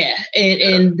 Yeah,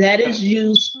 and that is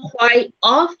used quite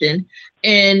often.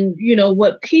 And, you know,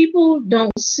 what people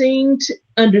don't seem to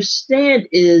understand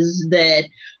is that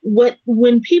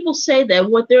when people say that,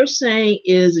 what they're saying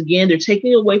is, again, they're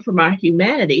taking away from our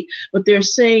humanity, but they're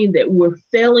saying that we're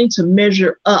failing to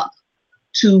measure up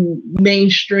to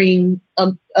mainstream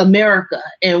America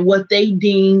and what they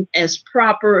deem as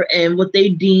proper and what they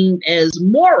deem as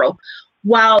moral,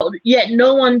 while yet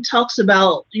no one talks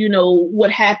about, you know,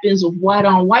 what happens with white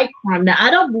on white crime. Now, I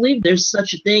don't believe there's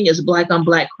such a thing as black on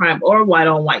black crime or white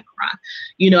on white crime.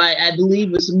 You know, I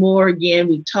believe it's more, again,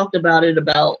 we talked about it,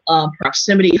 about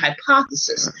proximity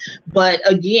hypothesis. But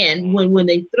again, when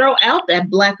they throw out that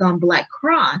black on black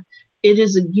crime, it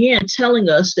is again telling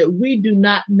us that we do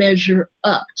not measure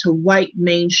up to white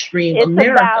mainstream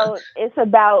America. It's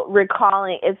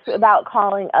about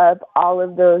calling up all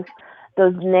of those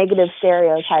negative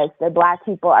stereotypes that black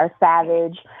people are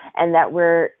savage and that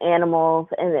we're animals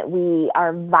and that we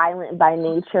are violent by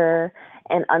nature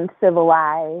and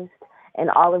uncivilized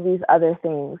and all of these other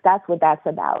things. That's what that's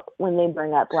about when they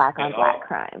bring up black on black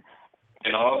crime.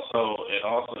 And also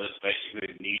is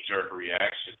basically a knee-jerk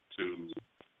reaction to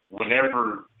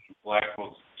whenever black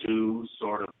folks do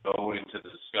sort of go into the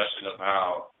discussion of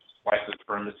how white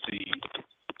supremacy,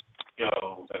 you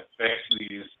know, affects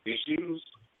these issues.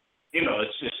 You know,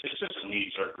 it's just a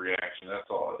knee-jerk reaction. That's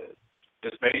all it is.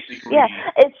 It's basically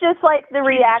it's just like the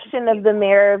reaction of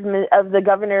the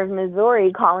governor of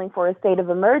Missouri calling for a state of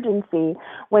emergency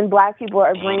when black people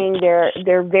are bringing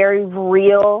their very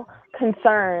real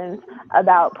concerns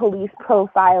about police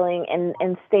profiling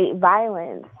and state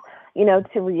violence. You know,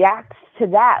 to react to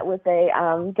that with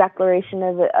a declaration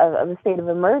of a state of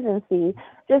emergency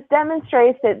just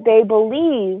demonstrates that they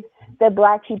believe that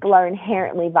black people are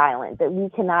inherently violent, that we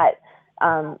cannot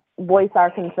voice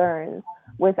our concerns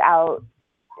without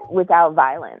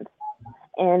violence.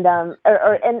 And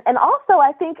and also,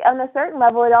 I think on a certain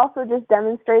level, it also just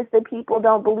demonstrates that people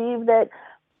don't believe that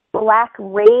black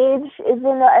rage is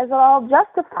at all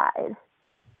justified.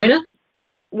 Yeah.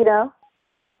 You know?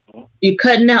 You're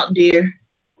cutting out, dear.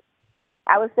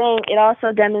 I was saying it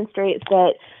also demonstrates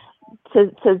that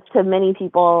to many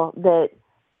people that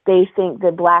they think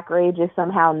that black rage is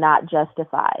somehow not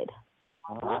justified.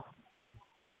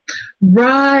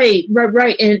 Right.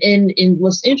 And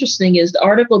what's interesting is the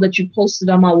article that you posted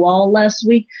on my wall last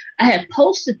week. I had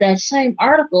posted that same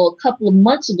article a couple of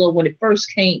months ago when it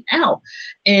first came out,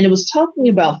 and it was talking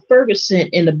about Ferguson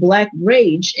and the Black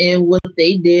Rage. And what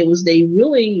they did was they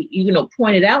really, you know,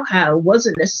 pointed out how it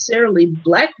wasn't necessarily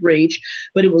Black rage,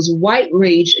 but it was white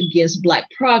rage against Black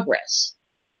progress.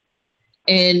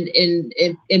 And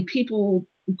people,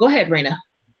 go ahead, Raina.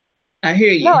 I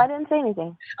hear you. No, I didn't say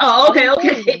anything. Oh,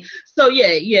 okay. So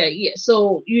yeah.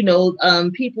 So, you know,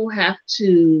 people have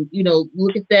to, you know,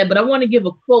 look at that. But I want to give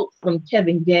a quote from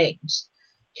Kevin Gaines.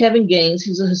 Kevin Gaines,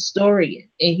 he's a historian,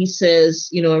 and he says,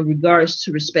 you know, in regards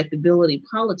to respectability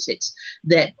politics,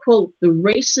 that, quote, the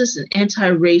racist and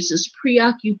anti-racist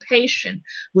preoccupation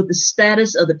with the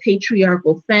status of the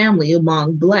patriarchal family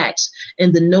among Blacks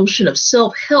and the notion of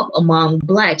self-help among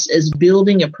Blacks as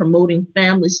building and promoting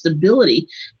family stability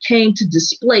came to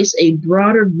displace a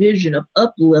broader vision of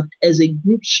uplift as a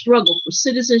group struggle for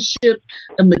citizenship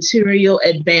and material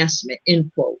advancement,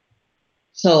 end quote.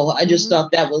 So I just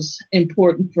thought that was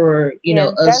important for, you know,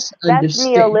 us to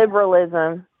understand. That's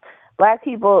neoliberalism.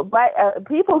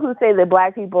 People who say that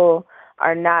black people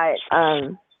are not,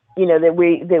 you know, that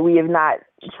we have not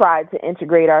tried to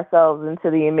integrate ourselves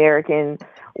into the American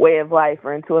way of life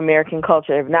or into American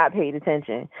culture have not paid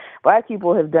attention. Black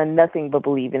people have done nothing but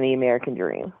believe in the American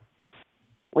dream.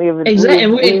 We're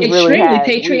extremely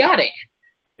patriotic,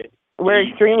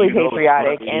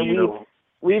 and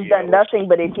we've done nothing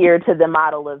but adhere to the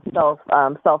model of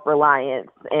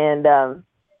self-reliance and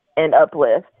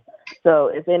uplift. So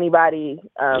if anybody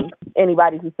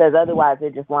who says otherwise,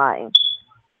 they're just lying,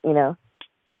 you know.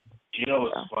 You know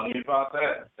what's funny about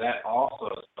that? That also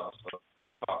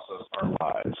costs us our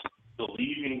lives.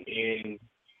 Believing in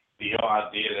the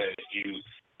idea that if you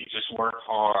just work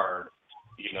hard,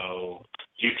 you know,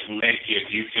 you can make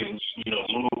it, you can, you know,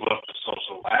 move up the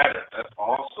social ladder. That's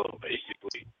also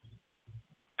basically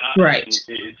right.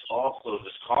 It's also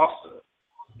just cost us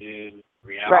in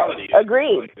reality. Right.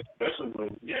 Agreed. Like, especially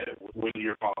when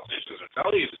your politicians are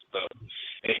telling you this stuff,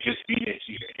 and it gets beat into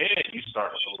your head, you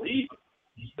start to believe it.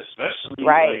 Especially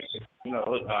right. like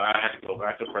I had to go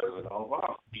back to President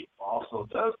Obama. He also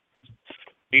does.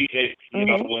 You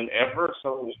know, whenever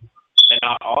and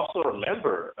I also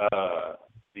remember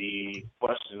the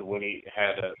question when he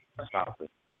had a press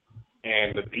conference,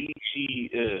 and the BT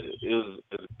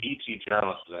BT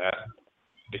journalist that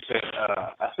it said,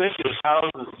 I think it was how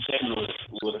the stimulus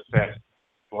would affect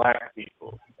Black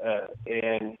people,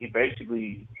 and he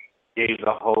basically gave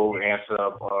the whole answer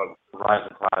of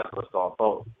rising tide lifts all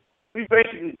boats. We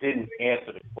basically didn't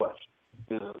answer the question.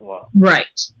 This is what right.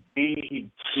 He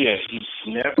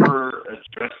never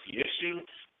addressed the issue,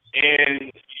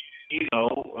 and you know,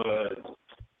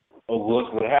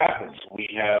 look what happens. We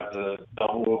have the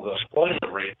double the employment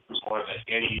rate more than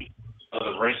any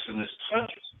other race in this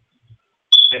country,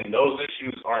 and those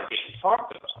issues aren't getting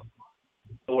talked about.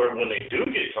 Or when they do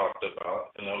get talked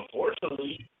about, and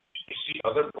unfortunately, you see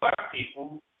other Black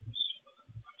people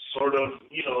sort of,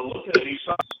 you know, looking at these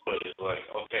sideways, like,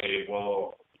 okay,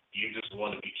 well, you just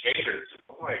want to be catered to.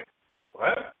 I'm like,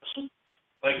 what?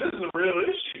 Like, this is a real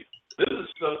issue. This is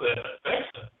stuff that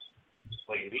affects us.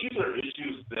 Like, these are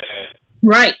issues that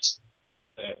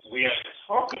we have to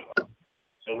talk about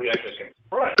and we have to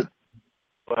confront.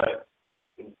 But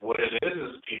what it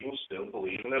is people still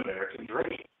believe in the American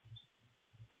dream.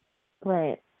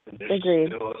 Right. And they're Agreed.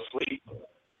 still asleep.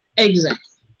 Exactly.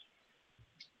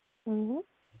 Mm-hmm.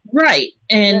 Right.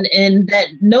 And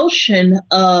that notion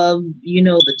of, you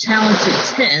know, the talented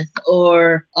 10th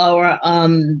or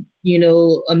you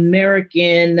know,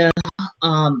 American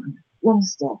what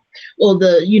was that? Well,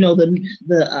 the, you know,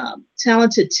 the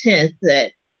talented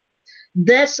 10th,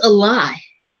 that's a lie.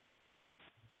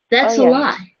 That's a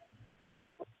lie.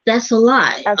 That's a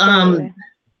lie. Absolutely.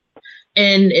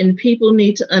 And people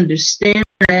need to understand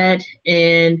that,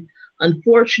 and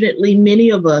unfortunately many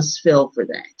of us fell for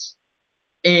that.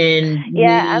 And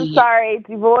I'm sorry,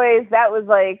 Du Bois. That was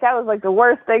like the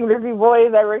worst thing that Du Bois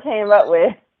ever came up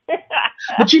with.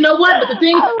 But you know what? But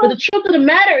the truth of the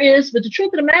matter is,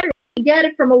 he got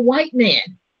it from a white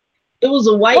man. It was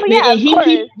a white man, and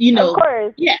he, you know, of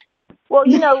course. Yeah. Well,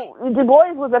 you know, Du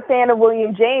Bois was a fan of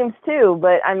William James too,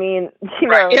 but I mean, you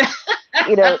know,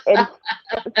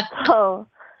 so,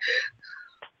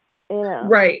 you know,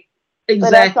 right, exactly.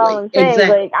 But that's all I'm saying.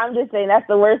 Exactly. Like, I'm just saying that's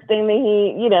the worst thing that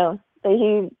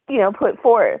he put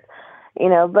forth, you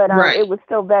know. But it was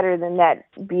still better than that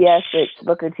BS that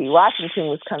Booker T. Washington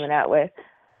was coming out with.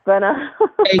 But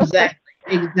exactly.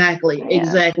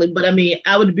 But I mean,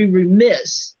 I would be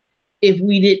remiss if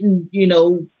we didn't, you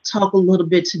know, talk a little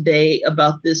bit today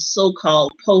about this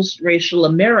so-called post-racial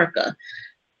America,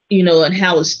 you know, and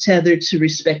how it's tethered to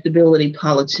respectability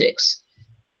politics.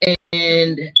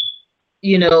 And,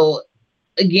 you know,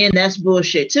 again, that's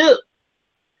bullshit too.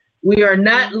 We are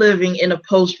not living in a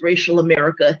post-racial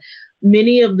America.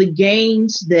 Many of the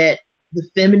gains that the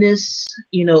feminists,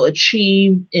 you know,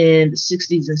 achieved in the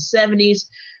 60s and 70s,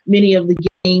 many of the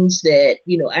gains that,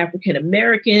 you know, African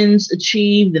Americans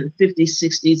achieved in the 50s,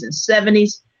 60s, and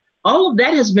 70s, all of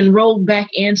that has been rolled back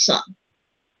and some.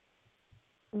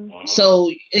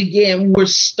 So again, we're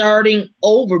starting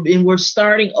over, and we're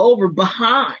starting over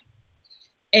behind.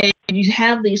 And you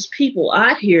have these people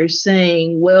out here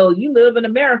saying, well, you live in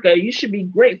America, you should be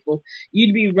grateful.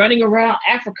 You'd be running around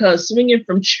Africa swinging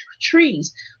from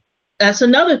trees. That's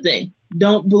another thing.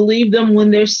 Don't believe them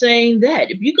when they're saying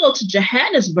that. If you go to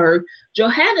Johannesburg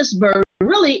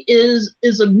really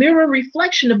is a mirror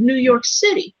reflection of New York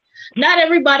City. Not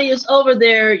everybody is over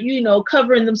there, you know,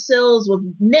 covering themselves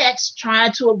with nets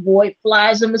trying to avoid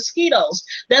flies and mosquitoes.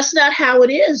 That's not how it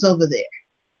is over there.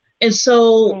 And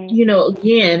so, you know,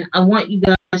 again, I want you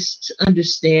guys to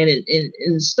understand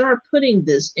and start putting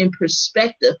this in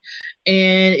perspective.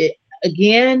 And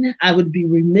again, I would be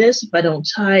remiss if I don't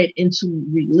tie it into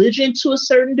religion to a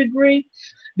certain degree,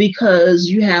 because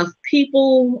you have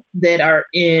people that are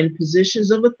in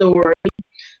positions of authority.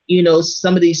 You know,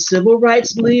 some of these civil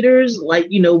rights leaders, like,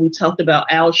 you know, we talked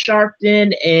about Al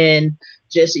Sharpton and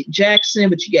Jesse Jackson,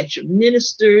 but you got your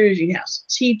ministers, you have some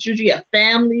teachers, you have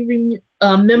family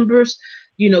members,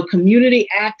 you know, community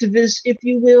activists, if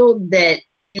you will, that,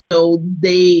 you know,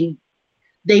 they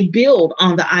build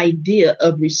on the idea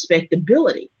of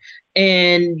respectability.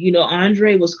 And, you know,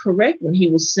 Andre was correct when he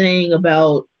was saying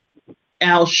about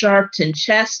Al Sharpton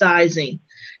chastising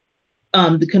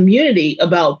the community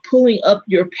about pulling up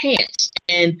your pants.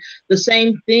 And the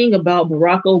same thing about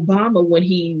Barack Obama when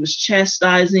he was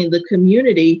chastising the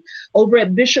community over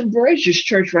at Bishop Brazier's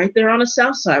church right there on the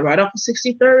south side, right off of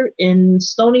 63rd in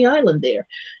Stony Island there,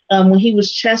 when he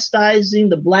was chastising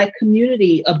the Black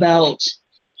community about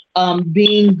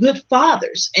being good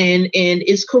fathers. And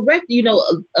it's correct.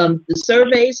 The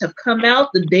surveys have come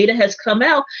out, the data has come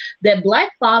out that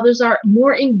Black fathers are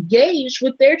more engaged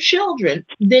with their children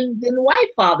than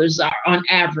white fathers are on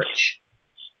average.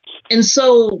 And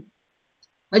so,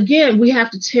 again, we have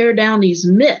to tear down these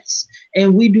myths.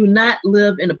 And we do not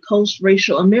live in a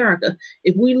post-racial America.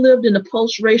 If we lived in a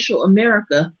post-racial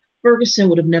America, Ferguson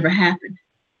would have never happened.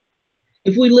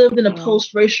 If we lived in a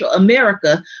post-racial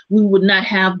America, we would not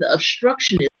have the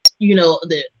obstructionists,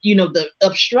 the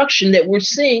obstruction that we're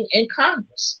seeing in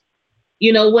Congress.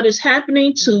 What is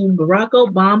happening to Barack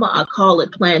Obama, I call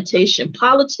it plantation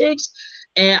politics.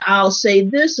 And I'll say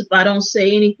this, if I don't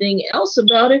say anything else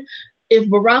about it, if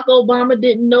Barack Obama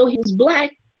didn't know he was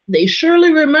Black, they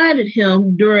surely reminded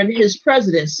him during his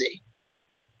presidency.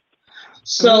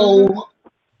 So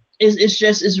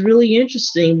it's really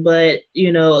interesting, but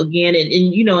again,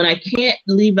 and I can't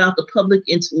leave out the public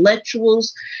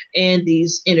intellectuals and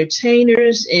these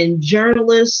entertainers and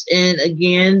journalists. And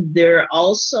again, they're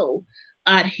also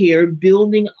out here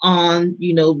building on,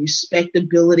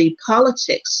 respectability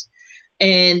politics.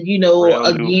 And,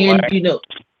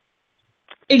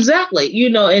 exactly,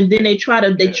 and then they try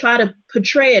to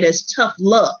portray it as tough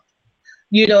love,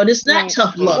 and it's not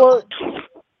tough love. Well,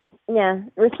 yeah,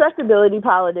 respectability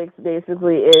politics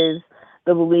basically is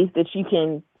the belief that you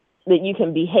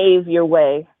can behave your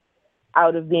way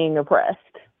out of being oppressed.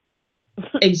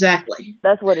 Exactly.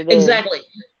 That's what it is. Exactly.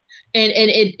 And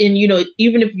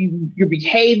even if you're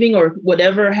behaving or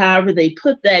whatever, however they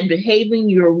put that, behaving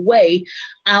your way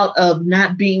out of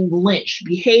not being lynched,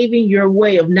 behaving your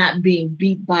way of not being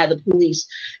beat by the police,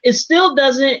 it still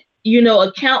doesn't,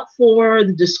 account for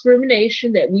the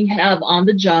discrimination that we have on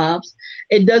the jobs.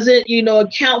 It doesn't,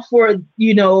 account for,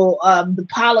 the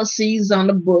policies on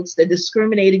the books that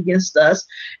discriminate against us.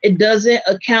 It doesn't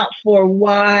account for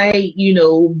why,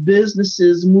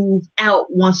 businesses move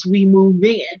out once we move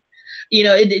in.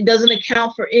 It doesn't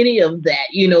account for any of that,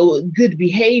 good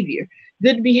behavior.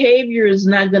 Good behavior is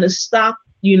not going to stop,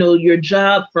 your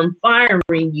job from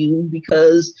firing you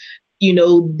because,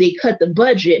 they cut the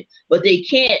budget, but they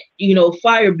can't,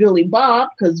 fire Billy Bob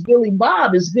because Billy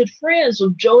Bob is good friends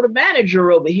with Joe, the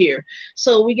manager over here.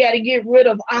 So we got to get rid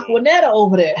of Aquanetta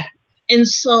over there. And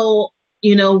so,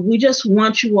 we just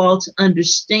want you all to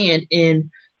understand. And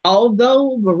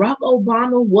although Barack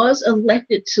Obama was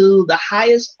elected to the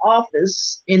highest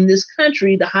office in this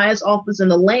country, the highest office in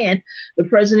the land, the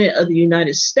president of the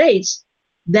United States,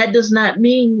 that does not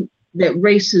mean that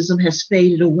racism has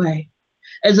faded away.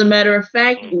 As a matter of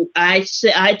fact, I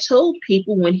told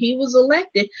people when he was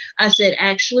elected, I said,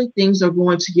 actually, things are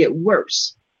going to get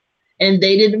worse. And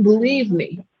they didn't believe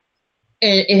me.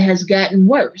 And it has gotten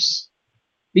worse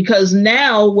because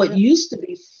now what used to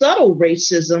be subtle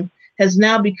racism has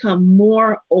now become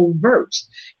more overt.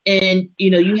 And,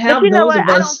 you have those of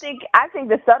us. I think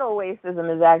the subtle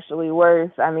racism is actually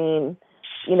worse. I mean,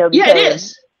 because yeah, it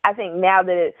is. I think now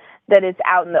that it's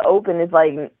out in the open, it's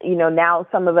like, now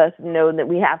some of us know that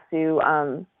we have to,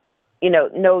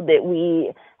 know that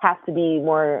we have to be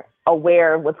more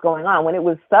aware of what's going on. When it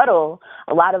was subtle,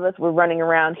 a lot of us were running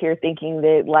around here thinking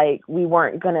that, like, we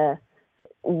weren't going to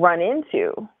run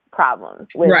into problems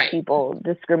with people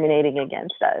discriminating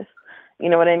against us. You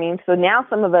know what I mean? So now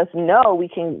some of us know we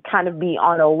can kind of be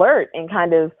on alert and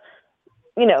kind of,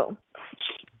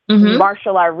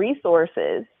 marshal our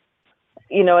resources.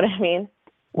 You know what I mean?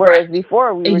 Whereas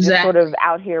before we were just sort of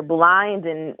out here blind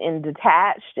and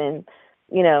detached and,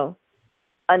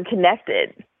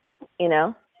 unconnected,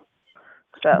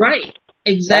 So, right.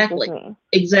 Exactly.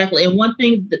 Exactly. And one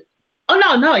thing that,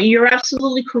 no, you're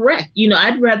absolutely correct.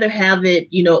 I'd rather have it,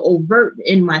 overt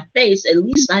in my face. At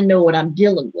least I know what I'm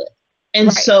dealing with.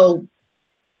 And so,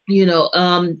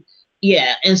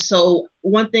 yeah. And so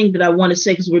one thing that I want to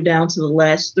say, because we're down to the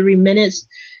last 3 minutes,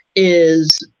 is,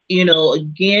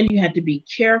 again, you have to be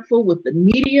careful with the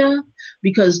media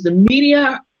because the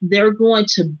media, they're going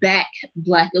to back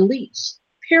Black elites,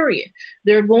 period.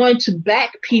 They're going to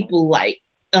back people like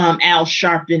Al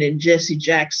Sharpton and Jesse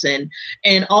Jackson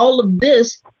and all of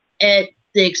this at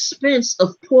the expense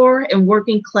of poor and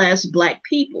working class Black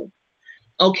people.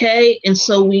 Okay. And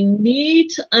so we need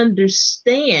to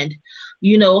understand,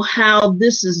 how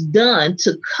this is done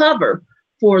to cover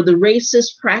for the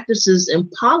racist practices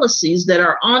and policies that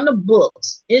are on the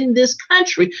books in this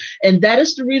country. And that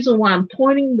is the reason why I'm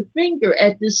pointing the finger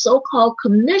at this so-called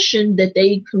commission that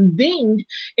they convened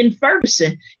in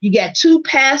Ferguson. You got 2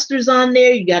 pastors on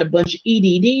there. You got a bunch of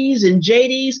EDDs and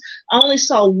JDs. I only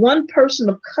saw one person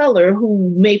of color who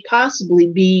may possibly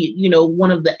be, one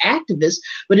of the activists,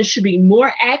 but it should be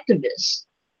more activists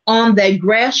on that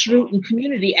grassroots and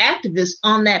community activists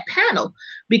on that panel.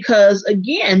 Because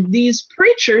again, these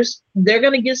preachers, they're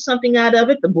going to get something out of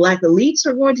it. The Black elites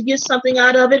are going to get something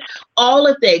out of it, all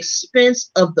at the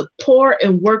expense of the poor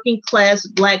and working class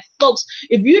Black folks.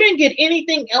 If you didn't get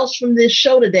anything else from this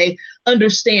show today,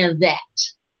 understand that.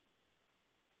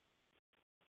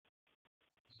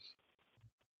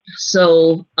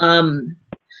 So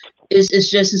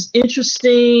it's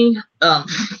interesting,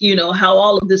 how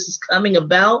all of this is coming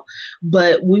about,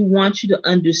 but we want you to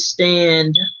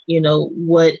understand,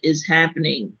 what is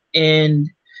happening and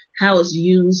how it's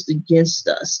used against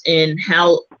us and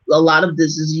how a lot of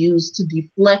this is used to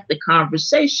deflect the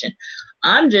conversation.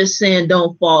 I'm just saying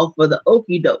don't fall for the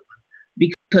okie doke,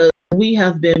 because we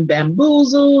have been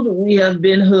bamboozled, we have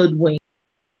been hoodwinked.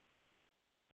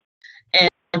 And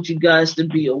I want you guys to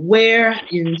be aware.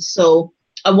 And so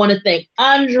I want to thank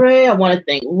Andre, I want to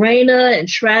thank Raina and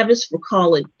Travis for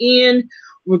calling in.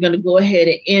 We're going to go ahead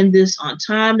and end this on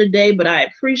time today, but I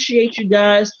appreciate you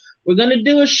guys. We're going to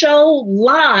do a show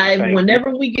live whenever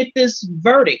we get this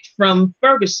verdict from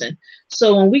Ferguson.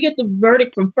 So when we get the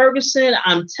verdict from Ferguson,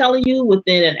 I'm telling you,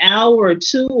 within an hour or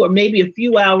two, or maybe a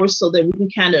few hours, so that we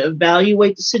can kind of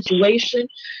evaluate the situation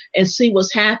and see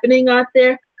what's happening out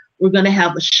there. We're going to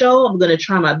have a show. I'm going to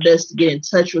try my best to get in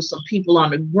touch with some people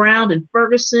on the ground in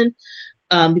Ferguson,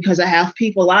 because I have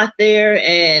people out there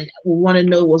and we want to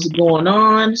know what's going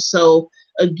on. So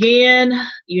again,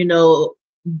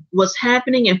 what's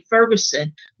happening in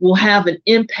Ferguson will have an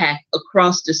impact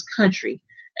across this country.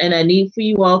 And I need for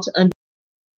you all to understand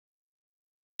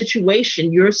the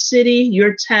situation. Your city,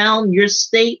 your town, your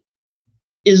state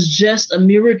is just a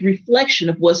mirrored reflection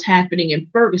of what's happening in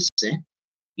Ferguson.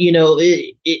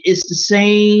 It's the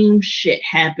same shit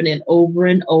happening over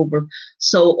and over.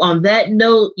 So on that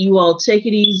note, you all take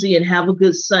it easy and have a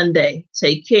good Sunday.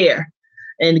 Take care.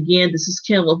 And again, this is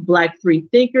Kim of Black Free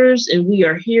Thinkers, and we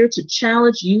are here to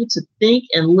challenge you to think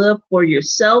and live for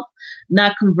yourself,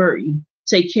 not convert you.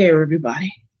 Take care,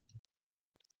 everybody.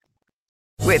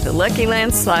 With the Lucky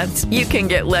Land Slots, you can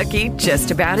get lucky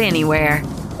just about anywhere.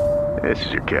 This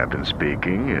is your captain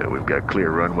speaking. We've got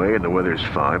clear runway and the weather's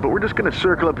fine, but we're just going to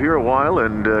circle up here a while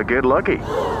and get lucky.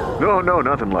 No,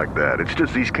 nothing like that. It's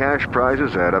just these cash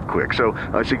prizes add up quick. So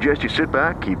I suggest you sit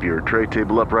back, keep your tray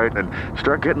table upright, and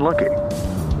start getting lucky.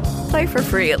 Play for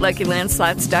free at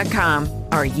LuckyLandSlots.com.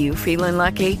 Are you feeling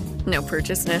lucky? No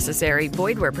purchase necessary.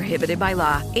 Void where prohibited by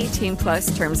law.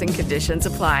 18+ terms and conditions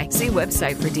apply. See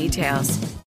website for details.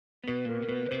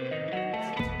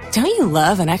 Don't you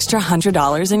love an extra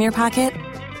 $100 in your pocket?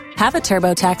 Have a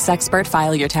TurboTax expert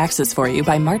file your taxes for you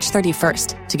by March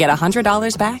 31st to get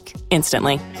 $100 back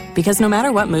instantly. Because no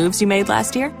matter what moves you made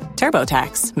last year,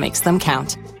 TurboTax makes them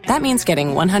count. That means getting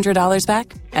 $100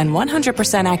 back and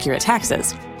 100% accurate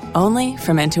taxes, only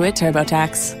from Intuit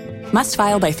TurboTax. Must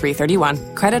file by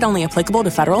 3/31. Credit only applicable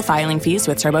to federal filing fees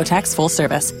with TurboTax full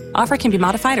service. Offer can be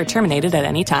modified or terminated at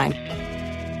any time.